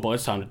college football.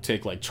 It's time to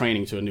take like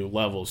training to a new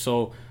level.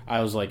 So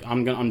I was like,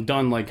 I'm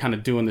done like kind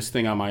of doing this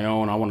thing on my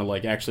own. I want to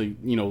like actually,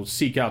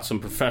 seek out some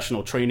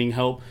professional training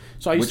help.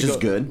 So I used Which is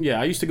good. Yeah,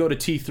 I used to go to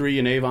T3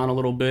 in Avon a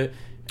little bit.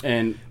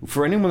 And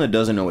for anyone that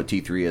doesn't know what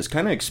T3 is,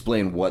 kind of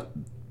explain what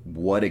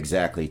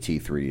exactly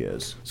T3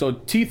 is. So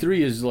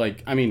T3 is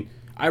like, I mean,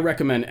 I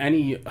recommend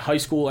any high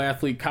school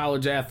athlete,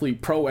 college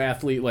athlete, pro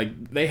athlete,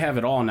 like, they have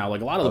it all now.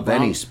 Like, a lot of the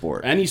any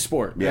sport. Any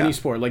sport.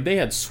 Like, they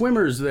had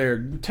swimmers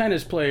there,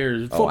 tennis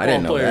players, football I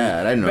didn't know players,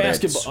 that. I didn't know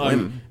basketball, they had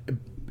swim.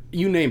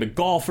 You name it,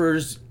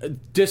 golfers,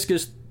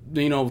 discus,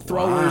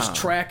 throwers,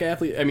 track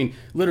athletes. I mean,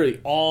 literally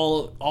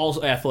all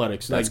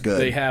athletics. That's like, good.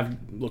 They have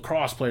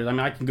lacrosse players. I mean,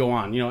 I can go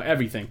on,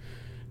 everything.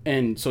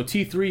 And so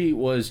T3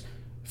 was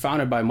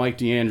founded by Mike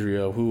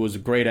DeAndrea, who was a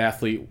great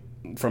athlete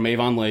from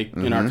Avon Lake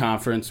in our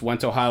conference,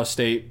 went to Ohio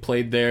State,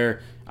 played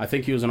there. I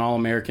think he was an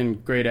All-American,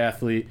 great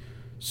athlete.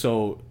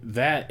 So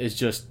that is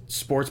just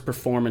sports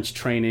performance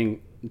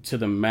training to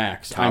the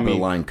max. Top of the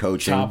line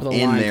coaching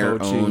in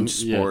their own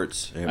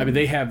sports. Yeah. I mean,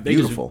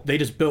 they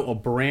just built a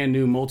brand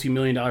new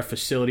multi-million-dollar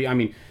facility. I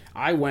mean,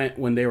 I went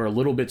when they were a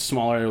little bit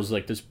smaller. It was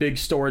like this big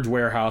storage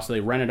warehouse. They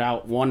rented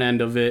out one end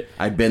of it.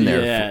 I've been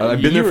there. Yeah,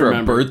 I've been there for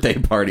a birthday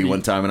party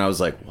one time, and I was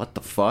like, what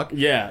the fuck?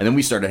 Yeah. And then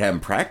we started having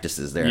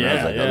practices there, and I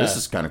was like, this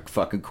is kind of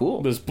fucking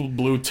cool. This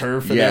blue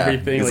turf and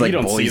everything. It's like you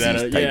don't Boise see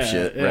that type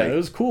shit, right? It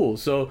was cool.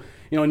 So,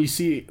 and you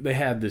see they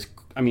had this,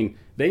 I mean,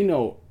 they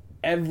know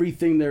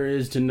everything there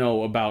is to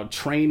know about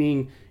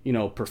training,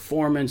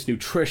 performance,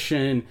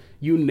 nutrition,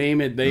 you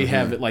name it. They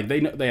have it. Like,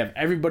 they have,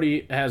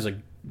 everybody has a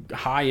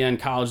high-end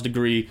college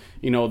degree.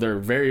 They're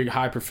very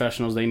high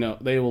professionals. They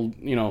will,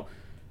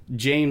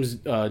 James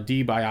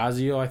D.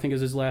 Biazio, I think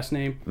is his last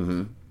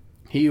name.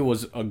 He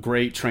was a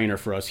great trainer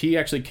for us. He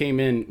actually came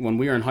in when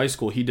we were in high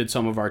school. He did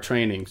some of our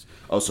trainings.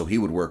 Oh, so he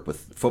would work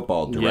with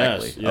football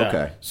directly. Yes, yeah.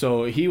 Okay.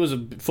 So he was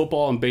a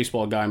football and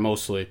baseball guy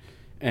mostly.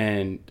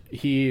 And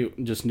he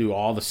just knew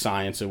all the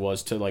science it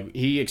was to, like,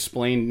 he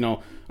explained,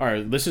 all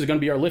right, this is going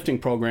to be our lifting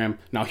program.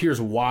 Now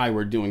here's why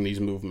we're doing these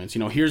movements.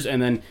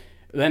 And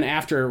then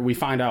after we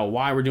find out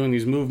why we're doing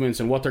these movements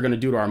and what they're going to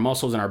do to our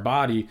muscles and our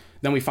body,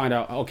 then we find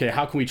out, okay,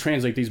 how can we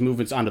translate these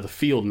movements onto the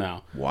field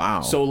now? Wow.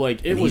 So,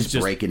 like, it was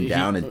just breaking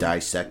down and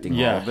dissecting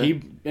all of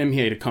it. Yeah, he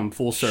had to come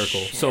full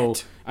circle. Shit. So,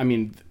 I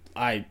mean,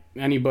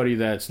 anybody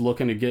that's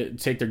looking to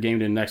take their game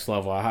to the next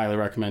level, I highly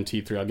recommend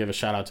T3. I'll give a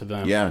shout out to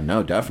them. Yeah,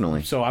 no,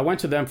 definitely. So I went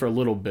to them for a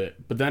little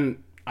bit, but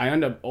then I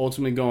ended up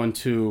ultimately going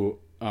to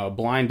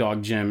Blind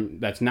Dog Gym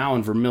that's now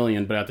in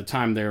Vermilion, but at the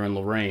time they were in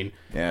Lorraine.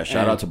 Yeah,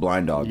 shout out to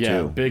Blind Dog, too.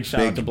 Yeah, big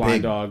shout out to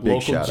Blind Dog.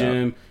 Local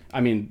gym.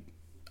 I mean,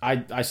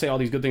 I say all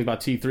these good things about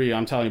T3.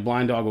 I'm telling you,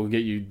 Blind Dog will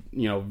get you,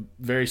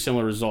 very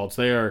similar results.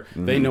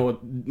 They know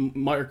what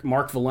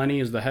Mark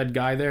Valeni is the head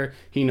guy there.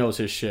 He knows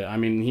his shit. I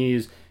mean,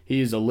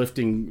 he's a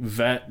lifting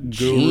vet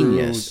guru.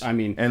 Genius. I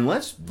mean, and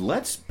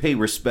let's pay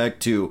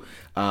respect to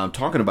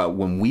talking about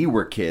when we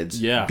were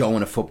kids. Yeah. Going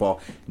to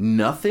football.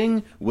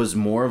 Nothing was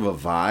more of a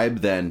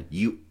vibe than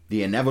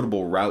the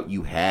inevitable route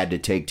you had to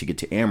take to get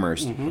to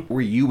Amherst,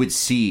 where you would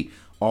see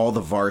all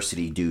the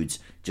varsity dudes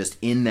just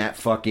in that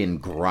fucking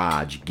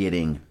garage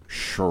getting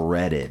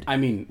shredded. I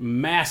mean,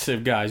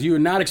 massive guys. You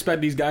would not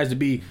expect these guys to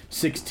be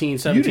 16,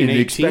 17, You didn't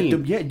 18. expect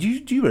them. Yeah,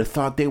 you would have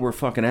thought they were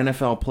fucking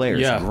NFL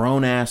players, Yeah.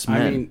 grown ass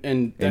men. I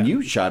mean, and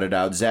you shouted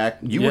out Zach.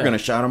 You were Yeah. going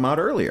to shout him out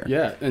earlier.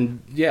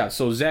 Yeah,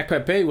 so Zach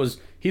Pepe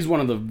he's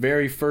one of the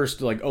very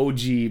first like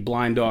OG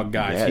Blind Dog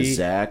guys. Yeah,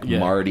 Zach,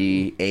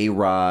 Marty,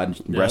 A-Rod,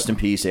 rest in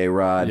peace,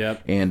 A-Rod,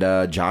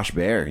 and Josh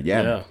Bear.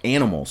 Yeah,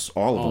 animals,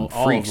 all of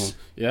them, freaks. All of them.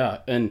 Yeah,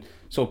 and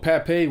so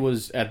Pepe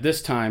was, at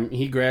this time,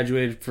 he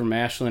graduated from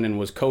Ashland and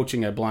was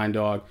coaching at Blind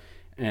Dog.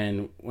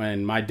 And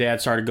when my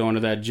dad started going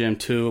to that gym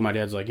too, my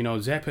dad's like,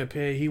 Zach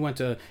Pepe, he went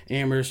to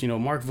Amherst,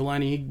 Mark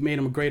Valeni, he made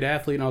him a great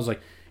athlete. And I was like,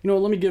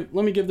 let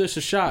me give this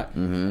a shot.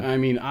 I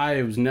mean,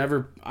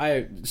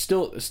 I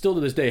still to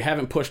this day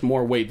haven't pushed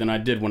more weight than I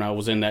did when I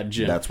was in that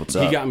gym. That's what's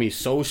up. He got me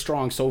so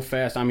strong, so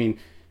fast. I mean,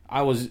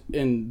 I was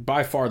in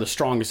by far the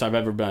strongest I've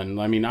ever been.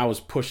 I mean, I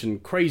was pushing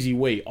crazy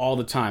weight all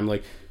the time.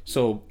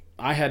 So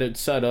I had it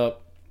set up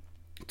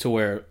to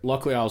where,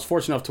 luckily, I was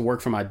fortunate enough to work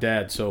for my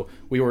dad. So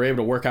we were able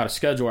to work out a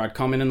schedule where I'd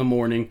come in the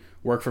morning,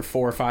 work for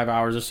 4 or 5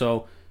 hours or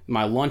so.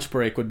 My lunch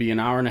break would be an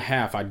hour and a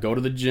half. I'd go to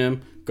the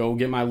gym, go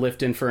get my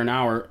lift in for an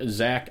hour.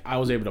 Zach, I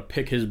was able to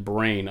pick his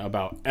brain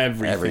about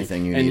everything.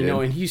 Everything you and needed.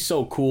 and he's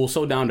so cool,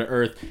 so down to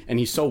earth, and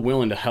he's so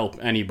willing to help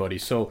anybody.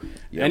 So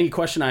any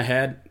question I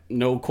had,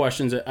 no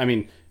questions. I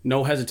mean,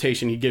 no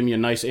hesitation. He'd give me a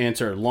nice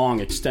answer,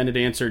 long, extended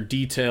answer,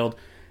 detailed.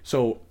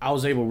 So I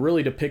was able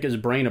really to pick his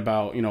brain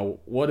about,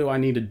 what do I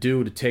need to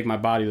do to take my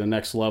body to the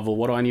next level?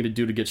 What do I need to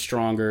do to get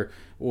stronger?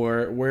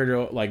 Or where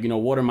do,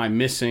 what am I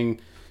missing?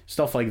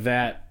 Stuff like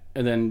that.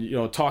 And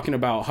then, talking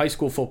about high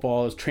school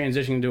football, is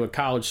transitioning to a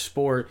college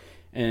sport.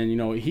 And,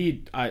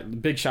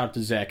 big shout out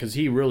to Zach, because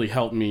he really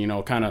helped me,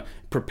 kind of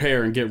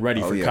prepare and get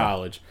ready for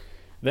college.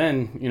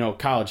 Then,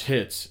 college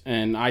hits,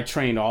 and I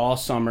trained all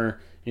summer.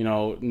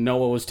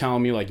 Noah was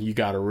telling me, you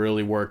got to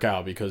really work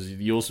out, because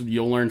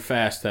you'll learn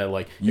fast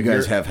that, you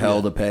guys have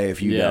hell to pay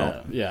if you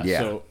don't. Yeah.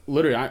 So,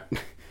 literally,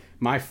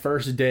 my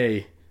first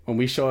day when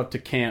we show up to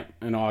camp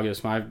in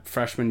August, my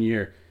freshman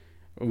year,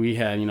 we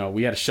had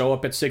to show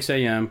up at 6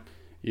 a.m.,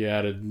 you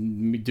had to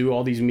do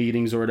all these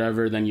meetings or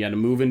whatever. Then you had to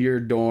move into your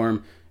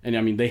dorm. And,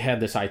 I mean, they had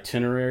this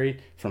itinerary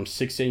from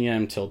 6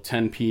 a.m. till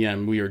 10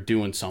 p.m. We were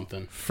doing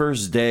something.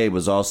 First day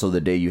was also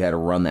the day you had to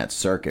run that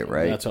circuit,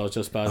 right? That's what I was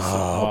just about to say.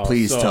 Oh,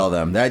 please tell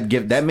them.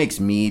 That makes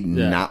me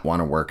not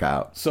want to work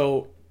out.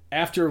 So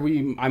after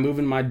I move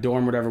in my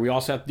dorm, whatever, we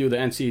also have to do the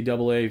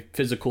NCAA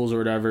physicals or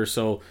whatever.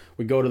 So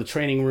we go to the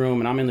training room,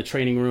 and I'm in the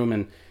training room,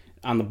 and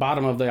on the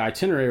bottom of the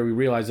itinerary, we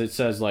realize it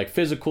says,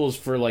 physicals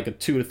for, a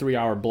 2 to 3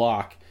 hour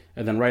block.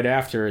 And then right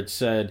after it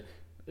said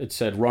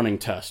running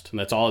test, and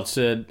that's all it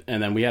said.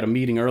 And then we had a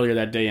meeting earlier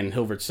that day, and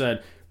Hilbert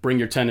said, bring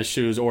your tennis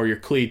shoes or your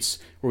cleats,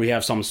 where we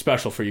have something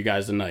special for you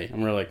guys tonight.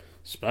 And we're like,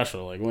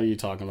 special? What are you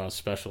talking about,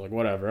 special?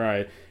 Whatever, all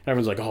right. And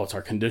everyone's like, oh, it's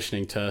our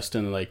conditioning test.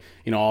 And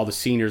all the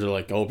seniors are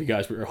like, I hope you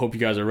guys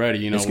are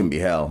ready. It's gonna be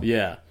hell.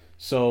 Yeah.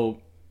 So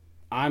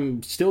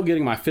I'm still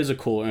getting my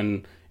physical,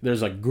 and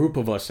there's a group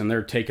of us, and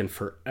they're taking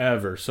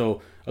forever.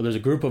 So there's a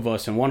group of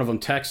us, and one of them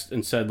texted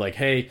and said,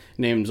 hey,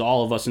 names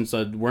all of us, and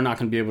said, we're not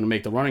going to be able to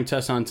make the running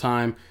test on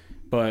time,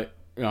 but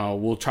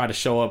we'll try to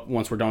show up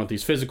once we're done with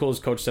these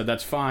physicals. Coach said,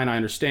 that's fine, I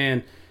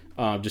understand.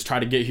 Just try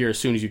to get here as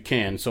soon as you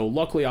can. So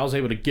luckily, I was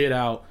able to get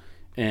out,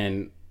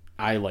 and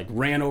I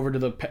ran over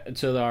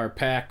to our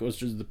pack,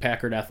 which was the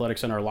Packard Athletic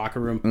Center locker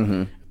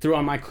room, threw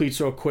on my cleats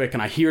real quick,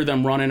 and I hear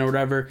them running or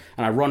whatever,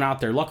 and I run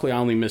out there. Luckily, I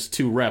only missed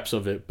 2 reps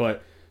of it,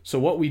 but so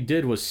what we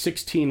did was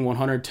 16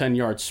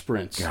 110-yard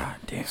sprints. God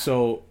damn.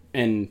 So,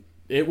 and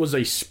it was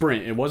a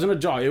sprint. It wasn't a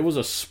jog. It was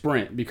a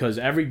sprint, because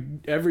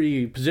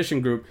every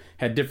position group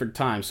had different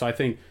times. So I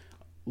think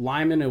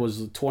lineman, it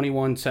was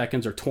 21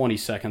 seconds or 20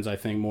 seconds, I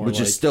think, more.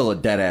 Which is still a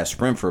dead-ass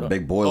sprint for a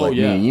big boy like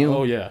me and you.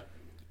 Oh, yeah.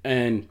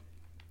 And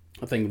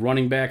I think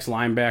running backs,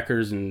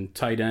 linebackers, and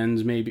tight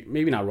ends,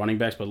 maybe not running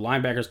backs, but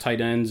linebackers, tight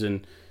ends,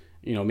 and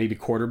maybe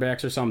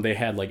quarterbacks or something, they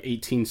had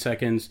 18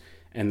 seconds.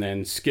 And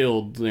then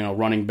skilled,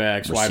 running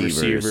backs, wide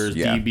receivers,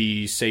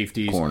 DBs,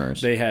 safeties.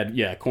 Corners. They had,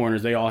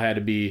 corners. They all had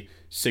to be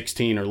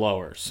 16 or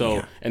lower.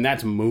 So, and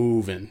that's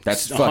moving.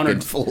 That's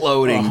fucking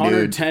floating,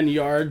 110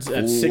 yards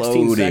at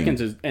 16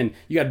 seconds. And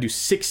you got to do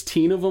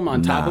 16 of them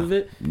on top of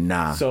it.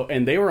 So,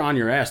 and they were on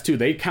your ass, too.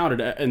 They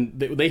counted, and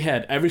they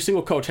had, every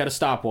single coach had a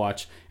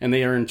stopwatch, and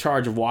they are in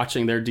charge of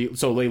watching their,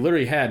 so they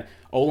literally had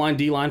O-line,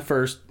 D-line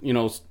first,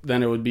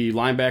 then it would be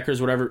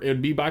linebackers, whatever. It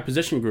would be by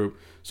position group.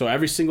 So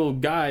every single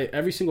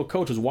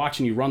coach is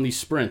watching you run these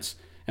sprints,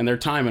 and they're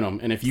timing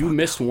them. And if you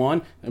miss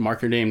one, they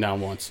mark your name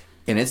down once.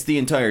 And it's the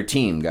entire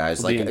team,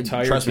 guys. Like,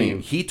 trust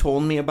me, he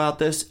told me about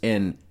this,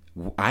 and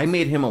I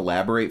made him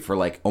elaborate for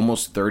like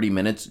almost 30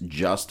 minutes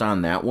just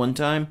on that one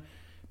time,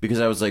 because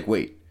I was like,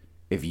 wait,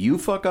 if you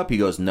fuck up, he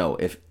goes, no,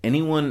 if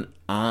anyone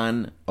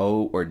on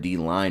O or D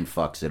line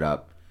fucks it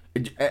up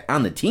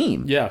on the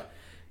team,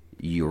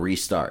 you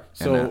restart.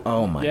 So,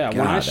 oh my God,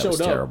 when I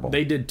showed up, terrible.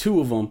 They did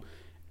 2 of them,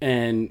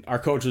 and our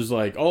coach was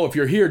like, oh, if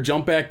you're here,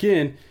 jump back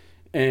in.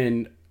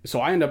 And so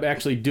I ended up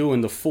actually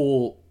doing the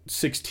full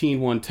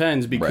 16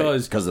 110s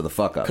because of the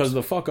fuck ups. Because of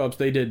the fuck ups,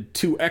 they did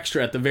 2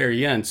 extra at the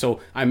very end. So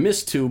I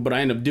missed 2, but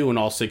I ended up doing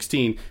all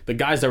 16. The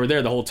guys that were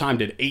there the whole time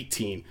did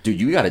 18. Dude,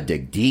 you got to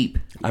dig deep.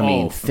 I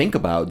mean, think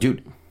about,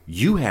 dude,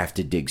 you have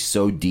to dig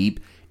so deep.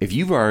 If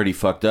you've already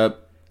fucked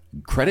up,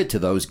 credit to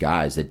those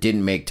guys that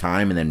didn't make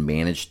time and then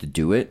managed to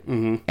do it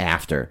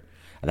after.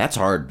 That's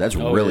hard. That's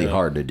really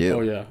hard to do.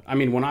 Oh yeah. I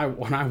mean, when I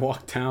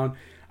walked down,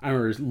 I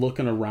remember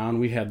looking around.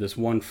 We had this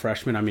one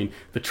freshman. I mean,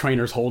 the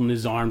trainer's holding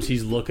his arms.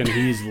 He's looking.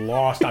 He's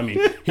lost. I mean,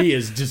 he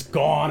is just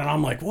gone. And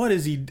I'm like, what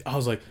is he? I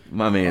was like,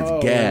 my man's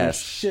gas.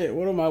 Shit,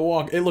 what am I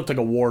walking? It looked like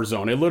a war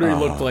zone. It literally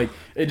looked like,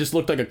 it just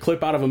looked like a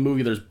clip out of a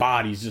movie. There's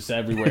bodies just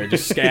everywhere,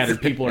 just scattered.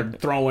 People are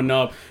throwing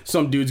up.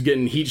 Some dude's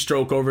getting heat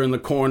stroke over in the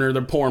corner.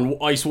 They're pouring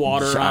ice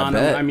water on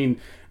him. I mean,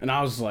 and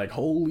I was like,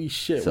 holy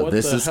shit. So what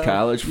this is hell?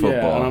 college football.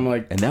 Yeah, and I'm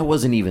like, and that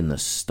wasn't even the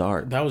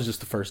start. That was just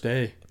the first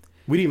day.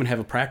 We didn't even have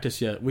a practice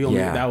yet.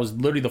 That was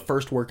literally the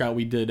first workout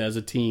we did as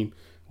a team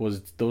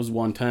was those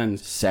 110s.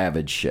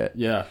 Savage shit.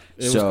 Yeah,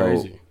 it was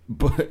crazy.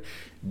 But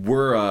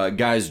we're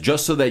guys,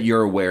 just so that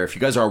you're aware, if you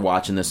guys are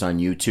watching this on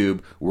YouTube,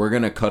 we're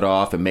gonna cut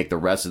off and make the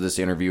rest of this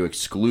interview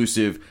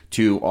exclusive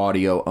to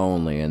audio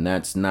only, and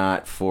that's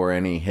not for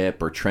any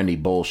hip or trendy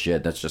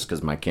bullshit. That's just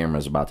because my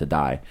camera's about to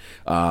die.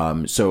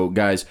 So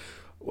guys,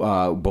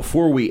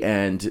 before we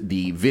end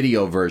the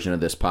video version of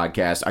this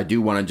podcast, I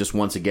do want to just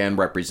once again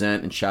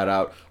represent and shout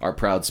out our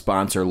proud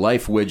sponsor,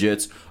 Life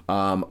Widgets.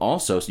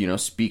 Also,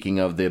 speaking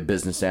of the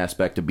business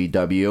aspect of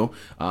BW,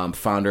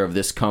 founder of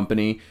this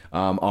company,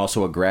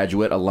 also a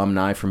graduate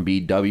alumni from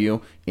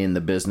BW in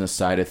the business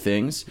side of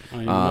things.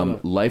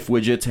 Life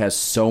Widgets has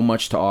so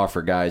much to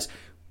offer, guys.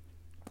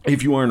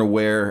 If you aren't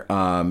aware,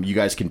 you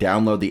guys can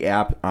download the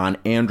app on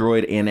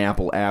Android and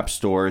Apple app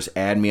stores,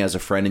 add me as a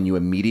friend, and you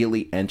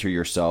immediately enter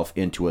yourself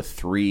into a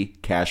 3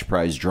 cash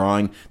prize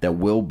drawing that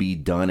will be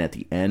done at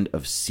the end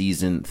of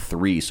season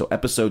 3. So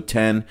episode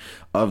 10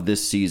 of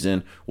this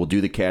season, we'll do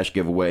the cash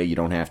giveaway. You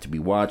don't have to be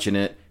watching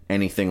it,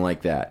 anything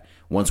like that.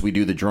 Once we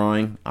do the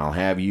drawing,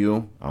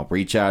 I'll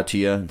reach out to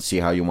you and see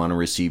how you want to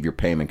receive your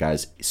payment,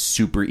 guys. It's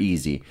super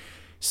easy.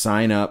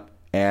 Sign up,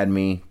 add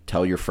me,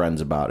 tell your friends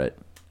about it.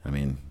 I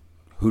mean,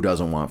 who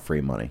doesn't want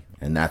free money?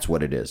 And that's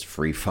what it is.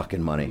 Free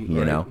fucking money,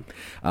 you know?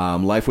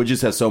 Life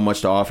Widgets has so much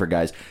to offer,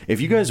 guys.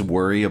 If you guys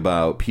worry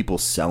about people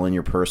selling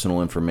your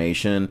personal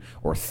information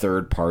or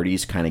third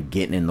parties kind of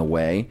getting in the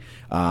way,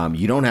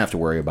 you don't have to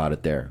worry about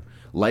it there.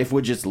 Life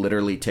Widgets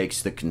literally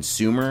takes the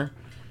consumer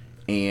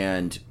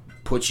and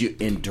puts you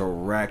in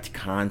direct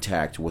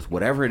contact with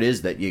whatever it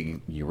is that you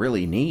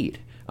really need.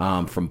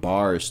 From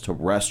bars to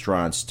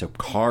restaurants to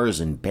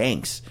cars and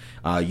banks.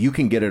 You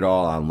can get it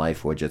all on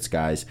Life Widgets,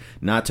 guys.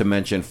 Not to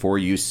mention, for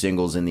you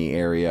singles in the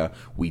area,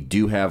 we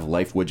do have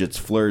Life Widgets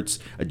Flirts,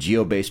 a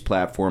geo-based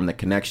platform that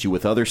connects you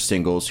with other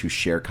singles who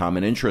share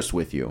common interests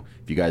with you.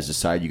 If you guys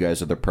decide you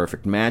guys are the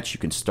perfect match, you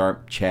can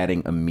start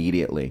chatting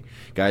immediately.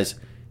 Guys,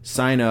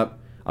 sign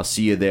up. I'll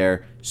see you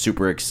there.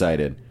 Super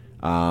excited.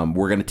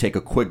 We're going to take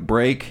a quick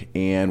break,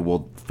 and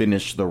we'll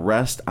finish the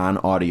rest on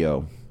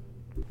audio.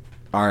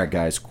 All right,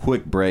 guys,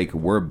 quick break.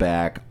 We're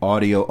back.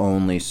 Audio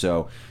only,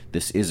 so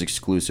this is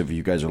exclusive. If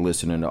you guys are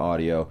listening to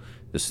audio,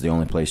 this is the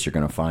only place you're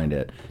going to find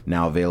it.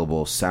 Now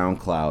available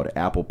SoundCloud,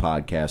 Apple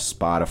Podcasts,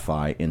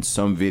 Spotify, and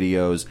some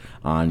videos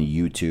on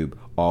YouTube,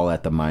 all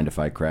at the Mind If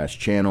I Crash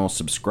channel.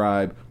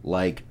 Subscribe,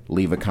 like,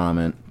 leave a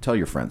comment, tell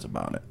your friends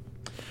about it.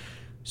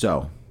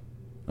 So,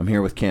 I'm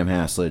here with Cam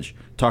Haslage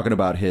talking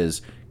about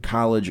his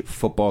college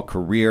football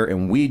career,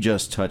 and we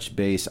just touched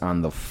base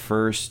on the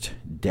first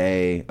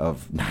day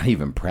of not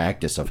even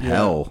practice of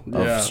hell,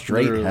 of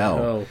straight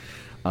hell.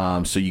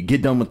 So you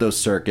get done with those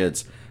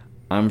circuits.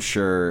 I'm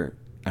sure,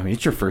 I mean,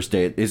 it's your first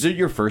day. Is it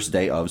your first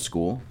day of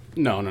school?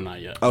 No, not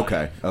yet.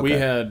 Okay.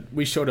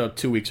 We showed up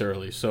 2 weeks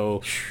early,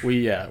 so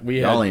we had,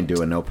 y'all ain't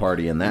doing no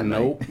partying that night.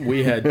 Nope.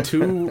 We had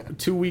two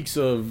weeks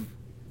of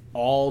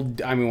all.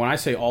 I mean, when I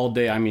say all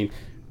day, I mean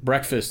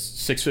breakfast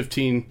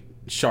 6:15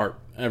 sharp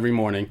every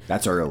morning.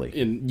 That's early.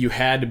 And you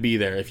had to be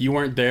there. If you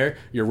weren't there,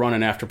 you're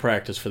running after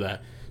practice for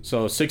that.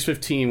 So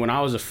 6:15. When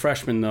I was a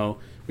freshman, though,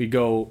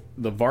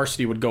 the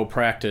varsity would go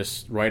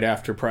practice right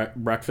after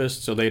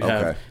breakfast. So they'd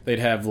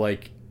have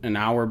like an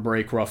hour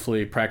break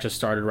roughly. Practice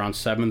started around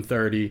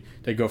 7:30.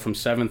 They'd go from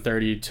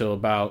 7:30 till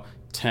about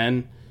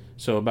 10.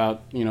 So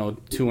about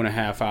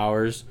 2.5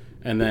 hours,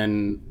 and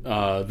then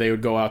they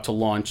would go out to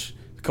lunch.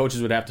 The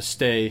coaches would have to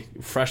stay.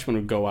 Freshmen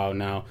would go out.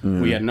 Now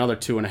we had another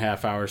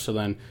 2.5 hours. So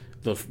then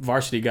the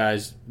varsity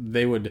guys,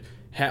 they would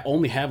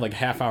only have like a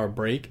half-hour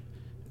break,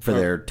 for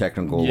their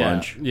technical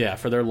lunch. Yeah,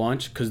 for their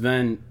lunch, because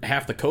then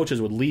half the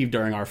coaches would leave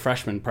during our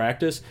freshman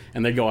practice,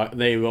 and they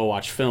go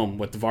watch film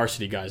with the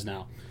varsity guys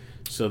now.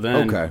 So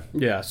then,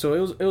 yeah, so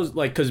it was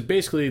like, because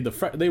basically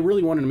they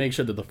really wanted to make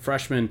sure that the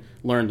freshmen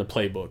learned the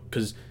playbook,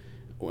 because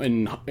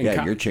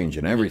you're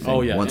changing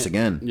everything. Once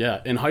again,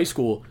 in high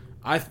school,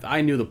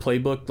 I knew the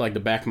playbook like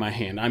the back of my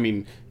hand. I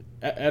mean,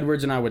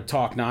 Edwards and I would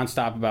talk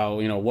nonstop about,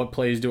 what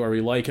plays are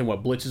we liking,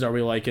 what blitzes are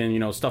we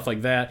liking, stuff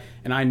like that,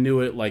 and I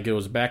knew it like it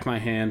was back of my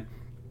hand.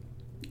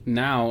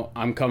 Now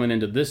I'm coming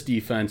into this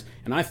defense,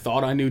 and I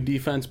thought I knew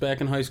defense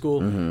back in high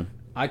school. Mm-hmm.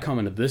 I come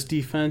into this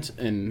defense,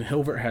 and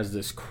Hilbert has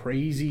this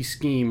crazy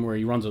scheme where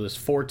he runs this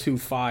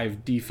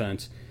 4-2-5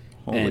 defense.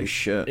 Holy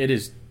shit! It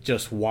is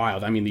just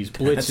wild. I mean, these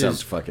blitzes. That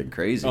sounds fucking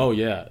crazy. Oh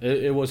yeah,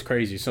 it was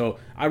crazy. So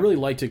I really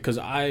liked it because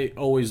I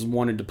always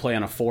wanted to play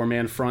on a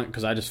 4-man front,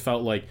 because I just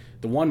felt like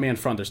the 1-man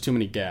front, there's too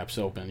many gaps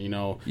open.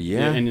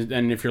 Yeah.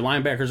 And if your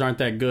linebackers aren't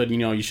that good,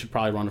 you should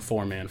probably run a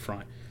 4-man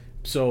front.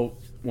 So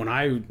when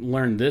I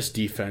learned this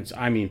defense,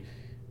 I mean,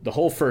 the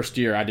whole first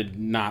year I did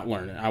not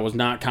learn it. I was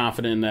not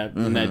confident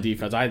in that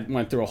defense. I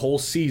went through a whole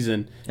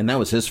season. And that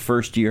was his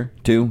first year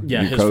too?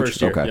 Yeah, his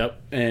first year. Okay.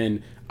 Yep.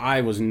 And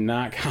I was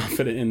not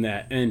confident in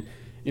that. And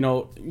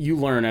you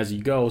learn as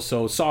you go.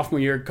 So sophomore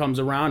year comes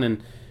around,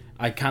 and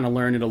I kind of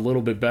learned it a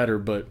little bit better.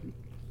 But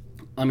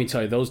let me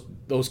tell you,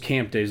 those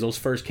camp days, those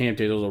first camp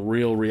days, those were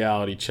real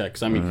reality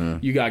checks. I mean,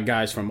 you got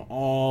guys from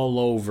all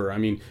over. I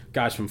mean,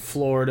 guys from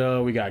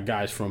Florida. We got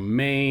guys from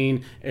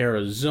Maine,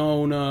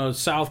 Arizona,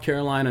 South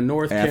Carolina,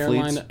 North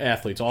Carolina.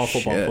 Athletes, all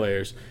football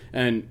players.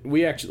 And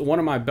one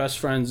of my best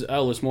friends,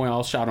 Ellis Moy,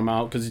 I'll shout him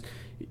out, because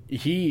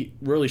he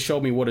really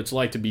showed me what it's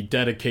like to be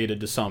dedicated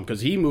to something,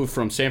 because he moved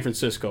from San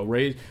Francisco,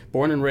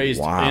 born and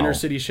raised inner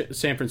city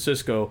San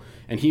Francisco,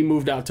 and he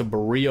moved out to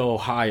Berea,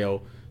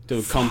 Ohio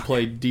to come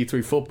play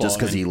D3 football. Just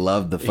because he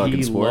loved the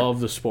fucking sport? He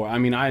loved the sport. I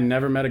mean, I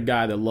never met a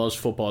guy that loves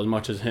football as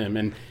much as him.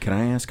 And can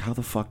I ask, how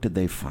the fuck did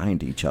they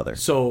find each other?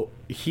 So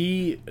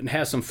he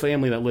has some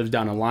family that lives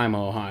down in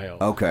Lima, Ohio.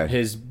 Okay.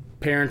 His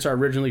parents are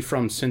originally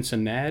from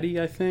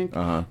Cincinnati, I think.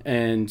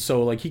 And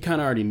so he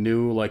kind of already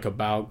knew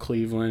about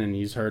Cleveland, and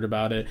he's heard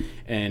about it.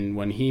 And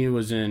when he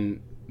was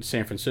in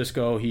San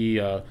Francisco,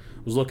 he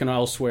was looking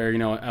elsewhere,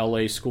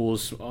 LA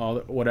schools,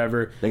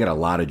 whatever. They got a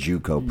lot of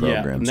JUCO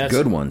programs,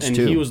 good ones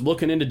too. And he was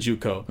looking into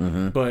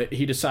JUCO, but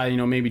he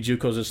decided, maybe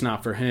JUCO's just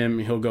not for him.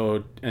 He'll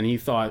go, and he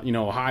thought,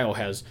 Ohio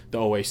has the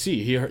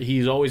OAC.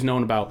 He's always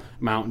known about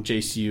Mount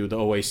JCU, the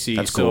OAC.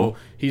 That's so cool.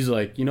 He's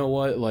like, you know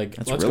what,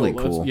 that's really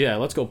cool.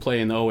 Let's go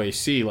play in the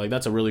OAC.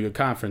 That's a really good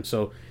conference.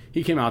 So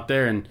he came out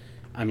there, and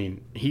I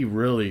mean, he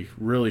really,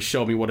 really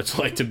showed me what it's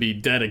like to be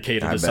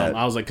dedicated to something.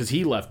 I was like, because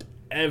he left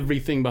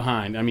everything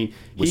behind. I mean,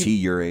 was he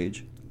your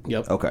age?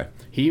 Yep. Okay.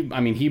 He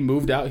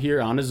moved out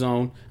here on his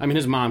own. I mean,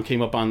 his mom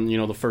came up on,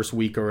 the first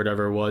week or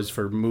whatever it was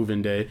for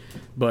moving day.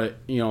 But,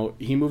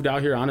 he moved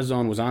out here on his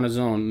own, was on his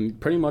own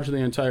pretty much the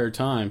entire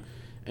time.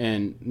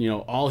 And,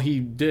 all he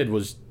did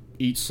was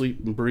eat, sleep,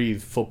 and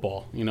breathe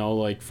football,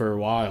 for a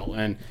while.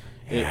 And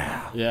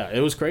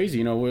it was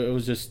crazy. It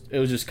was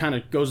just kind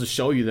of goes to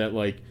show you that,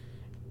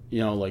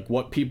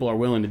 what people are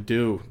willing to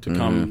do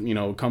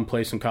to come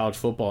play some college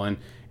football.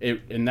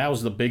 And that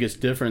was the biggest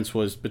difference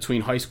was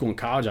between high school and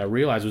college. I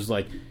realized was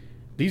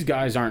these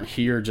guys aren't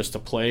here just to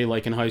play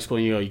like in high school.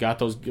 You got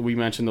those, we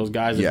mentioned those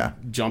guys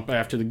that jump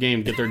after the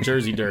game, get their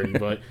jersey dirty,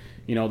 but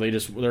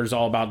there's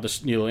all about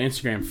this,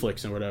 Instagram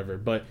flicks and whatever.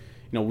 But,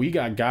 we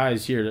got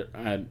guys here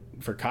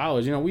for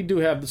college. We do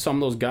have some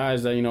of those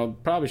guys that,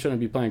 probably shouldn't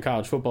be playing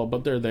college football,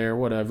 but they're there,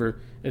 whatever.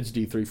 It's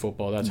D3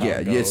 football. That's how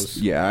it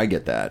goes. I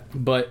get that.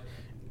 But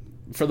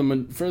for the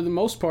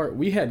most part,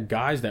 we had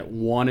guys that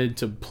wanted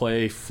to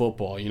play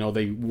football.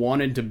 They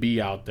wanted to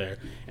be out there,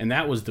 and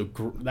that was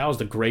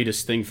the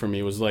greatest thing for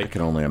me. Was I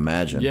can only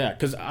imagine. Yeah,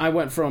 because I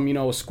went from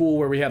a school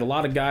where we had a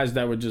lot of guys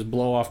that would just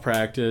blow off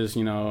practice.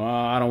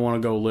 I don't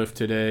want to go lift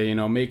today.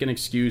 Making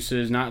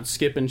excuses, not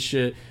skipping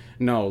shit.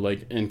 No,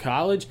 in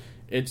college,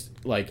 it's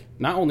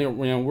not only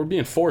we're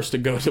being forced to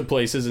go to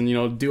places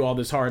and do all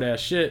this hard ass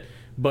shit,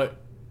 but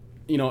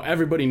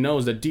everybody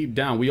knows that deep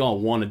down we all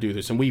want to do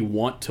this and we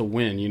want to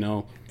win,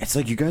 It's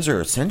like you guys are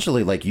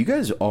essentially you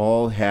guys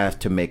all have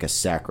to make a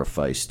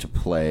sacrifice to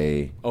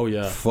play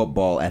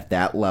football at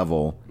that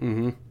level,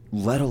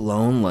 let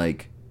alone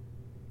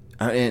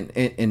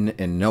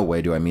in no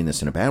way do I mean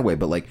this in a bad way,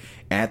 but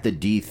at the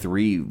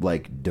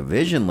D3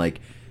 division,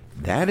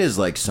 that is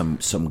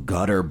some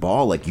gutter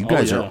ball. You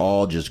guys are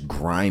all just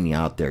grimy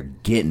out there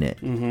getting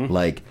it.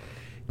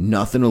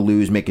 Nothing to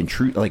lose, making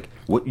true.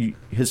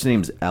 His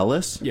name's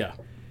Ellis. Yeah.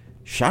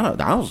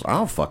 Shout out!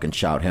 I'll fucking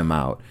shout him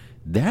out.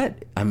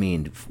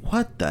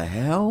 What the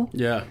hell?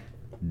 Yeah.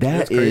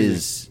 That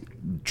is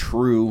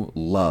true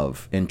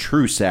love and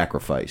true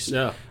sacrifice.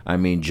 Yeah.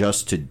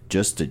 Just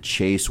to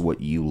chase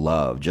what you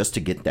love, just to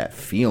get that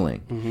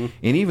feeling.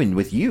 And even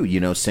with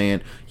you,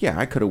 saying, yeah,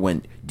 I could have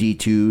went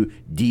D2,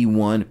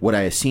 D1. Would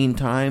I have seen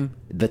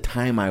the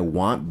time I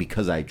want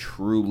because I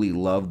truly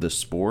love the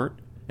sport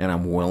and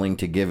I'm willing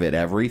to give it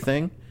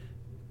everything?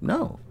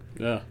 No.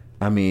 Yeah.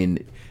 I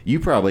mean, you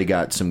probably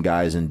got some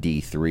guys in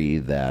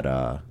D3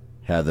 that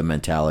have the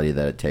mentality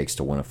that it takes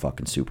to win a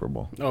fucking Super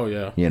Bowl. Oh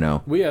yeah, You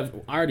know? I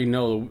already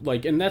know,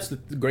 like, and that's the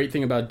great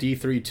thing about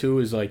D3 too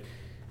is like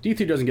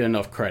D3 doesn't get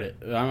enough credit.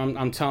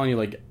 I'm telling you,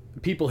 like,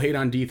 people hate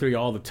on D3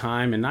 all the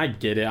time, and I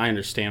get it. I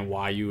understand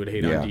why you would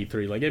hate on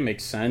D3. Like, it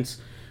makes sense.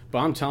 But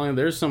I'm telling you,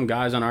 there's some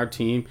guys on our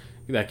team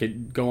that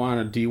could go on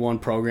a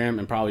D1 program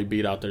and probably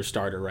beat out their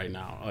starter right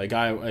now.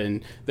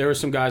 And there were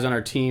some guys on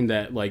our team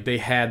that, like, they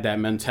had that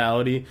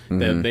mentality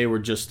that they were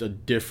just a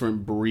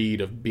different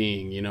breed of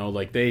being, you know?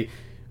 Like, they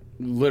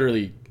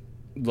literally,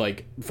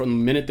 like, from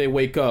the minute they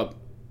wake up,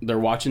 they're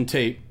watching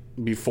tape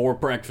before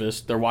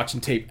breakfast. They're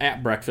watching tape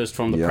at breakfast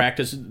from the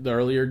practice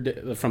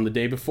from the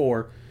day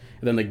before.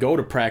 And then they go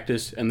to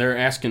practice, and they're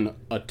asking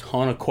a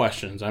ton of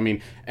questions. I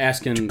mean,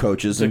 asking to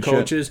coaches the and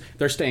coaches. Shit.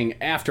 They're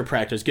staying after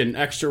practice, getting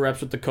extra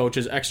reps with the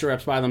coaches, extra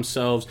reps by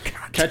themselves,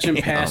 catching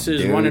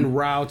passes, dude. running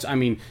routes. I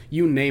mean,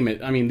 you name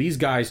it. I mean, these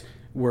guys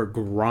were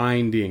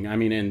grinding. I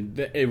mean, and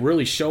it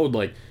really showed.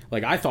 Like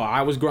I thought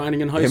I was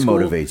grinding in high school.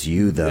 It motivates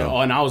you,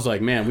 though. And I was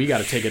like, man, we got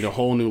to take it to a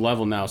whole new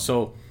level now.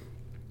 So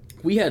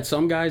we had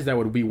some guys that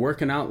would be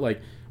working out. Like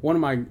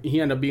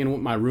he ended up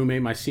being my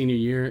roommate my senior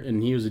year,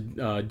 and he was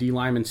a D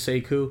lineman,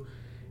 Sekou.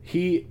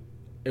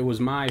 It was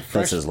my first.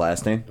 That's his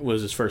last name?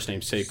 Was his first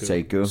name,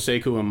 Sekou.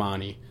 Sekou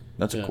Imani.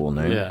 That's a cool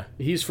name. Yeah.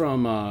 He's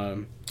from,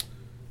 I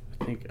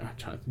think,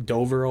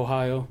 Dover,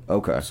 Ohio.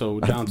 Okay. So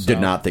down south. Did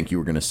not think you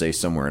were going to say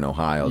somewhere in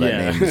Ohio.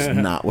 That name is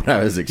not what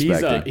I was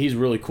expecting. He's a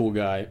really cool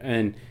guy.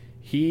 And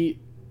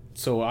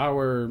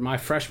my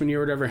freshman year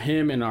or whatever,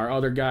 him and our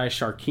other guy,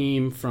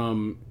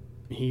 Sharkeem,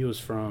 he was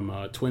from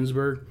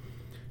Twinsburg.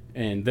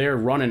 And they're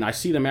running. I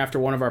see them after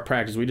one of our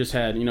practices. We just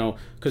had,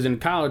 because in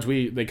college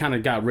they kind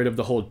of got rid of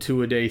the whole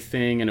 2-a-day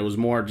thing, and it was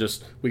more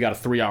just we got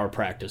a 3-hour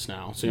practice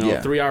now. So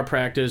 3-hour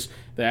practice.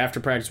 The after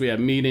practice we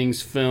have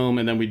meetings, film,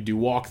 and then we do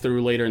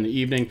walkthrough later in the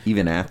evening.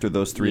 Even after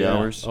those 3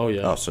 hours. Oh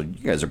yeah. Oh, so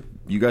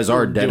you guys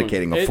are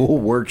dedicating a full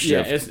work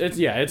shift.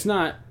 Yeah, it's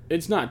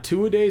not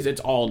 2-a-days,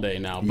 it's all day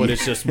now, but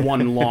it's just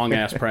one long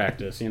ass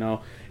practice,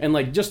 And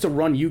like just to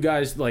run you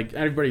guys, like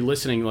everybody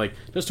listening, like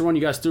just to run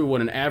you guys through what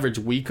an average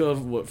week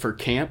for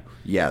camp.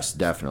 Yes,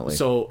 definitely.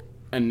 So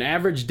an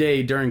average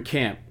day during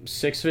camp,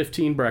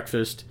 6:15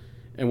 breakfast,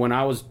 and when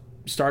I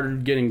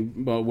started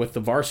getting with the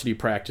varsity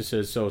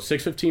practices, so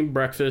 6:15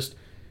 breakfast.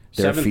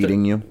 They're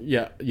feeding you?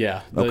 Yeah.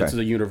 Okay. It's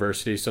the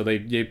university, so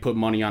they put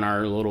money on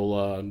our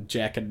little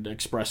Jacket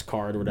Express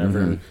card or whatever,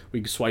 and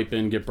we swipe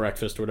in, get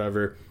breakfast or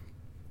whatever.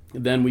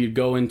 Then we'd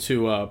go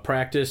into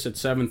practice at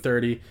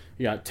 7:30.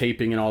 You got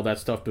taping and all that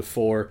stuff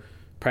before.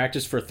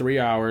 Practice for 3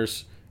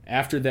 hours.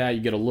 After that,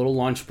 you get a little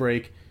lunch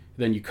break.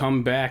 Then you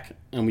come back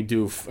and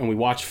we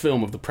watch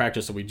film of the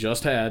practice that we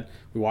just had.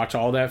 We watch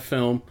all that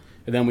film,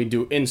 and then we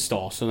do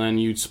install. So then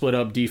you'd split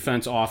up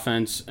defense,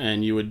 offense,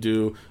 and you would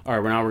do, all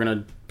right, now we're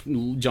going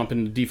to jump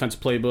into the defense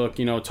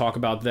playbook, talk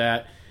about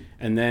that.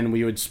 And then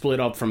we would split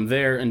up from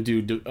there and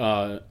do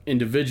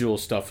individual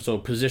stuff, so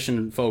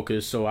position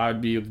focus. So I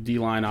would be with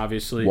D-line,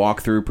 obviously.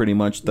 Walkthrough pretty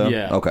much, though?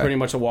 Yeah, okay. Pretty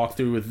much a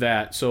walkthrough with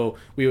that. So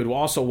we would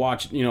also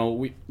watch,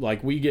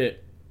 we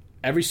get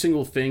every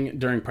single thing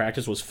during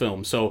practice was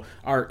filmed. So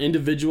our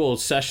individual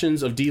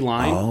sessions of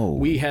D-line,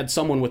 we had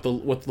someone with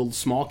the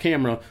small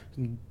camera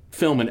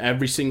filming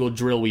every single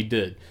drill we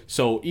did.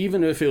 So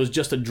even if it was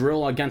just a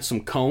drill against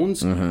some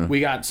cones, we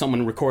got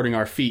someone recording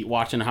our feet,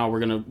 watching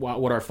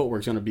what our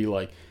footwork's gonna be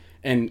like.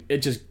 And it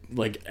just,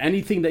 like,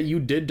 anything that you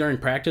did during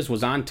practice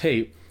was on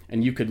tape,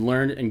 and you could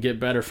learn and get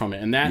better from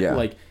it. And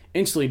that,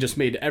 instantly just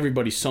made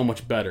everybody so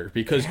much better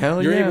because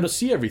you're able to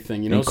see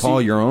everything, And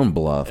call your own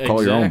bluff.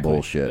 Call your own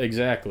bullshit.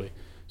 Exactly.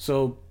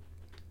 So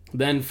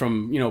then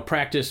from,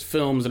 practice,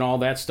 films, and all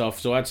that stuff,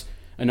 so that's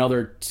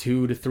another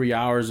 2 to 3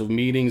 hours of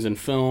meetings and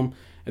film.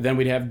 And then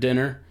we'd have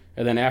dinner.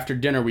 And then after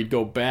dinner, we'd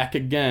go back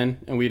again,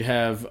 and we'd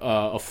have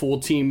a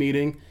full team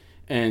meeting.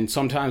 And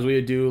sometimes we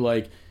would do,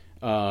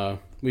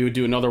 we would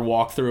do another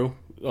walkthrough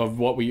of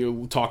what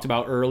we talked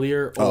about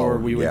earlier, or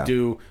we would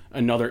do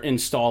another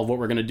install of what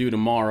we're going to do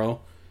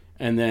tomorrow.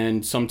 And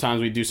then sometimes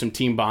we do some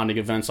team bonding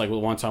events, like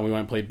one time we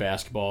went and played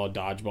basketball,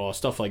 dodgeball,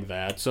 stuff like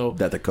that. So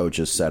that the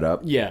coaches set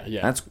up? Yeah.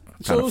 That's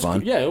kind of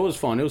fun. Yeah, it was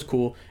fun. It was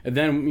cool. And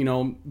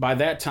then, by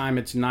that time,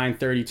 it's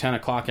 9:30, 10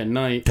 o'clock at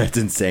night. That's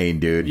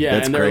insane, dude. Yeah,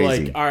 that's and they're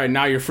crazy. like, all right,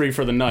 now you're free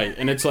for the night.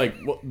 And it's like,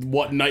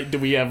 what night do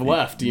we have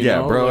left? You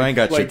know? Bro, I ain't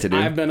got shit to do.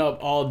 I've been up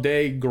all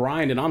day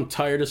grinding. I'm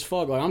tired as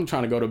fuck. I'm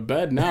trying to go to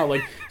bed now.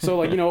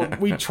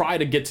 We try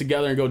to get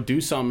together and go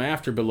do something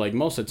after, but,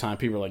 most of the time,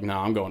 people are like,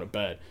 nah, I'm going to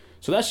bed.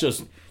 So that's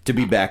just... To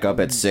be back up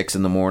at 6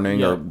 in the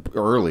morning or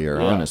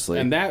earlier, honestly.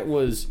 And that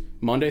was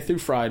Monday through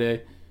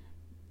Friday.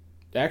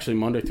 Actually,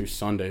 Monday through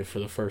Sunday for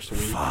the first week.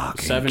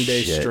 Fucking 7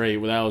 days shit.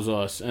 straight. That was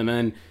us. And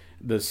then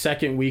the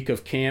second week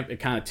of camp,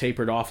 it kind of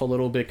tapered off a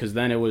little bit because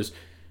then it was...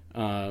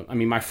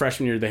 my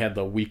freshman year, they had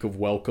the week of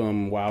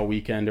welcome, wow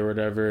weekend or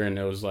whatever, and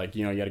it was like,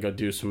 you got to go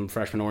do some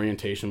freshman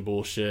orientation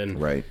bullshit.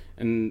 Right.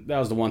 And that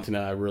was the one thing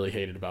that I really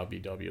hated about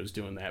BW, was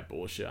doing that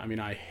bullshit.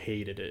 I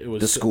hated it. It was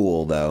the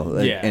school, though.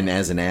 And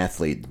as an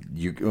athlete,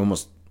 you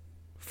almost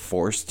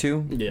forced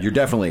to. Yeah. You're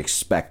definitely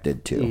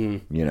expected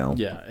to, you know?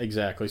 Yeah,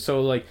 exactly.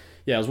 So, like,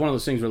 yeah, it was one of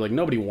those things where, like,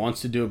 nobody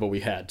wants to do it, but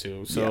we had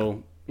to.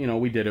 So, you know,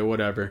 we did it,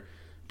 whatever.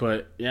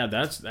 But, yeah,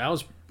 that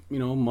was, you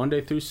know,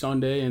 Monday through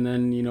Sunday. And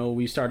then, you know,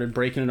 we started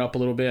breaking it up a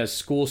little bit as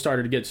school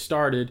started to get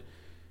started.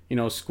 You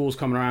know, school's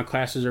coming around,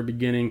 classes are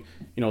beginning.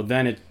 You know,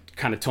 then it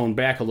kind of toned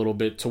back a little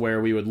bit to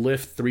where we would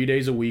lift 3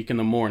 days a week in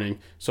the morning.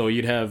 So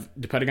you'd have,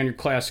 depending on your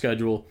class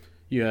schedule,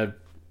 you'd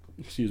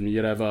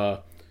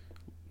have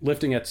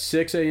lifting at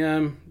 6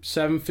 a.m.,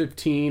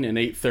 7:15, and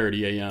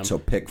 8:30 a.m. So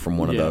pick from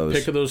one of those.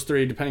 Pick of those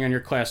three, depending on your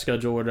class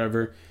schedule,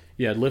 whatever.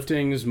 You had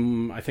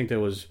liftings, I think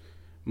there was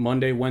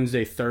Monday,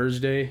 Wednesday,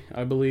 Thursday,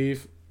 I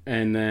believe.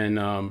 And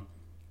then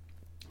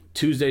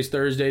Tuesdays,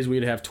 Thursdays,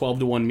 we'd have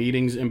 12-to-1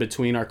 meetings in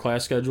between our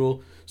class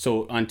schedule.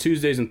 So on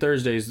Tuesdays and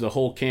Thursdays, the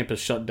whole campus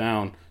shut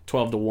down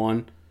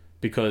 12-to-1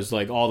 because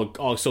like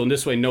so in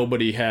this way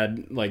nobody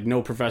had like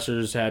no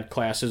professors had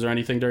classes or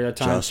anything during that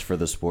time. Just for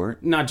the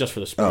sport? Not just for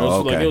the sport.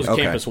 Oh, it was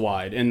campus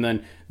wide, and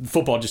then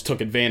football just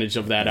took advantage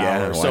of that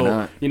hour. Why So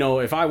not? you know,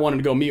 if I wanted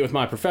to go meet with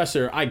my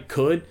professor, I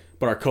could,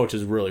 but our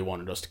coaches really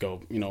wanted us to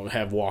go, you know,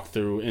 have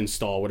walkthrough,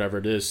 install, whatever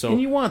it is. So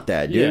And you want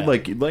that, dude. Yeah.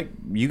 Like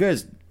you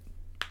guys.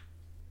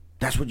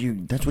 That's what you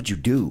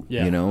do.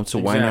 yeah, You know. So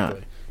why not?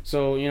 exactly.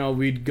 So you know,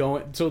 we'd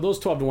go. So those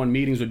 12-to-1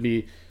 meetings would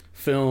be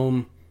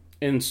film,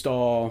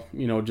 install,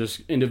 you know,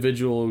 just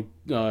individual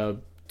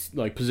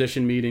like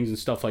position meetings and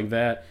stuff like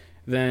that.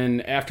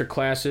 Then after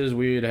classes,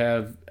 we would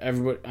have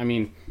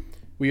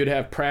we would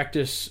have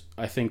practice,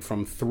 I think,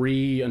 from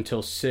 3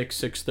 until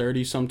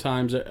 6:30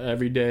 sometimes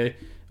every day,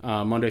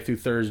 Monday through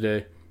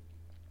Thursday.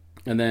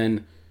 And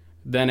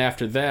then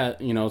after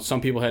that, you know, some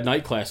people had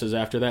night classes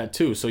after that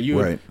too. So you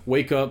would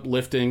wake up,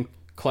 lifting,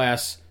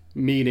 class,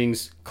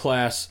 meetings,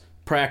 class,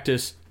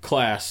 practice,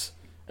 class,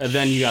 and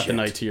then you got the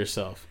night to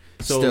yourself.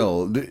 So,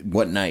 Still,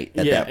 what night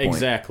at that point? Yeah,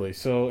 exactly.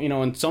 So, you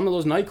know, and some of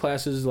those night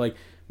classes, like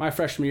my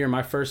freshman year,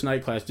 my first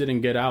night class didn't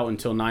get out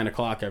until 9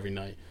 o'clock every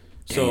night.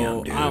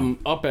 So Damn, I'm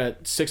up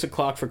at 6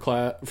 o'clock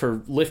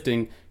for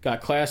lifting,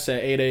 got class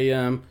at 8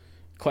 a.m.,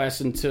 class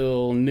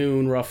until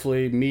noon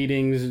roughly,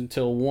 meetings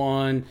until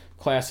 1,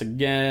 class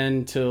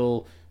again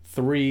till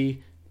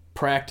 3,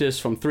 practice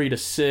from 3 to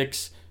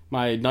 6.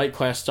 My night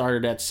class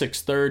started at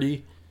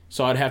 6:30.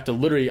 So I'd have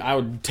to I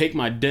would take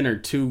my dinner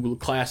to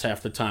class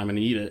half the time and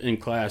eat it in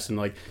class, and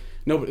like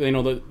nobody, you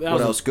know, What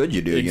else could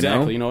you do?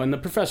 Exactly, You know? and the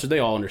professors, they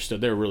all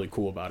understood. They were really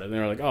cool about it. They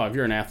were like, "Oh, if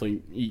you're an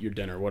athlete, eat your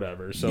dinner,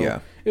 whatever." So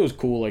it was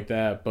cool like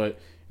that. But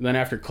then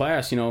after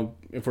class, you know,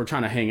 if we're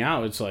trying to hang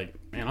out, it's like,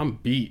 man, I'm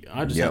beat.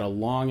 I just had a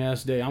long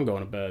ass day. I'm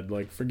going to bed.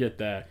 Like, forget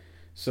that.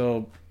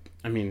 So,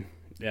 I mean,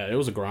 yeah, it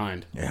was a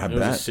grind. Yeah, it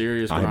was a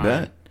serious grind. I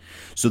bet.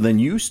 So then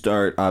you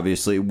start,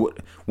 obviously.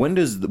 When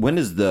does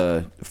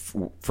the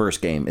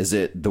first game? Is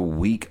it the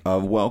week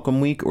of Welcome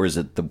Week or is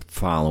it the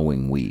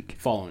following week?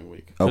 Following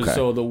week. Okay.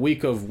 So the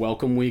week of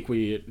Welcome Week,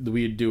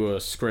 we'd do a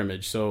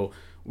scrimmage. So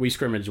we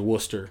scrimmaged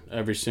Worcester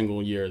every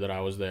single year that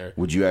I was there.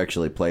 Would you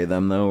actually play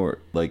them though, or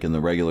like in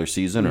the regular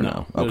season, or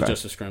no? It was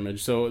just a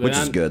scrimmage. So which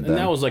is good. And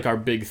that was like our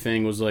big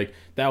thing.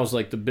 That was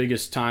like the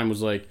biggest time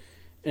was like.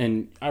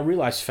 And I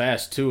realized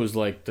fast too is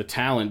like the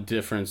talent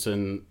difference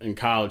in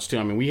college too.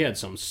 I mean, we had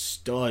some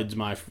studs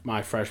my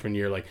freshman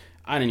year. Like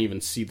I didn't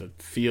even see the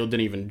field,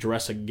 didn't even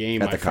dress a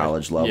game at the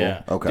college level.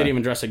 Yeah, okay. Didn't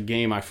even dress a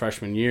game my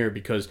freshman year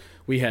because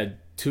we had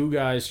 2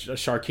 guys,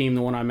 Sharkeem,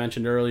 the one I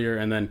mentioned earlier,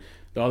 and then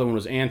the other one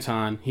was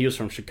Anton. He was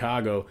from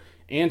Chicago.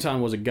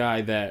 Anton was a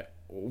guy that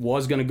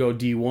was going to go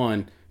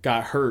D1,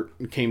 got hurt,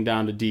 and came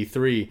down to D3.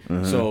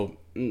 Mm-hmm. So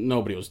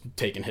nobody was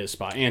taking his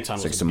spot. Anton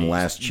was like a some beast.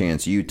 Last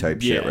chance you type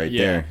shit right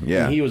there.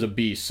 Yeah, and he was a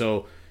beast.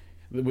 So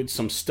with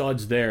some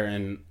studs there,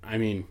 and I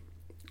mean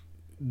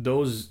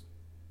those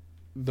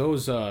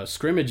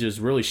scrimmages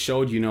really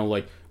showed, you know,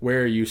 like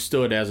where you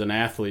stood as an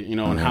athlete, you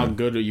know, and how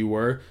good you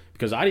were.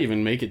 Because I didn't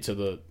even make it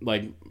to I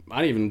didn't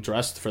even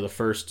dress for the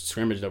first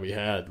scrimmage that we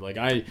had. Like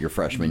your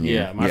freshman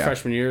year. Yeah, my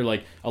freshman year.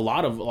 Like a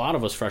lot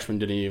of us freshmen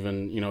didn't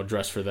even, you know,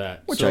 dress for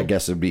that. Which I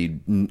guess would be,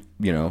 you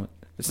know,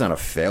 it's not a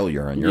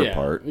failure on your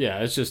part. Yeah,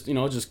 it's just, you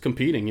know, just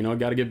competing. You know,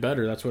 got to get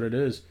better. That's what it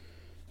is.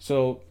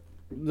 So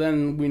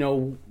then, you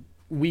know,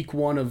 week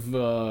 1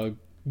 of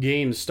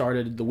games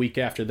started the week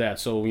after that.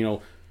 So, you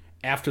know,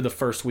 after the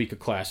first week of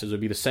classes, it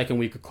would be the second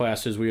week of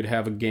classes, we would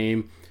have a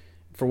game.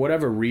 For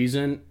whatever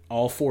reason,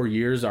 all 4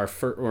 years,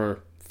 or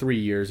 3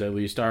 years at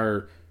least,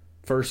 our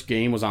first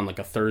game was on like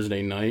a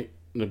Thursday night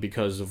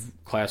because of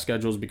class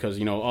schedules, because,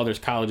 you know, other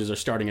colleges are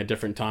starting at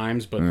different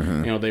times, but,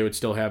 you know, they would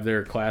still have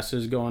their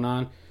classes going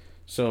on.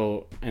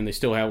 So, and they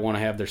still want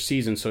to have their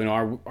season. So, you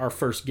know, our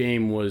first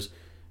game was,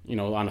 you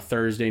know, on a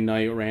Thursday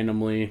night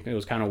randomly. It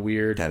was kind of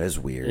weird. That is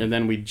weird. And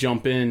then we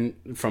jump in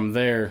from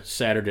there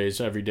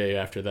Saturdays every day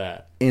after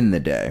that. In the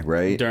day,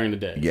 right? During the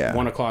day. Yeah.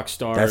 1 o'clock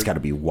start. That's got to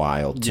be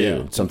wild,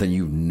 too. Yeah. Something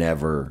you've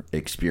never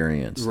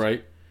experienced.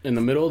 Right. In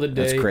the middle of the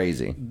day. That's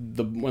crazy.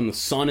 When the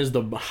sun is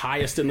the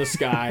highest in the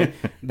sky,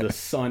 the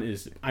sun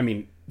is, I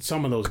mean,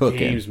 some of those Cooking.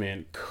 games,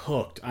 man,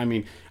 cooked. I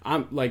mean, I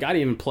didn't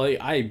even play.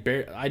 I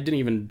didn't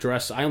even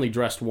dress. I only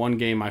dressed 1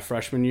 game my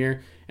freshman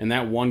year, And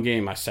that one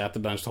game, I sat the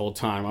bench the whole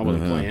time. I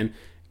wasn't playing,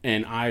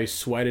 and I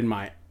sweated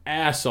my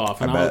ass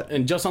off. And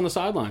and just on the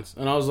sidelines.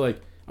 And I was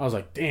like,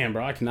 damn,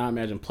 bro, I cannot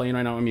imagine playing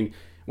right now. I mean,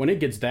 when it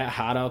gets that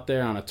hot out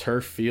there on a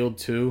turf field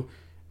too.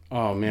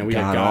 Oh man, we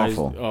had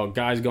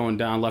guys going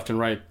down left and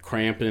right,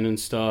 cramping and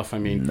stuff. I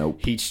mean,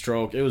 heat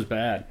stroke. It was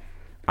bad.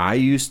 I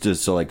used to,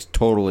 so like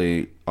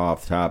totally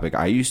off topic,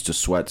 I used to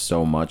sweat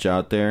so much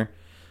out there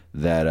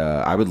that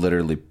I would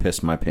literally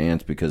piss my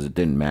pants because it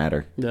didn't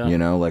matter. Yeah. You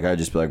know, like I'd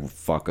just be like, well,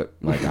 fuck it.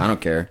 Like, I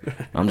don't care.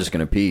 I'm just going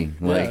to pee.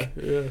 Like,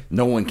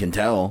 no one can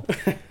tell.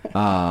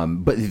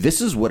 But this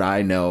is what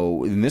I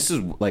know. And this is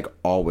like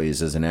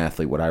always as an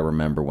athlete, what I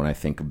remember when I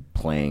think of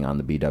playing on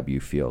the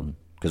BW field.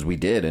 Because we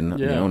did in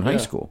high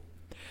school.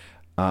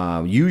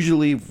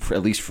 Usually,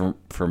 at least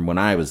from when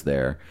I was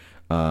there,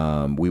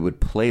 we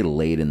would play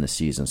late in the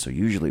season, so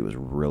usually it was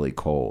really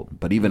cold.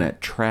 But even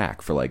at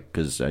track, for like,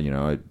 because I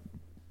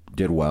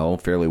did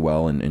fairly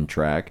well in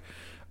track,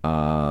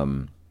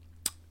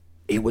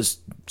 it was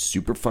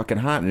super fucking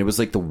hot, and it was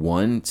like the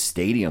one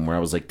stadium where I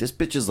was like, this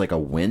bitch is like a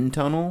wind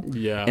tunnel,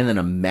 and then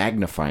a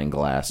magnifying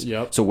glass.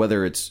 Yep. So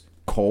whether it's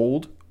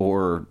cold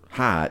or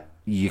hot,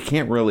 you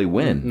can't really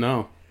win.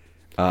 No.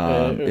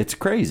 It's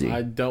crazy.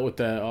 I dealt with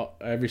that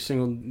every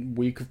single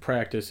week of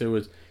practice. It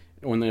was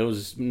when it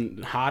was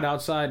hot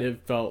outside,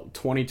 it felt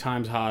 20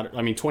 times hotter.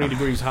 I mean, 20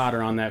 degrees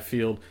hotter on that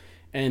field.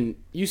 And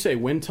you say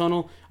wind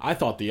tunnel, I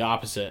thought the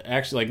opposite.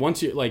 Actually, like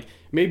once you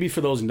maybe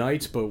for those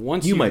nights, but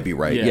once you might be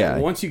right. Yeah.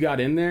 Once you got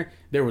in there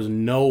was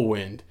no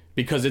wind.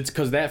 Because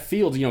that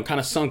field, kind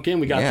of sunk in.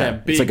 We got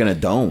that big... It's like in a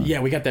dome.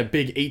 Yeah, we got that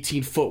big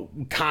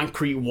 18-foot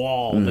concrete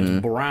wall that's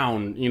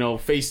brown,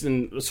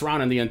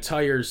 surrounding the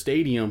entire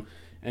stadium,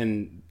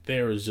 and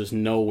there was just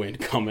no wind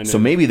coming in. So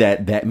maybe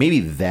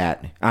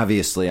that,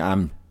 obviously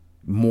I'm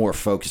more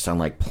focused on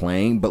like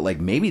playing, but like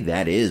maybe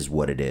that is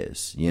what it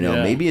is.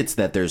 Maybe it's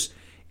that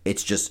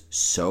it's just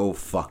so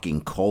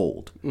fucking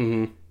cold.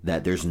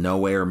 That there's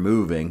no air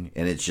moving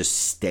and it's just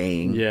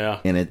staying. Yeah.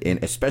 And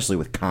especially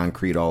with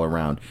concrete all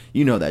around,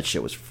 that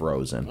shit was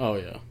frozen. Oh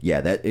yeah.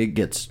 Yeah, it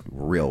gets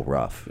real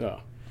rough. Yeah.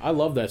 I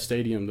love that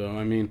stadium though.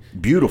 I mean,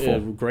 beautiful.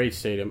 Great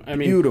stadium. I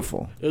mean,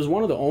 beautiful. It was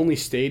one of the only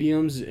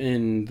stadiums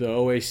in the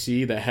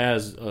OAC that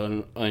has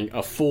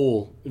a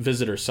full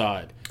visitor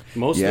side.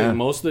 Most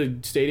of the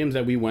stadiums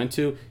that we went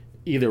to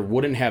either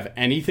wouldn't have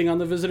anything on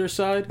the visitor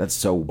side. That's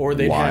so or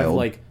they'd wild. have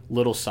like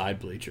little side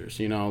bleachers,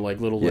 like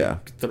little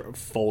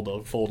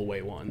fold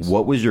away ones.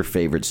 What was your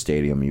favorite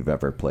stadium you've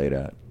ever played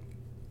at?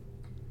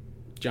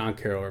 John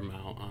Carroll or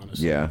Mount,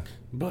 honestly. Yeah.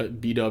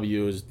 But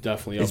BW is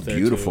definitely up there.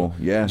 It's beautiful,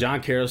 yeah.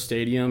 John Carroll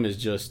Stadium is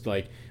just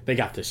like, they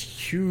got this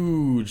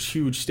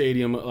huge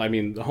stadium. I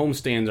mean, the home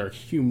stands are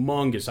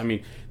humongous. I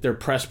mean, their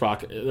press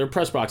box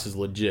is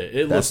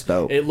legit. That's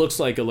dope. It looks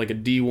like a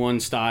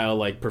D1 style,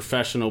 like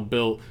professional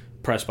built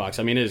press box.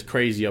 I mean, it is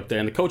crazy up there,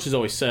 and the coaches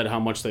always said how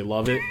much they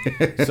love it.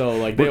 So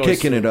like we're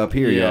kicking it up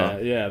here, y'all.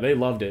 Yeah, they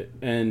loved it.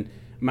 And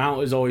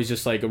Mount is always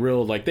just like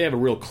they have a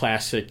real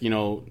classic,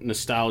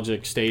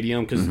 nostalgic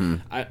stadium because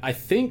I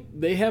think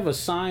they have a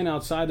sign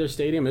outside their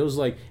stadium. It was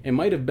like it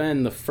might have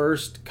been the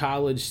first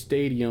college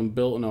stadium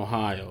built in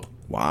Ohio.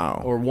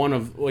 Wow. Or one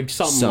of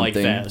something like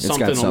that.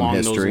 Something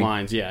along those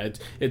lines. Yeah,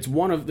 it's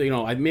one of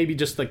maybe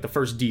just like the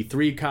first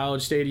D3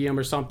 college stadium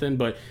or something,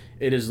 but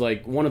it is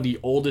like one of the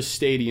oldest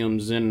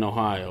stadiums in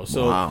Ohio.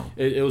 So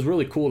it was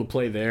really cool to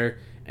play there,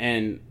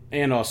 and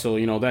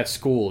also that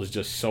school is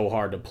just so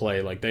hard to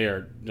play. Like they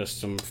are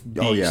just some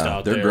beasts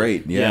out there. They're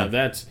great. Yeah,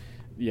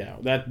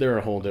 they're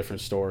a whole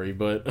different story,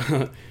 but.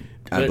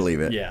 I believe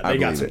it. Yeah, they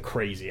got some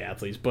crazy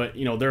athletes, but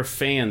their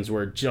fans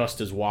were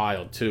just as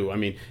wild too. I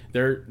mean,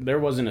 there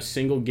wasn't a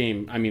single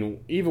game. I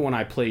mean, even when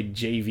I played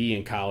JV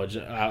in college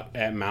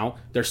at Mount,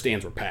 their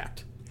stands were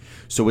packed.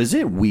 So is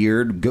it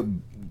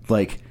weird,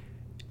 like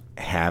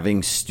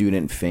having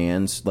student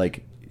fans,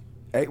 like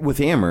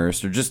with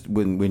Amherst, or just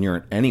when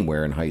you're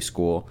anywhere in high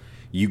school,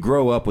 you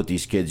grow up with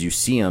these kids, you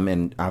see them,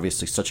 and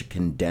obviously such a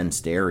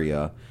condensed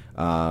area,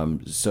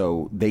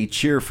 so they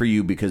cheer for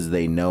you because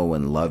they know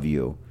and love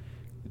you.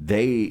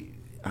 They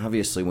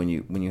obviously, when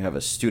you have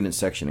a student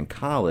section in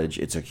college,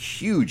 it's a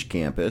huge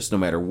campus, no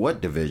matter what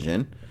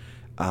division.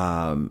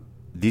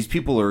 These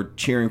people are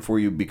cheering for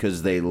you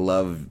because they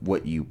love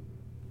what you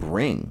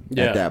bring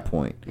at that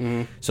point.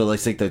 Mm-hmm. So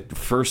it's like the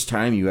first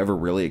time you ever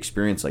really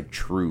experience like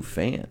true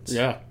fans.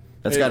 Yeah,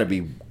 that's got to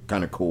be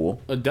kind of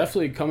cool.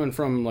 Definitely coming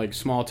from like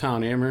small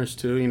town Amherst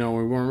too.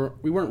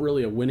 We weren't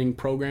really a winning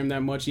program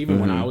that much.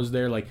 Even when I was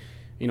there, like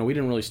we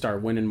didn't really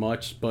start winning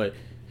much, but.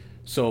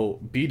 So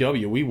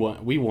BW,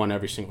 we won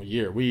every single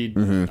year.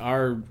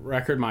 Our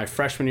record my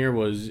freshman year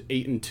was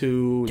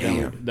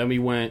 8-2. Then we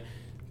went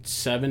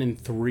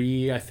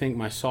 7-3. I think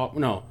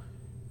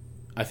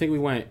I think we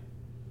went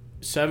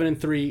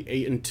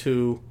 7-3,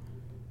 8-2,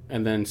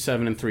 and then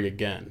 7-3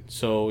 again.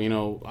 So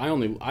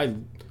I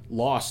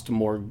lost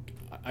more.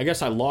 I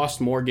guess I lost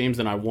more games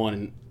than I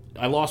won.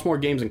 I lost more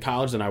games in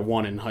college than I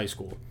won in high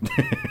school.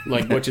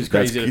 Which is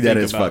crazy. That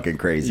is fucking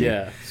crazy.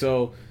 Yeah.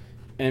 So,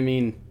 I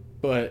mean,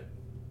 but.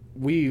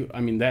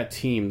 that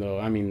team though.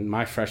 I mean,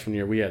 my freshman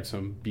year we had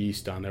some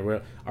beast on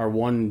there. Our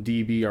one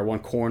DB, our one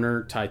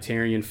corner,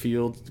 Titarian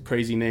Field,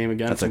 crazy name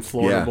again, from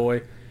Florida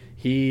boy.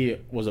 He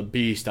was a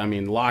beast. I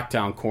mean,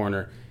 lockdown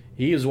corner.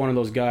 He is one of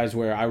those guys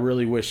where I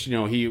really wish,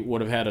 he would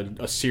have had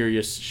a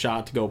serious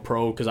shot to go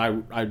pro, because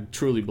I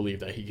truly believe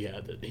that he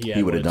had it.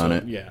 He would have done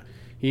it. Yeah.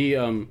 He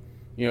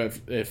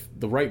if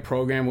the right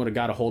program would have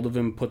got a hold of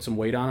him, put some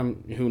weight on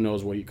him, who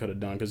knows what he could have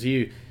done, because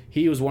he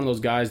was one of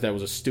those guys that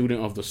was a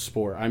student of the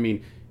sport. I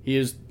mean, he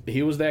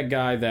was that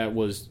guy that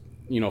was,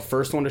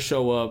 first one to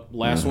show up,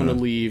 last one to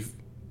leave,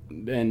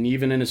 and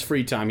even in his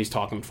free time, he's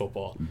talking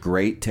football.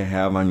 Great to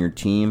have on your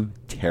team,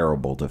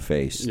 terrible to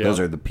face. Yep. Those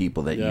are the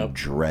people that you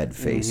dread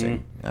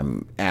facing.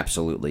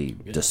 Absolutely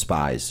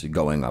despise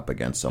going up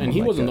against someone. And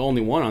he like wasn't that. the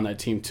only one on that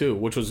team too,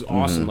 which was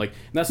awesome. Like,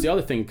 and that's the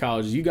other thing in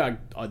college. You got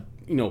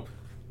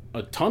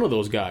a ton of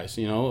those guys.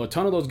 A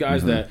ton of those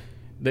guys that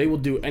they will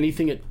do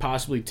anything it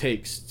possibly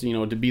takes,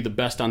 to be the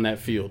best on that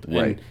field.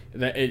 Right.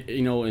 And that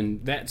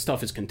and that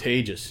stuff is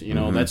contagious.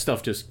 That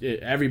stuff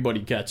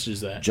everybody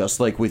catches that. Just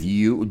like with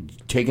you,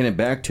 taking it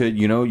back to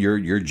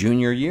your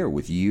junior year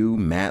with you,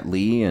 Matt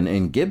Lee,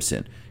 and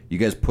Gibson, you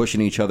guys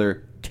pushing each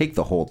other. Take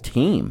the whole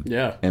team,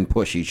 and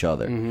push each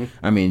other.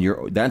 I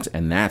mean,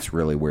 that's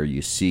really where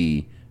you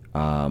see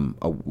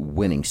a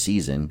winning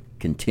season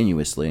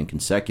continuously and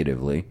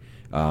consecutively.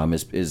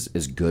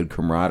 Is good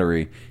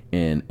camaraderie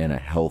in a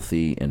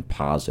healthy and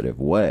positive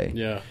way.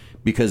 Yeah.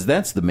 Because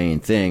that's the main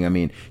thing. I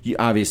mean,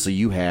 obviously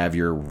you have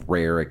your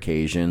rare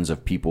occasions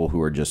of people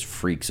who are just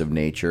freaks of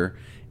nature,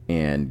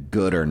 and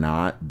good or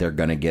not, they're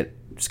going to get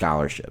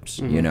scholarships,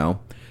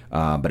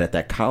 But at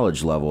that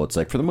college level, it's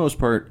like, for the most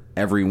part,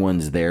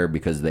 everyone's there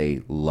because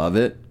they love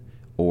it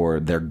or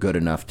they're good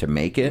enough to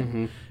make it.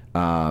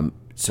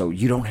 So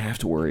you don't have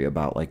to worry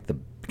about like the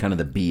kind of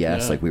the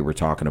BS like we were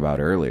talking about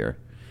earlier.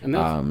 And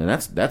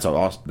that's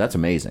awesome. That's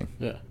amazing.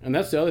 Yeah, and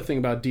that's the other thing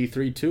about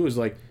D3 too, is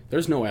like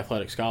there's no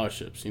athletic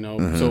scholarships,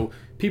 So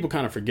people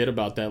kind of forget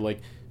about that. Like,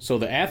 so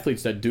the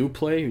athletes that do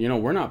play,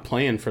 we're not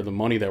playing for the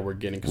money that we're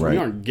getting, because we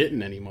aren't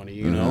getting any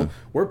money.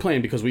 We're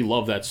playing because we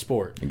love that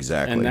sport.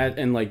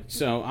 Exactly.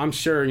 So I'm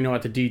sure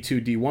at the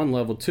D2, D1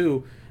 level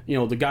too.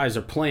 The guys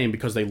are playing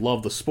because they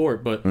love the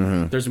sport, but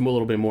there's a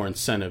little bit more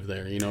incentive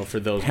there, for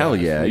those Hell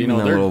guys. Yeah,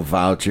 that little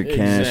voucher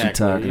cash you're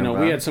talking about.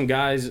 We had some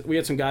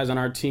guys on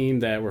our team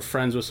that were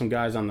friends with some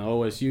guys on the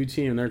OSU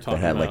team, and they're talking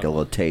that had about, like a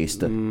little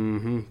taste of...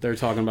 They're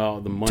talking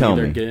about the money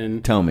they're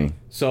getting. Tell me.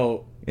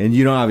 So... And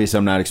obviously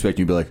I'm not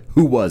expecting you to be like,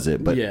 who was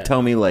it? But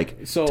tell me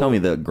tell me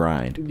the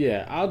grind.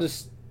 Yeah,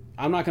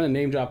 I'm not going to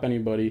name drop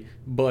anybody,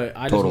 but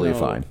I just totally know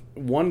fine.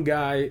 One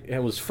guy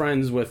was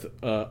friends with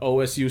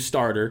OSU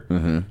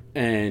starter,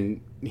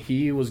 and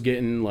he was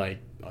getting like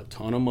a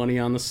ton of money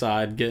on the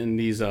side, getting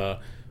these what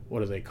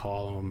do they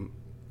call them?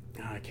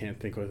 I can't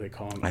think what they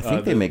call them. I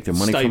think they make their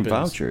money from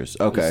vouchers.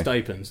 Okay, the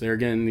stipends. They're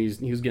getting these.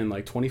 He was getting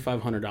like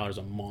 $2,500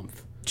 a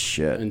month.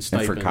 Shit, and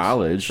stipends for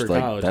college,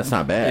 that's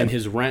not bad. And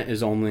his rent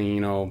is only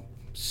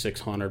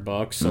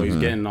 $600, so he's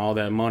getting all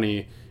that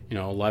money.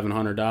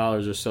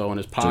 $1,100 or so in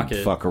his pocket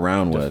to fuck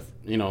around with.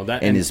 That,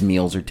 and his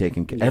meals are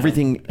taken care.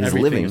 Everything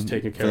is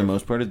taken care for the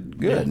most part is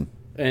good. Yeah.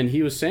 And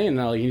he was saying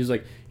that he's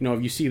like,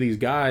 if you see these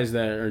guys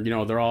that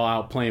are, they're all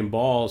out playing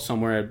ball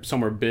somewhere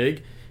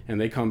big, and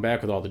they come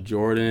back with all the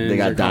Jordans. They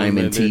got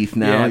diamond teeth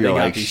now. Yeah, You're they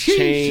like, got these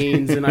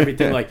chains and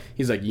everything. Like,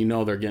 he's like,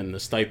 they're getting the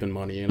stipend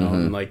money,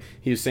 and like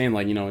he was saying,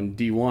 like, in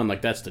D1,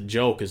 like that's the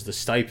joke, is the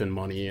stipend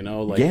money,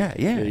 like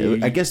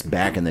I guess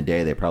back in the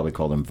day they probably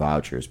called them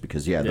vouchers,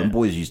 because them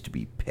boys used to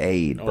be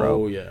paid,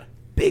 bro. Oh yeah,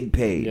 big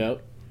paid.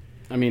 Yep.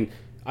 I mean,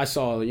 I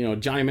saw,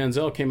 Johnny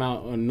Manziel came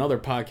out on another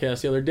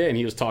podcast the other day, and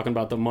he was talking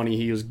about the money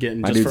he was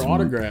getting just for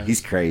autographs.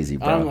 He's crazy,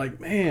 bro. I'm like,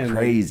 man.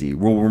 Crazy.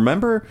 Well,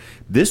 remember,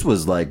 this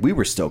was like, we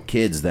were still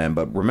kids then,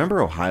 but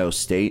remember Ohio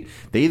State?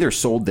 They either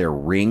sold their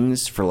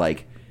rings for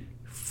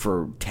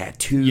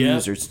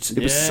tattoos or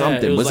it was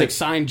something. It was like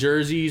signed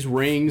jerseys,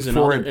 rings, and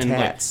for other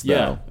tats,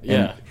 though.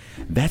 Yeah.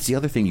 That's the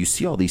other thing. You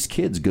see all these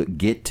kids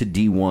get to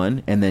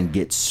D1 and then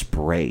get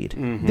sprayed.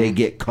 They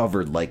get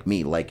covered like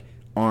me, like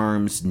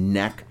arms,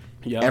 neck,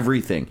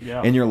 everything.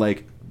 Yep. And you're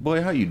like,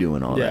 boy, how you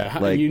doing all that?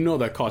 Like,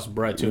 that costs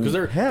bread too, because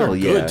they're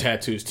good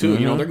tattoos too.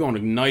 They're going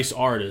to nice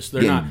artists.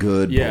 They're not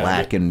good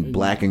black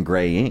and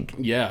gray ink.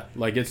 Yeah,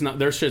 like it's not,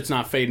 their shit's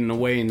not fading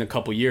away in a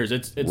couple years.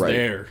 It's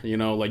there.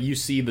 Like you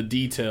see the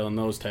detail in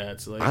those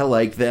tats. Like, I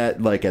like that.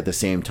 Like at the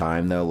same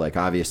time though, like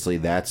obviously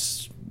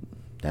that's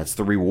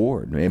the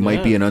reward. It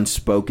might be an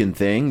unspoken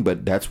thing,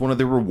 but that's one of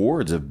the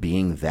rewards of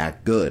being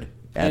that good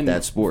at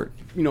that sport.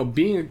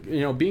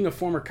 Being a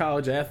former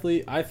college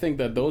athlete, I think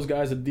that those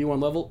guys at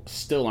D1 level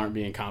still aren't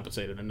being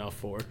compensated enough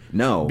for.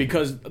 No.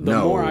 Because the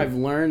more I've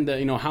learned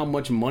that, how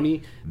much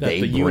money that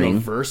the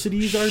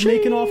universities are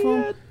making off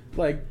them,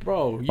 like,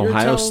 bro,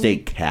 Ohio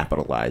State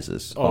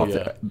capitalizes off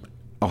that.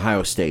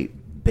 Ohio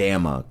State,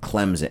 Bama,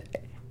 Clemson,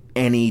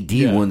 any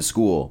D1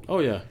 school. Oh,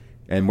 yeah.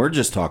 And we're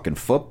just talking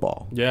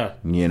football. Yeah.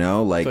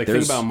 Like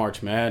think about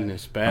March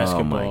Madness,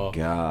 basketball. Oh, my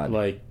God.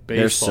 Like, baseball.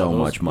 There's so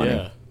much money.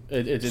 Yeah.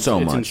 It's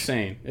much.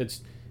 insane.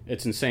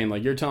 It's insane.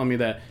 Like, you're telling me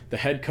that the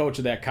head coach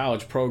of that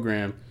college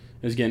program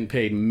is getting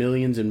paid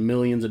millions and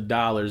millions of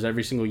dollars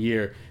every single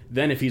year.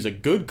 Then if he's a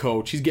good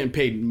coach, he's getting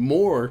paid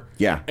more.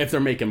 Yeah. If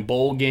they're making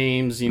bowl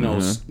games, you know,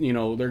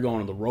 they're going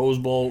to the Rose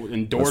Bowl,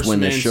 endorsements. Let's win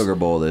the Sugar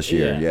Bowl this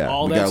year. Yeah.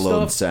 All We that got a little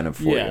stuff. incentive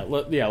for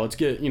you. Let's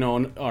get, you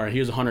know, all right,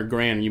 here's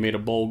 $100,000 and you made a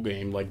bowl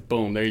game. Like,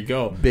 boom, there you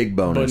go. Big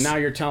bonus. But now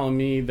you're telling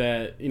me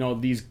that, you know,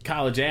 these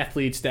college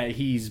athletes that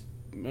he's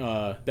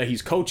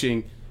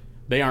coaching,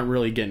 they aren't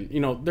really getting, you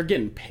know, they're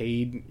getting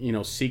paid, you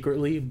know,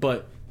 secretly,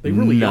 but they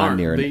really Not aren't.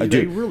 near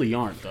They really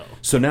aren't, though.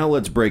 So now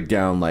let's break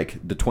down like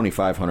the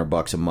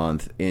 $2,500 a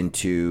month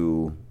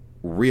into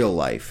real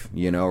life,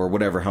 you know, or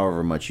whatever,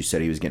 however much you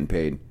said he was getting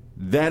paid.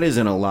 That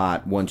isn't a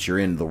lot once you're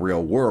in the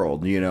real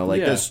world, you know,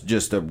 like that's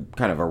just a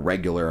kind of a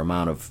regular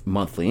amount of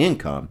monthly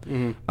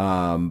income.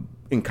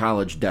 In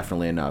college,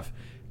 definitely enough.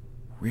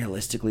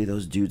 Realistically,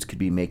 those dudes could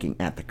be making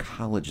at the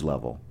college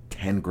level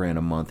 $10,000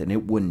 a month, and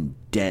it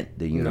wouldn't dent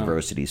the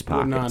university's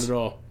pockets. Not at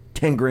all.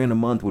 $10,000 a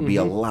month would be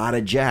a lot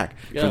of jack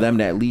for them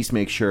to at least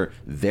make sure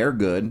they're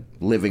good,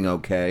 living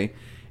okay,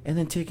 and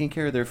then taking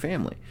care of their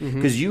family.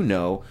 Because you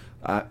know,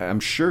 I'm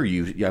sure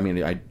you've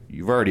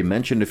already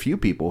mentioned a few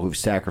people who've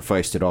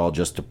sacrificed it all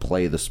just to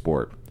play the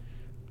sport.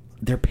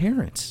 Their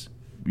parents,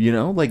 you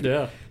know, like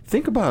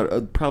think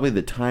about probably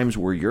the times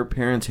where your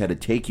parents had to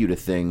take you to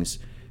things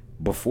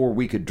before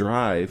we could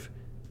drive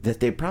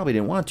that they probably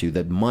didn't want to.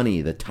 The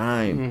money, the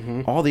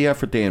time, all the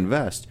effort they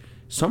invest.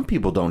 Some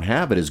people don't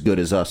have it as good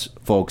as us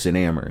folks in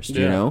Amherst,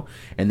 you know?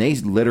 And they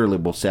literally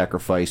will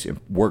sacrifice and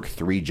work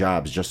 3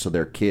 jobs just so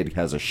their kid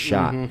has a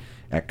shot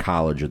at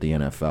college or the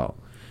NFL.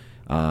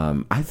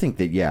 I think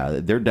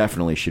that, there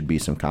definitely should be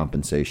some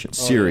compensation,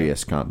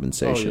 serious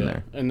compensation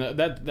there. And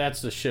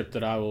that's the ship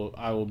that I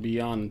will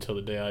be on until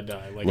the day I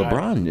die. Like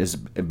LeBron has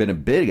been a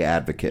big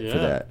advocate for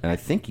that, and I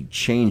think he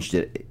changed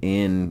it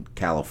in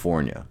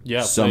California.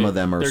 Yeah, some of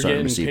them are starting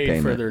to receive payment. They're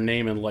getting paid for their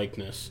name and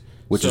likeness.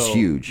 Which is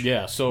huge.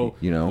 Yeah, so,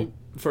 you know,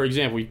 for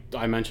example,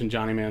 I mentioned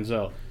Johnny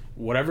Manziel.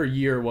 Whatever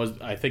year it was,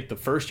 I think the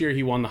first year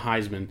he won the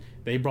Heisman,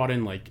 they brought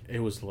in $2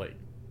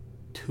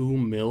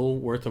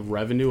 million worth of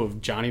revenue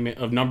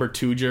of number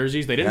 2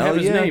 jerseys. They didn't have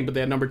his name, but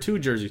they had number 2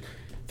 jerseys.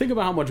 Think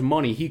about how much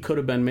money he could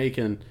have been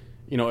making,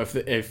 you know,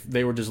 if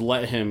they were just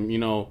let him, you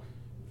know,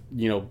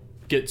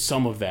 get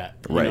some of that,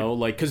 you know,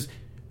 like, because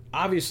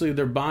obviously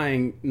they're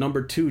buying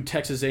number 2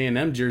 Texas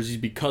A&M jerseys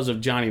because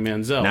of Johnny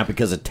Manziel, not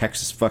because of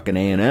Texas fucking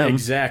A&M.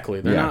 Exactly.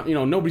 They're not, you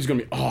know, nobody's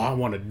gonna be, oh, I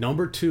want a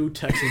number 2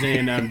 Texas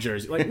A&M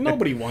jersey. Like,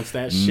 nobody wants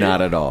that shit.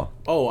 Not at all.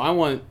 Oh, I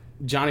want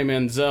Johnny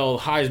Manziel,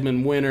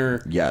 Heisman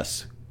winner.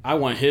 Yes. I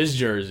want his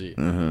jersey.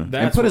 And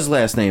put his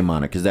last name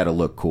on it because that'll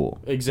look cool.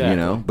 Exactly. You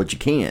know, but you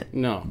can't.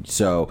 No.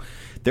 So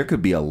there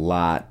could be a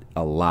lot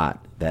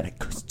that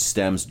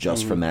stems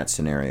just from that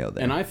scenario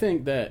there. And I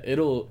think that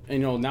it'll, you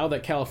know, now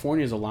that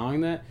California is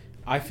allowing that,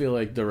 I feel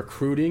like the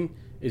recruiting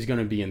is going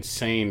to be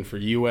insane for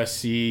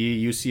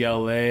USC,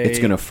 UCLA. It's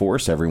going to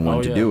force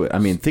everyone to do it. I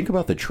mean, think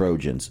about the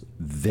Trojans.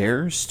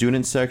 Their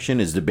student section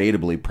is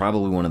debatably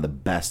probably one of the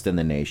best in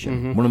the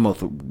nation. One of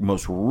the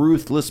most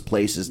ruthless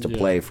places to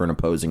play for an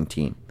opposing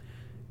team.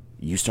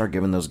 You start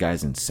giving those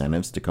guys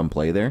incentives to come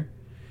play there,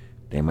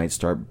 they might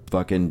start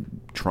fucking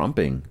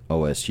trumping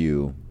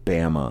OSU,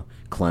 Bama,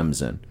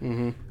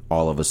 Clemson,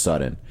 all of a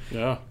sudden.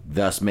 Yeah.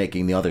 Thus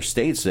making the other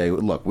states say,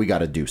 look, we got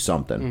to do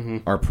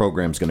something. Our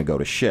program's going to go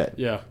to shit.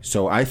 Yeah.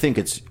 So I think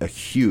it's a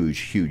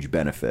huge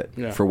benefit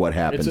for what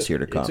happens here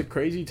to come. It's a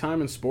crazy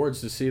time in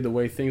sports to see the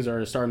way things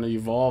are starting to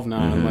evolve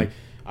now. And, like,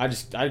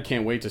 I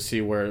can't wait to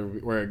see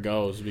where it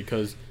goes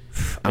because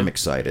I'm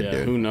excited,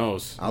 dude. Who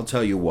knows? I'll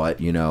tell you what,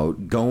 you know,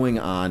 going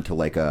on to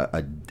like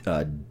a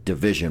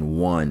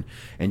Division I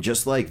and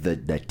just like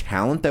the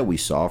talent that we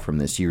saw from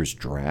this year's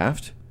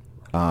draft,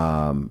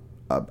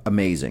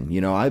 amazing.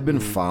 You know, I've been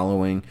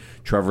following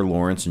Trevor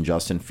Lawrence and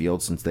Justin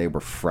Fields since they were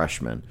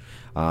freshmen.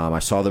 I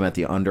saw them at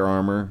the Under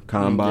Armour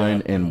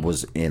Combine and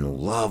was in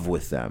love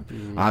with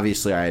them.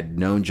 Obviously, I had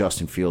known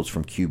Justin Fields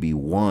from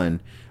QB1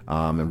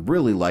 and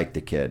really liked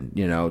the kid.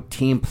 You know,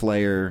 team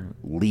player,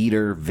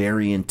 leader,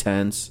 very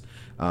intense.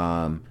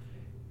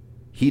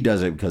 He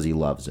does it because he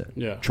loves it.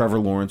 Yeah. Trevor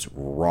Lawrence,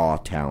 raw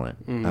talent.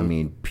 I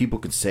mean, people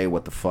can say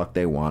what the fuck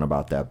they want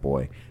about that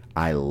boy.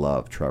 I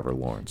love Trevor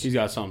Lawrence. He's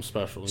got something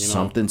special. You know?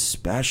 Something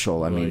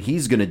special. I mean,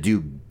 he's going to do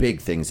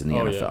big things in the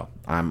NFL.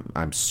 Yeah.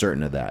 I'm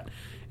certain of that.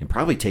 And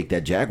probably take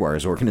that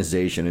Jaguars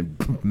organization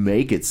and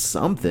make it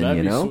something,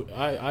 you know?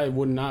 I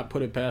would not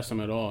put it past them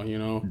at all, you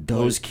know?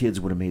 Those kids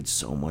would have made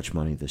so much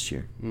money this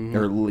year.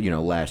 Or, you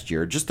know, last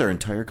year. Just their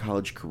entire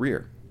college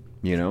career,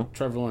 you know?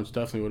 Trevor Lawrence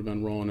definitely would have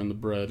been rolling in the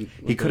bread.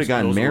 He could have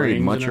gotten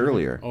married much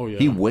earlier. Oh, yeah.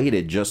 He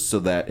waited just so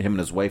that him and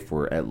his wife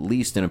were at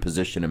least in a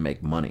position to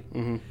make money.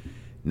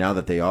 Now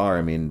that they are,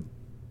 I mean,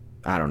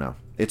 I don't know.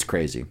 It's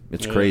crazy.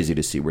 It's crazy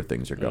to see where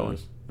things are going.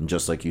 And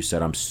just like you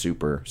said, I'm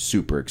super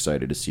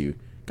excited to see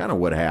kind of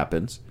what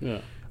happens. Yeah.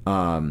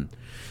 All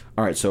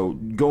right. So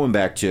going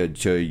back to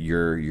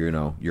your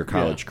your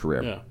college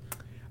career.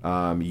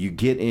 Yeah. You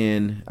get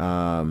in.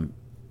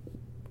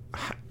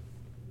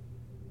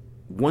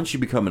 once you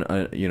become an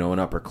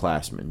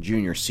upperclassman,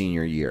 junior,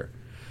 senior year,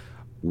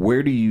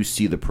 where do you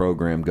see the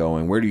program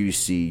going? Where do you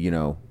see,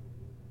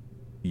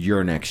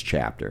 your next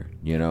chapter,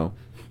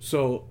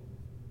 So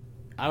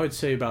I would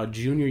say about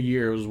junior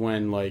year was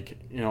when,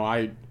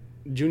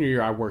 junior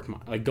year I worked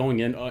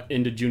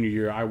into junior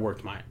year I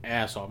worked my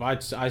ass off.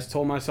 I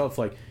told myself,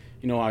 I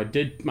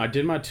did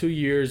my 2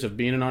 years of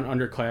being an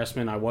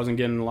underclassman. I wasn't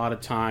getting a lot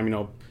of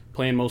time,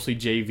 playing mostly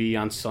JV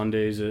on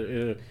Sundays.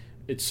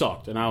 It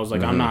sucked, and I was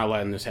like, I'm not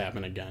letting this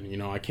happen again.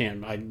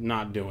 I'm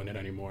not doing it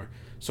anymore.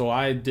 So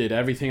I did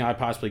everything I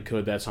possibly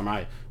could that summer.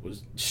 I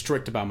was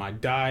strict about my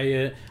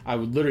diet. I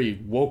would literally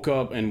woke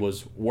up and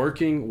was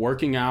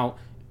working out,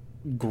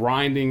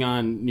 grinding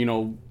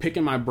on,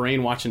 picking my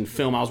brain, watching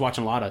film. I was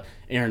watching a lot of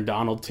Aaron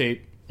Donald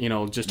tape,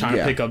 just trying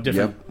to pick up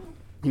different,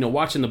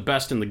 watching the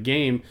best in the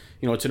game,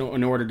 in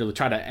order to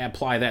try to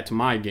apply that to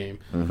my game.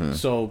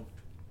 So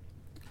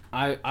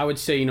I would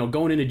say,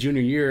 going into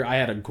junior year, I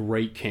had a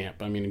great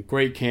camp.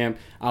 Great camp.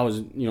 I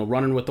was,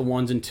 running with the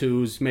ones and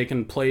twos,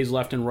 making plays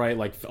left and right.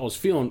 Like, I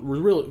was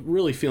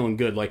really feeling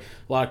good. Like,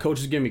 a lot of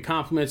coaches giving me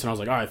compliments, and I was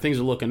like, all right, things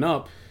are looking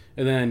up.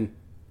 And then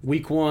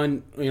week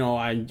one,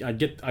 I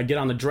get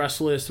on the dress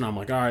list, and I'm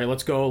like, all right,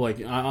 let's go.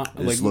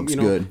 This looks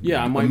good.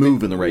 Yeah, I might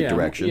move in the right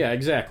direction. Yeah,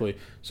 exactly.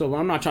 So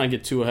I'm not trying to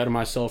get too ahead of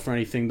myself or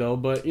anything, though.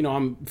 But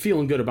I'm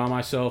feeling good about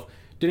myself.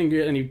 Didn't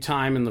get any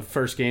time in the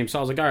first game, so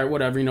I was like, all right,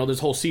 whatever. There's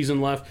a whole season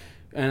left.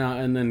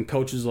 And then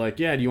coach is like,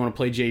 yeah, do you want to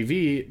play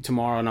JV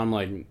tomorrow? And I'm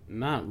like,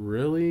 not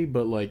really,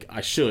 but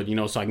I should,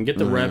 so I can get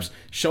the reps,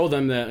 show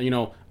them that,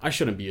 I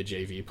shouldn't be a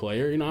JV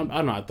player.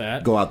 I'm not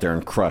that. Go out there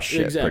and crush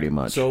shit pretty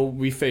much. So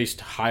we faced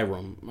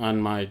Hiram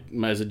on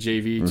as a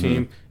JV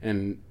team.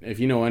 And if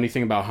you know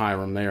anything about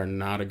Hiram, they are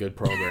not a good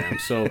program.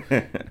 So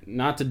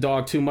not to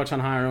dog too much on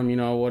Hiram,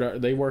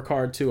 they work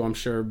hard too, I'm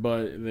sure,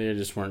 but they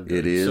just weren't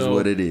good. It is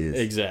what it is.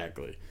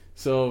 Exactly.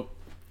 So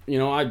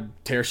I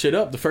tear shit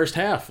up the first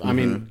half.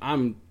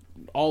 I'm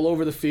all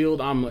over the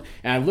field. I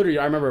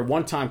remember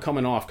one time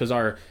coming off because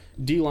our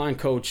D-line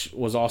coach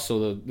was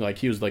also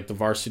he was the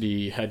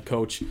varsity head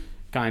coach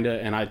kind of,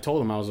 and I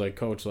told him, I was like,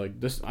 coach,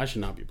 this, I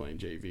should not be playing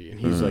JV. And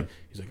he's like,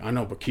 I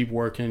know, but keep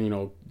working,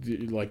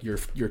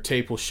 your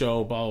tape will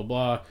show, blah, blah,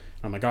 blah.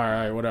 I'm like, all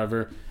right,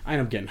 whatever. I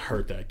end up getting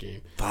hurt that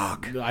game.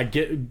 Fuck. I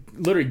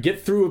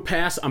get through a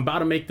pass. I'm about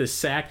to make this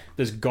sack.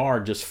 This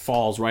guard just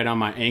falls right on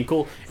my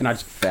ankle, and I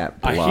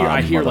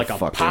hear like a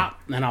pop,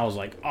 and I was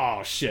like,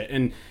 oh shit.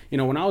 And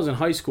when I was in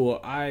high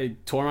school, I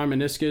tore my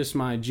meniscus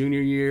my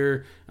junior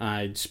year.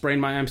 I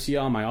sprained my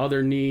MCL, my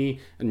other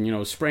knee,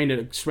 and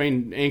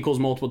sprained ankles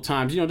multiple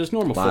times. Just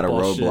normal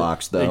football shit. A lot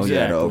of roadblocks though. Exactly. You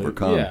had to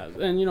overcome. Yeah,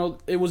 and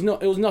it was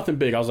nothing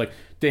big. I was like,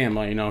 damn,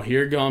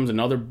 here comes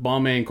another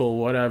bum ankle,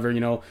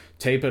 whatever.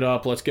 Tape it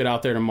up. Let's get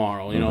out there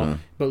tomorrow.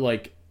 But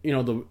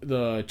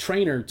the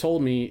trainer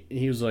told me,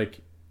 he's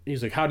like,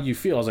 how do you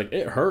feel? I was like,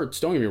 it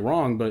hurts. Don't get me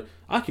wrong, but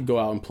I could go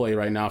out and play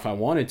right now if I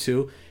wanted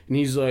to. And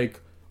he's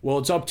like, well,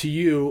 it's up to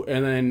you.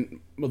 And then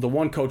the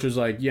one coach was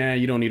like, yeah,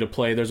 you don't need to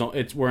play.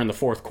 We're in the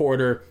fourth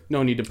quarter.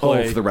 No need to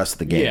play. Oh, for the rest of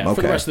the game. Yeah, okay.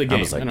 For the rest of the game.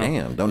 I was like,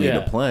 damn, don't need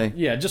to play.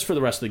 Yeah, just for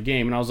the rest of the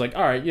game. And I was like,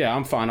 all right, yeah,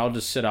 I'm fine. I'll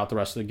just sit out the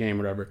rest of the game,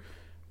 whatever.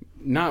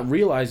 Not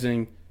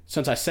realizing,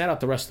 since I sat out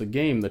the rest of the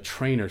game, the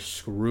trainer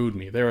screwed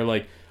me. They were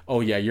like, oh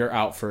yeah, you're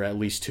out for at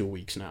least 2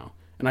 weeks now.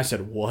 And I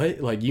said,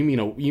 what? You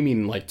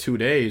mean 2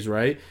 days,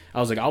 right? I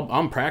was like,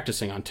 I'm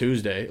practicing on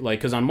Tuesday.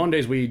 Because on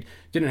Mondays we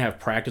didn't have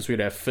practice. We'd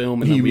have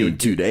film. And you mean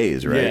 2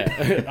 days, right?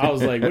 Yeah. I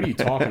was like, what are you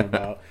talking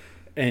about?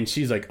 And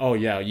she's like, oh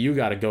yeah, you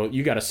got to go.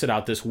 You got to sit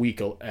out this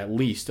week at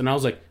least. And I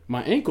was like,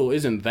 my ankle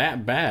isn't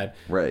that bad.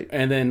 Right.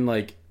 And then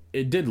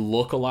it did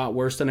look a lot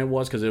worse than it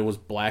was because it was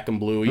black and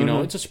blue.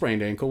 It's a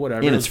sprained ankle,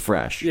 whatever. And it's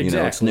fresh.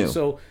 Exactly. It's new.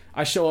 So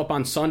I show up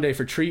on Sunday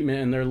for treatment,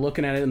 and they're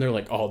looking at it, and they're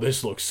like, oh,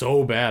 this looks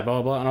so bad,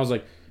 blah, blah, blah. And I was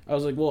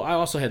like, well, I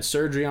also had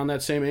surgery on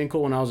that same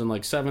ankle when I was in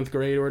 7th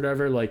grade or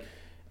whatever.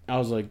 I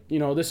was like,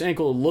 this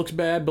ankle looks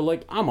bad,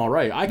 but I'm all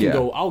right.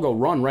 I'll go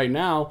run right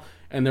now.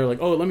 And they're like,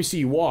 oh, let me see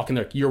you walk. And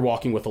they're like, you're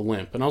walking with a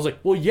limp. And I was like,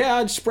 well, yeah,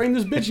 I sprained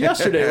this bitch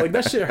yesterday.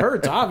 That shit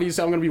hurts.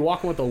 Obviously, I'm going to be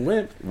walking with a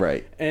limp.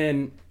 Right.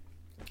 And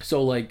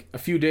so a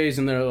few days,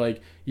 and they're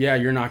like, yeah,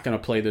 you're not going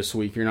to play this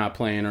week. You're not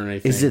playing or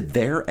anything. Is it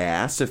their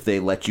ass if they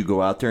let you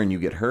go out there and you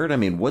get hurt?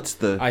 What's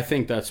the... I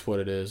think that's what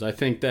it is. I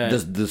think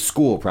that... The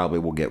school probably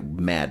will get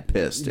mad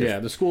pissed. Yeah,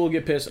 the school will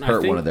get pissed. And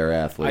hurt one of their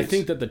athletes. I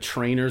think that the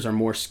trainers are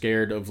more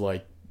scared of,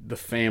 the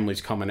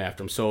families coming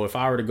after them. So if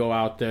I were to go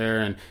out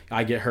there and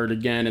I get hurt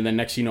again, and then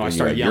next I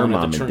start yelling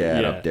at the your mom and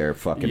dad up there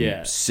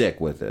fucking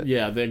sick with it.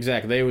 Yeah,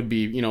 exactly. They would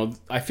be,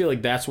 I feel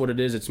like that's what it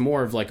is. It's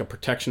more of a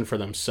protection for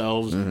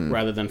themselves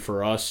rather than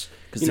for us.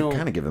 Because they're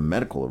kind of giving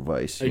medical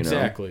advice.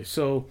 Exactly.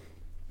 So,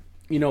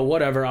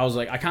 whatever. I was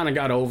like, I kind of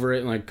got over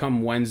it, and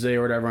come Wednesday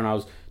or whatever,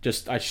 and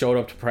I showed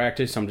up to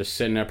practice. I'm just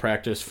sitting at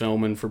practice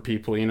filming for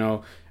people,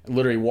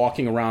 literally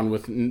walking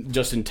around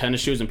just in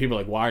tennis shoes, and people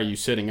are like, why are you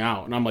sitting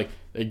out? And I'm like,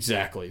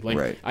 exactly.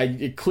 Right.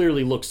 It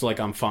clearly looks like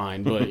I'm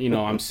fine, but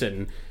I'm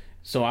sitting.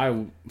 So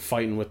I'm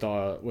fighting with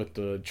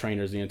the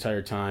trainers the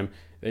entire time.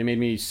 They made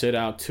me sit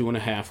out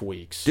 2.5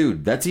 weeks.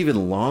 Dude, that's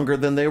even longer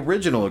than the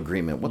original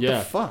agreement. What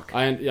the fuck?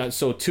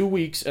 So 2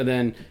 weeks, and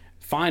then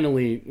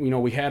finally,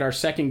 we had our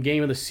second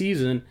game of the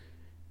season,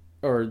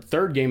 or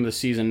third game of the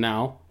season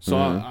now. So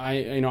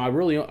I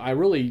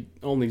really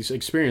only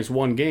experienced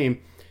one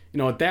game.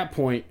 At that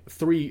point,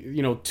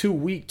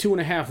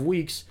 2.5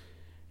 weeks.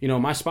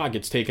 My spot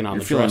gets taken on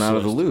the dress list. You're feeling out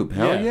of the loop.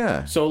 Hell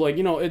yeah. So,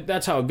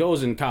 that's how it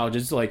goes in college.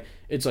 It's like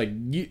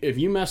if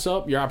you mess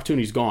up, your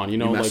opportunity's gone. You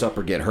mess up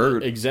or get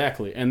hurt.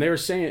 Exactly. And they were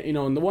saying,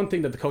 and the one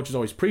thing that the coaches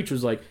always preach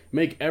was like,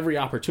 make every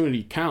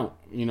opportunity count,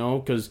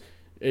 because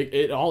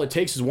all it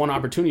takes is one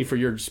opportunity for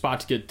your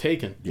spot to get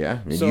taken. Yeah,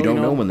 and so, you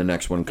don't know when the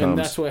next one comes. And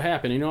that's what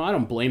happened. I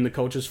don't blame the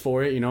coaches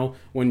for it.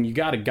 When you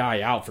got a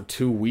guy out for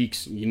 2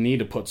 weeks, you need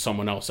to put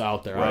someone else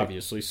out there,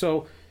 obviously.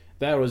 So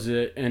that was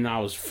it, and I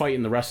was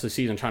fighting the rest of the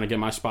season trying to get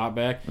my spot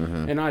back.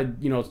 And I,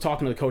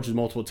 talking to the coaches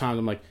multiple times,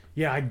 I'm like,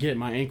 yeah, I get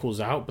my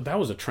ankle's out, but that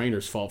was a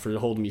trainer's fault for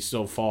holding me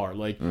so far.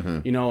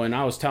 And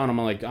I was telling him,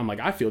 I'm like,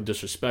 I feel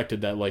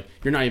disrespected that,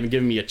 you're not even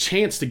giving me a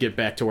chance to get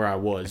back to where I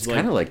was. It's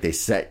kind of like they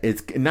set,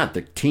 it's not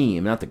the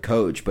team, not the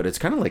coach, but it's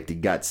kind of like they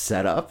got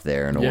set up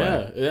there in a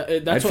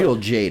way. I feel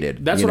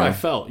jaded. That's what I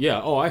felt.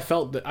 Yeah. Oh, I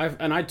felt that.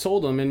 And I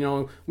told them,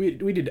 and, we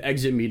did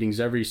exit meetings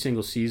every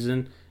single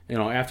season.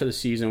 After the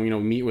season,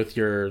 meet with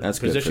your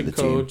position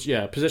coach,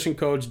 position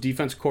coach,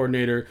 defense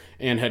coordinator,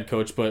 and head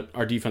coach. But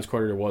our defense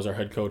coordinator was our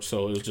head coach,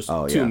 so it was just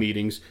two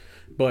meetings.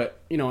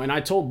 But and I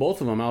told both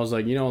of them, I was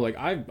like,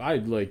 I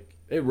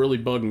it really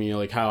bugged me,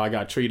 how I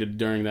got treated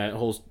during that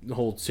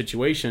whole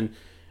situation,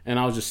 and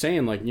I was just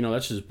saying,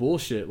 that's just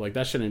bullshit.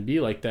 That shouldn't be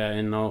like that,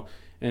 and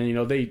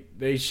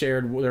they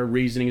shared their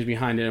reasonings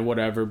behind it and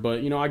whatever.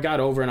 But I got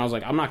over it, and I was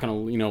like, I'm not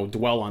gonna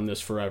dwell on this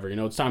forever.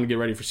 It's time to get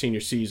ready for senior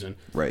season.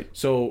 Right.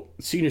 So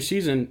senior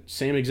season,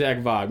 same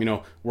exact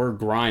vibe. We're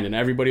grinding.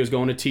 Everybody was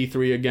going to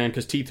T3 again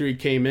because T3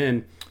 came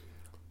in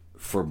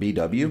for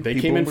BW. They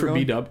came in for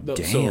BW.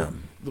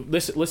 Damn.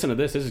 So listen to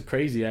this. This is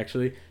crazy,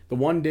 actually. The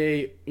one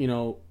day,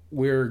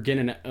 we're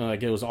getting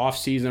it was off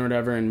season or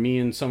whatever, and me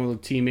and some of the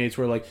teammates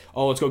were like,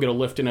 "Oh, let's go get a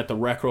lift in at the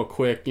rec real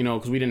quick,"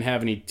 because we didn't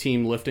have any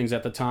team liftings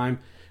at the time.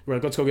 We're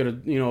like, "Let's go get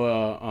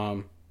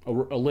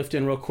a lift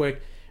in real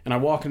quick." And I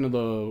walk into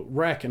the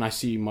rec and I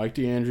see Mike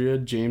D'Andrea,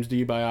 James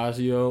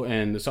DiBiasio,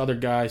 and this other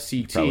guy,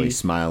 CT, probably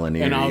smiling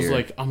ear and I was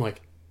ear. I'm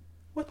like,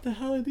 what the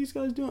hell are these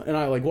guys doing? And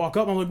I walk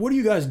up, I'm like, what are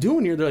you guys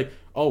doing here? They're like,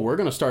 oh, we're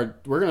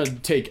gonna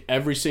take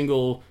every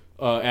single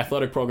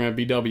athletic program at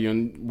BW,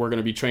 and we're going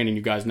to be training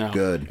you guys now.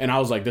 Good. And I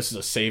was like, this is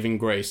a saving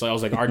grace. I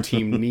was like, our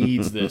team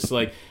needs this.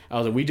 I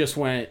was like, we just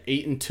went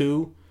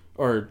 8-2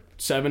 or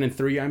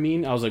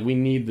 7-3. I was like, we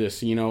need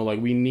this. We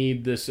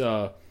need this.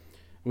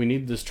 We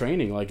need this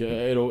training.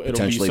 It'll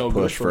potentially be so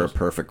push good for a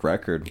perfect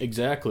record.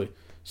 Exactly.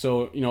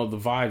 So the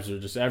vibes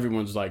are just,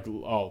 everyone's like,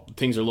 oh,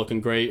 things are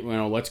looking great.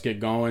 Let's get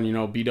going.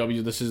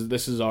 BW,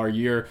 this is our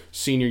year,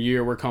 senior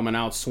year. We're coming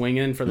out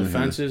swinging for the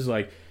fences.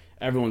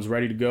 Everyone's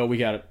ready to go.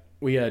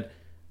 We had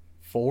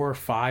 4 or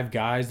 5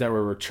 guys that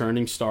were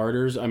returning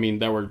starters.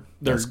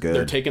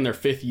 They're taking their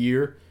 5th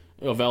year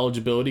of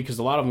eligibility, because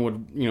a lot of them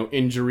would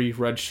injury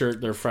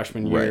redshirt their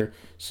freshman year, right.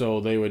 So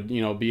they would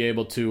be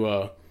able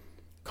to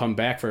come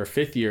back for a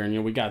 5th year.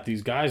 And we got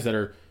these guys that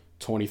are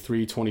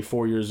 23,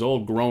 24 years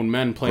old, grown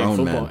men playing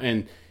football,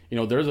 and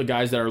they're the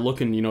guys that are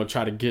looking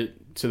try to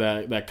get to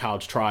that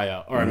college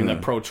tryout, or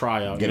that pro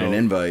tryout, get an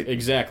invite,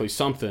 exactly,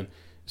 something.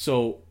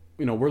 So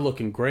we're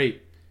looking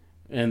great.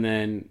 And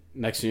then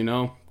next thing you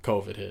know,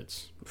 COVID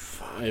hits.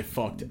 It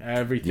fucked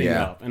everything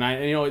up. And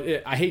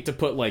I hate to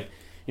put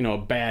a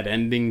bad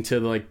ending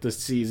to the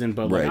season,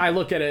 but right. I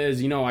look at it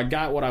as I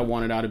got what I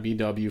wanted out of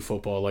BW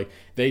football.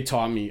 They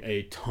taught me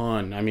a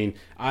ton.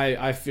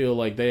 I feel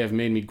like they have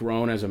made me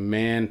grown as a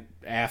man,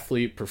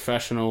 athlete,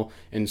 professional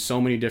in so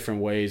many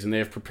different ways, and they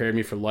have prepared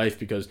me for life,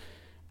 because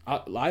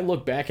I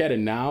look back at it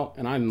now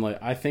and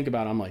I think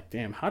about it, I'm like,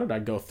 damn, how did I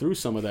go through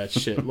some of that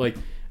shit?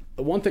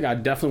 One thing I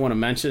definitely want to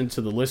mention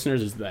to the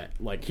listeners is that,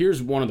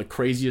 here's one of the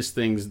craziest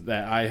things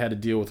that I had to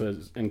deal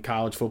with in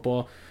college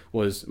football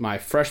was my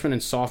freshman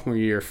and sophomore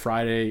year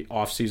Friday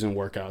off-season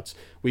workouts.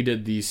 We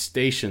did these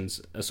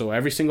stations. So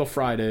every single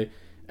Friday,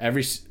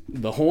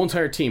 the whole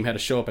entire team had to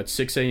show up at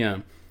 6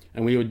 a.m.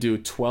 and we would do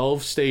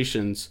 12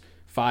 stations,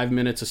 5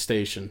 minutes a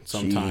station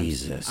sometimes.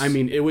 Jesus.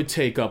 It would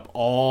take up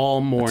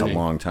all morning. That's a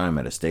long time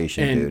at a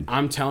station, and dude.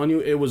 I'm telling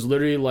you, it was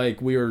literally like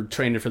we were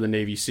training for the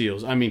Navy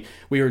SEALs.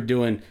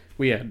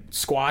 We had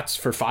squats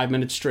for 5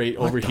 minutes straight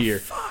over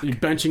here. You're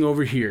benching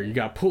over here. You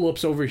got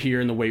pull-ups over here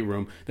in the weight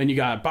room. Then you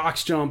got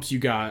box jumps. You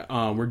got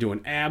we're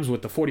doing abs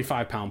with the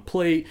 45-pound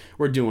plate.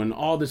 We're doing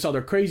all this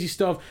other crazy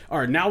stuff. All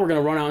right, now we're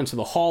gonna run out into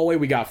the hallway.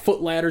 We got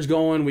foot ladders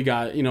going. We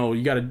got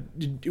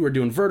we're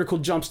doing vertical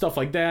jump, stuff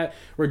like that.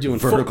 We're doing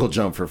vertical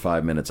jump for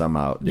 5 minutes. I'm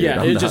out. Dude.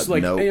 Yeah, it's just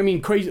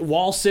crazy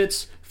wall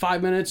sits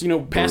 5 minutes.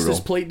 Pass this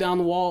plate down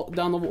the wall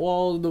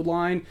of the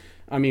line.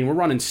 We're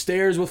running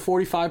stairs with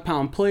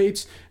 45-pound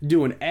plates,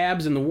 doing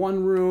abs in the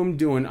one room,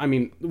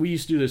 we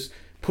used to do this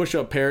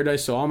push-up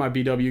paradise. So all my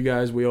BW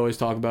guys, we always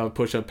talk about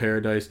push-up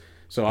paradise.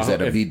 So Is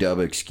that a V-Dub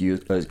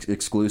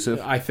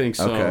exclusive? I think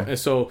so. Okay. And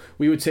so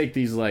we would take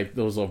these like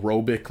those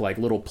aerobic like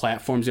little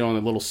platforms, you know, the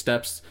little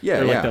steps. Yeah,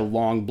 They're yeah. like the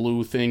long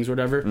blue things or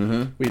whatever.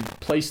 Mm-hmm. We'd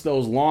place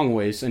those long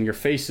ways and you're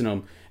facing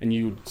them and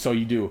you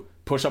do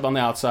push up on the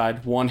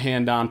outside, one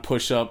hand on,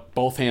 push up,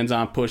 both hands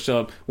on, push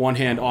up, one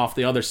hand off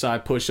the other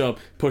side, push up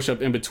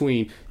in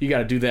between. You got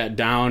to do that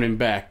down and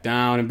back,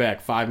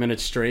 5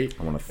 minutes straight.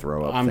 I want to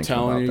throw up. I'm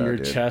telling you, your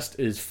dude. chest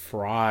is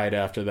fried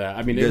after that.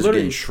 I mean, You it guys are literally.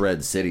 getting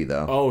shred city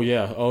though. Oh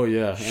yeah.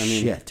 I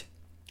mean, Shit.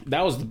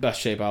 that was the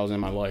best shape I was in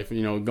my life.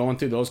 You know, going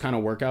through those kind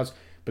of workouts,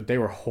 but they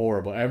were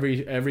horrible.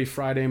 Every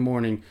Friday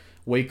morning,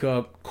 wake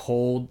up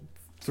cold,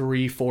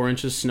 3-4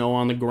 inches snow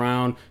on the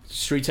ground.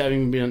 Streets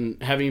haven't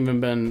even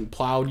been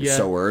plowed yet.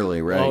 So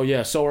early, right? Oh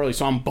yeah, so early.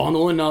 So I'm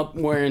bundling up,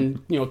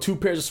 wearing 2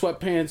 pairs of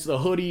sweatpants, a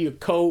hoodie, a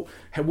coat,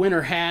 a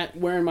winter hat,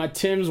 wearing my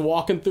Timbs,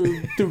 walking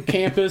through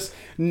campus.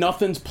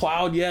 Nothing's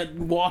plowed yet.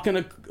 Walking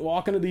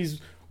to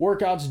these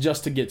workouts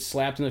just to get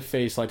slapped in the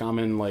face like I'm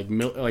in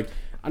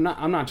I'm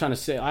not trying to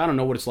say I don't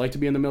know what it's like to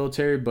be in the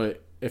military,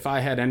 but if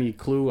I had any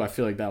clue, I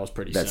feel like that was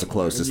pretty. That's similar. the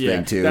closest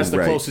thing to. That's the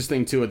right. closest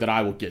thing to it that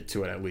I will get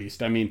to it at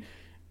least. I mean,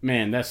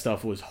 man, that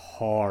stuff was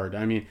hard.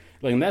 I mean,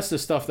 like, and that's the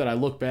stuff that I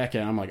look back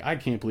at. And I'm like, I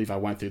can't believe I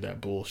went through that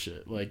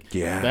bullshit. Like,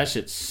 yeah, that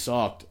shit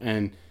sucked.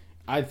 And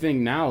I think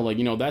now, like,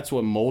 that's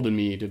what molded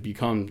me to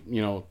become,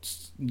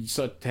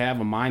 to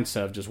have a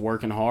mindset of just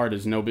working hard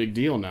is no big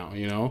deal now.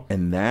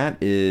 And that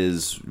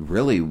is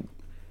really.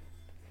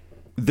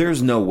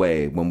 There's no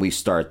way when we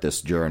start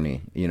this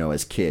journey,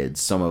 as kids,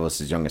 some of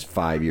us as young as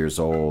 5 years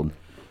old,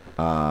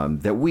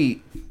 that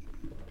we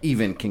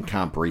even can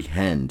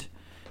comprehend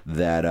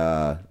that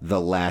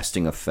the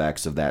lasting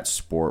effects of that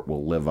sport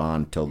will live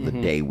on till the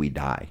day we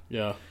die.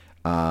 Yeah.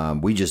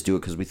 We just do it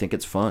because we think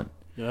it's fun.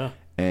 Yeah.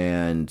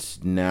 And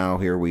now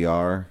here we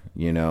are,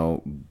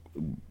 in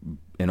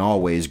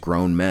all ways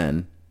grown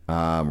men,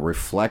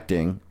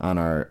 reflecting on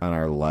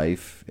our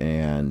life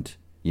and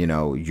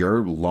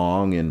your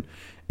long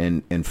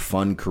and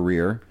fun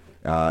career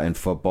in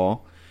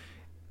football,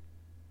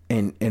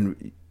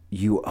 and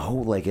you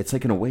owe it's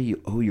like in a way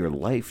you owe your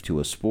life to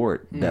a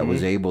sport that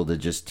was able to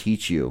just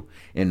teach you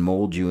and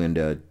mold you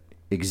into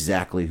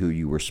exactly who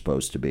you were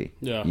supposed to be.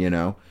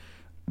 Yeah.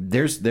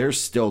 There's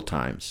still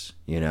times,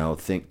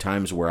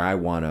 times where I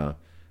want to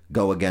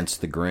go against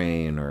the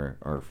grain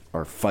or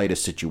fight a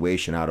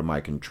situation out of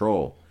my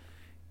control,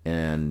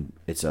 and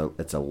it's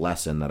a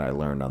lesson that I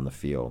learned on the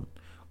field,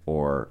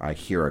 or I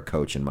hear a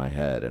coach in my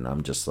head and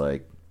I'm just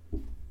like,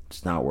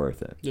 it's not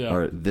worth it. Yeah.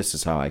 Or this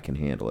is how I can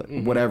handle it.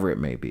 Whatever it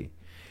may be.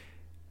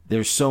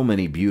 There's so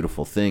many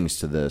beautiful things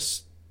to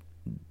this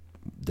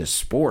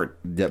sport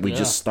that we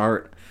just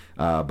start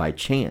by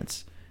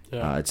chance.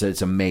 Yeah.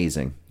 It's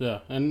amazing. Yeah.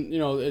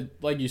 And,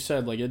 like you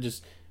said,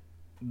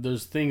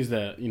 there's things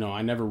that,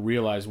 I never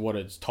realized what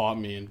it's taught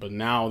me. But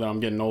now that I'm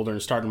getting older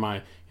and starting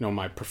my,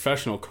 my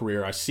professional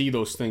career, I see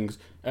those things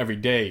every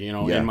day,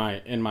 in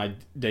my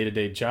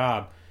day-to-day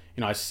job.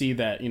 I see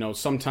that,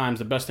 sometimes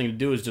the best thing to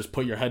do is just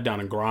put your head down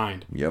and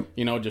grind. Yep.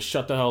 Just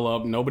shut the hell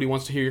up. Nobody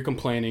wants to hear you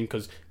complaining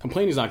because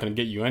complaining is not going to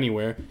get you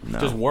anywhere. No.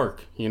 Just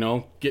work,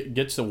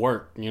 get to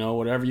work,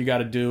 whatever you got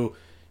to do.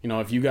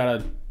 If you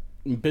got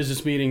a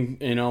business meeting,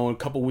 in a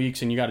couple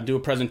weeks and you got to do a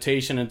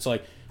presentation, it's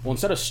like, well,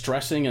 instead of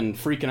stressing and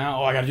freaking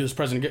out, I got to do this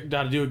presentation,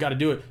 got to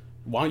do it.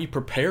 Why don't you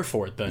prepare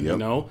for it then,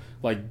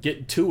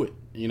 get to it,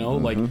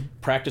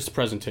 practice the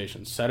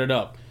presentation, set it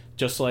up.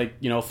 Just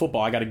like,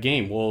 football, I got a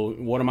game. Well,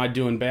 what am I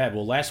doing bad?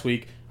 Well, last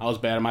week I was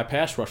bad at my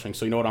pass rushing.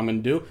 So you know what I'm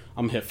going to do?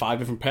 I'm going to hit 5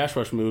 different pass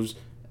rush moves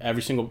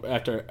every single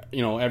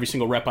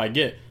rep I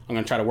get. I'm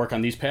going to try to work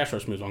on these pass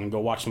rush moves. I'm going to go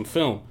watch some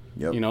film.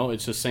 Yep.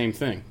 It's the same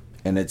thing.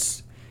 And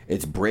it's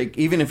break,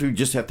 even if you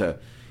just have to,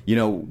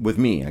 with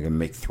me, I can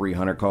make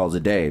 300 calls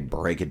a day,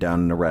 break it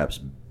down into reps,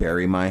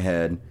 bury my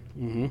head.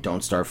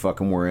 Don't start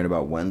fucking worrying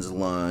about when's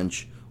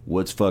lunch,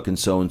 what's fucking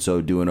so-and-so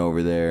doing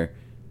over there.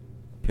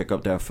 Pick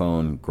up that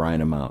phone,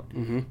 grind them out.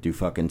 Do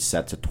fucking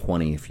sets of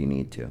 20 if you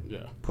need to.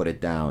 Yeah. Put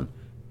it down.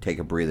 Take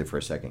a breather for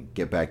a second.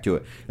 Get back to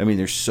it. I mean,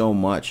 there's so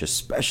much,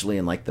 especially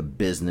in the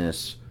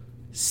business,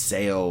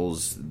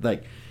 sales.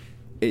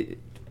 It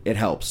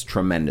helps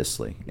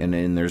tremendously,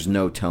 and there's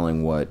no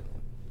telling what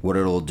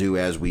it'll do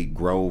as we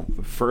grow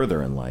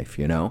further in life.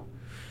 But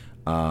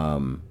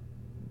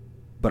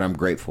I'm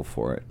grateful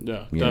for it.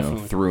 Yeah,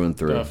 definitely. Through and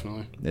through.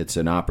 Definitely. It's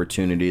an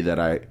opportunity that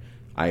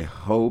I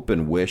hope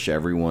and wish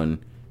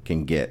everyone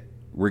can get,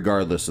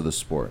 regardless of the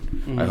sport.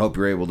 I hope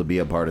you're able to be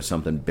a part of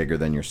something bigger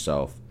than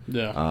yourself.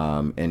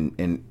 Yeah.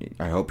 And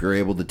I hope you're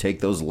able to take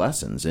those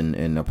lessons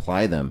and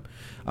apply them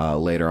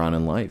later on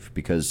in life,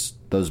 because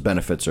those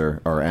benefits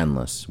are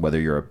endless. Whether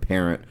you're a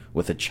parent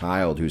with a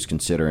child who's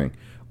considering,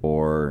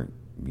 or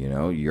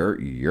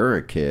you're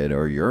a kid,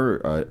 or you're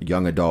a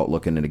young adult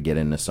looking to get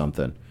into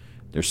something.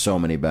 There's so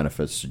many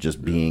benefits to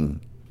just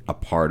being a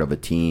part of a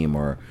team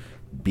or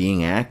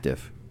being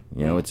active.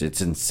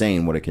 It's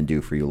insane what it can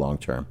do for you long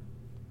term.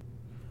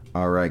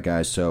 All right,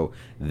 guys. So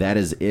that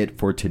is it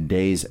for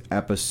today's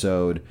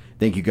episode.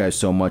 Thank you guys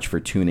so much for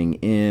tuning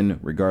in,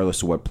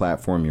 regardless of what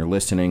platform you're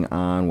listening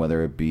on,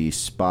 whether it be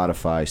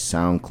Spotify,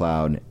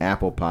 SoundCloud,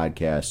 Apple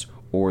Podcasts,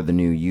 or the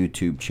new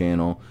YouTube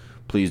channel.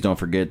 Please don't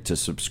forget to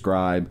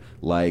subscribe,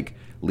 like,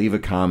 leave a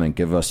comment,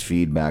 give us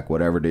feedback,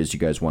 whatever it is you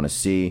guys want to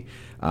see.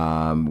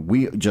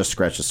 We just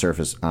scratched the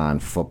surface on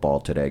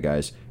football today,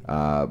 guys.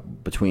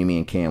 Between me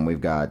and Cam,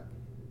 we've got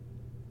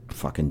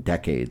fucking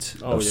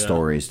decades of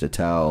stories to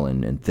tell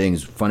and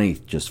things,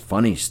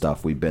 funny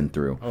stuff we've been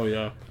through. Oh,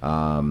 yeah.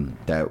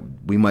 That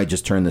we might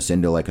just turn this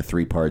into like a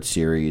 3-part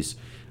series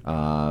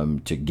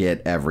to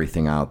get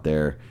everything out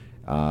there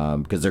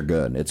because they're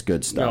good. It's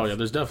good stuff. Oh, yeah,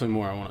 there's definitely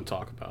more I want to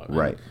talk about.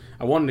 Right.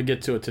 I wanted to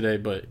get to it today,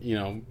 but,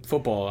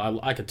 football,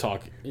 I could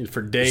talk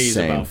for days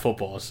about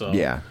football. So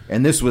yeah,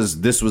 and this was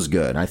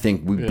good. I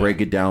think we break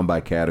it down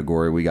by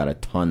category. We got a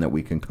ton that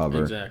we can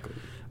cover. Exactly.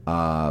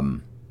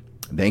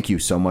 Thank you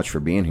so much for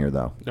being here,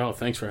 though. No,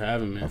 thanks for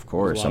having me. Of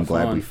course. I'm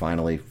glad we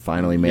finally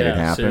made it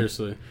happen.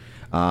 Seriously.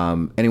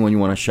 Anyone you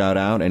want to shout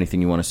out?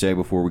 Anything you want to say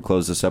before we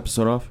close this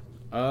episode off?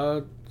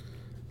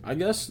 I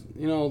guess,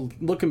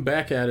 looking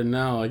back at it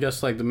now, I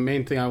guess, like, the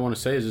main thing I want to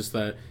say is just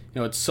that,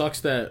 it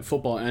sucks that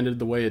football ended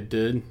the way it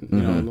did,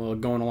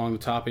 going along the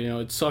topic.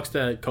 It sucks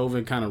that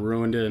COVID kind of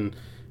ruined it and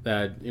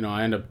that,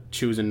 I end up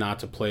choosing not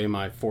to play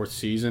my 4th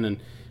season. And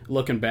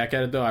looking back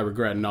at it, though, I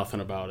regret nothing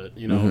about it.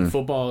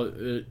 Football,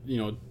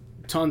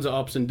 tons of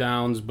ups and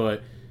downs,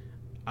 but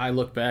I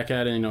look back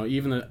at it,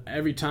 even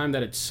every time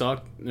that it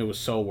sucked, it was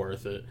so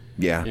worth it.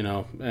 Yeah.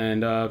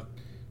 And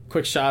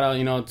quick shout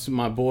out, to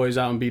my boys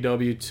out in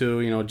BW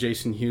too,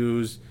 Jason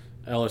Hughes,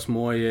 Ellis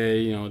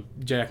Moye,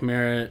 Jack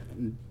Merritt,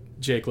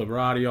 Jake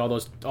Liberati,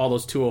 all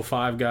those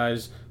 205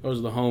 guys. Those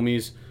are the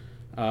homies.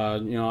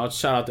 I'll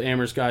shout out the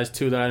Amherst guys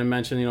too that I didn't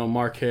mention,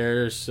 Mark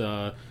Harris,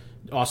 Austin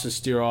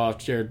Steeroff,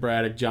 Jared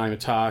Braddock, Johnny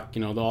Matak,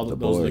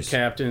 those are the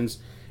captains.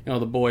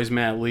 The boys,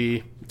 Matt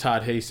Lee,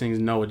 Todd Hastings,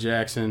 Noah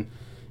Jackson.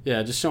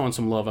 Yeah, just showing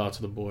some love out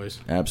to the boys.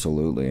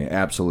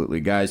 Absolutely.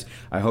 Guys,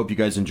 I hope you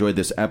guys enjoyed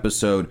this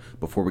episode.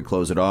 Before we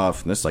close it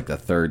off, this is like the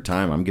 3rd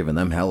time. I'm giving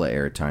them hella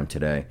airtime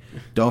today.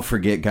 Don't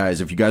forget,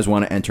 guys, if you guys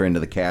want to enter into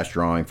the cash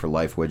drawing for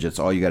Life Widgets,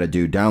 all you got to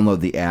do, download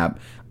the app,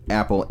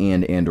 Apple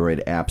and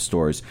Android app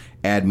stores,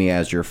 add me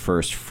as your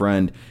first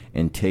friend,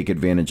 and take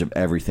advantage of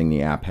everything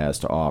the app has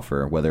to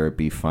offer, whether it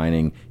be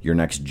finding your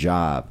next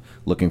job,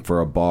 looking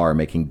for a bar,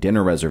 making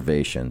dinner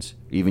reservations,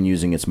 even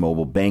using its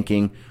mobile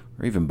banking,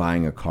 or even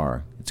buying a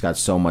car. It's got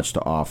so much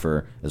to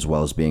offer, as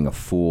well as being a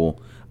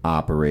full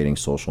operating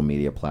social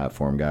media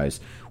platform, guys.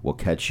 We'll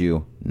catch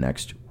you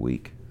next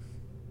week.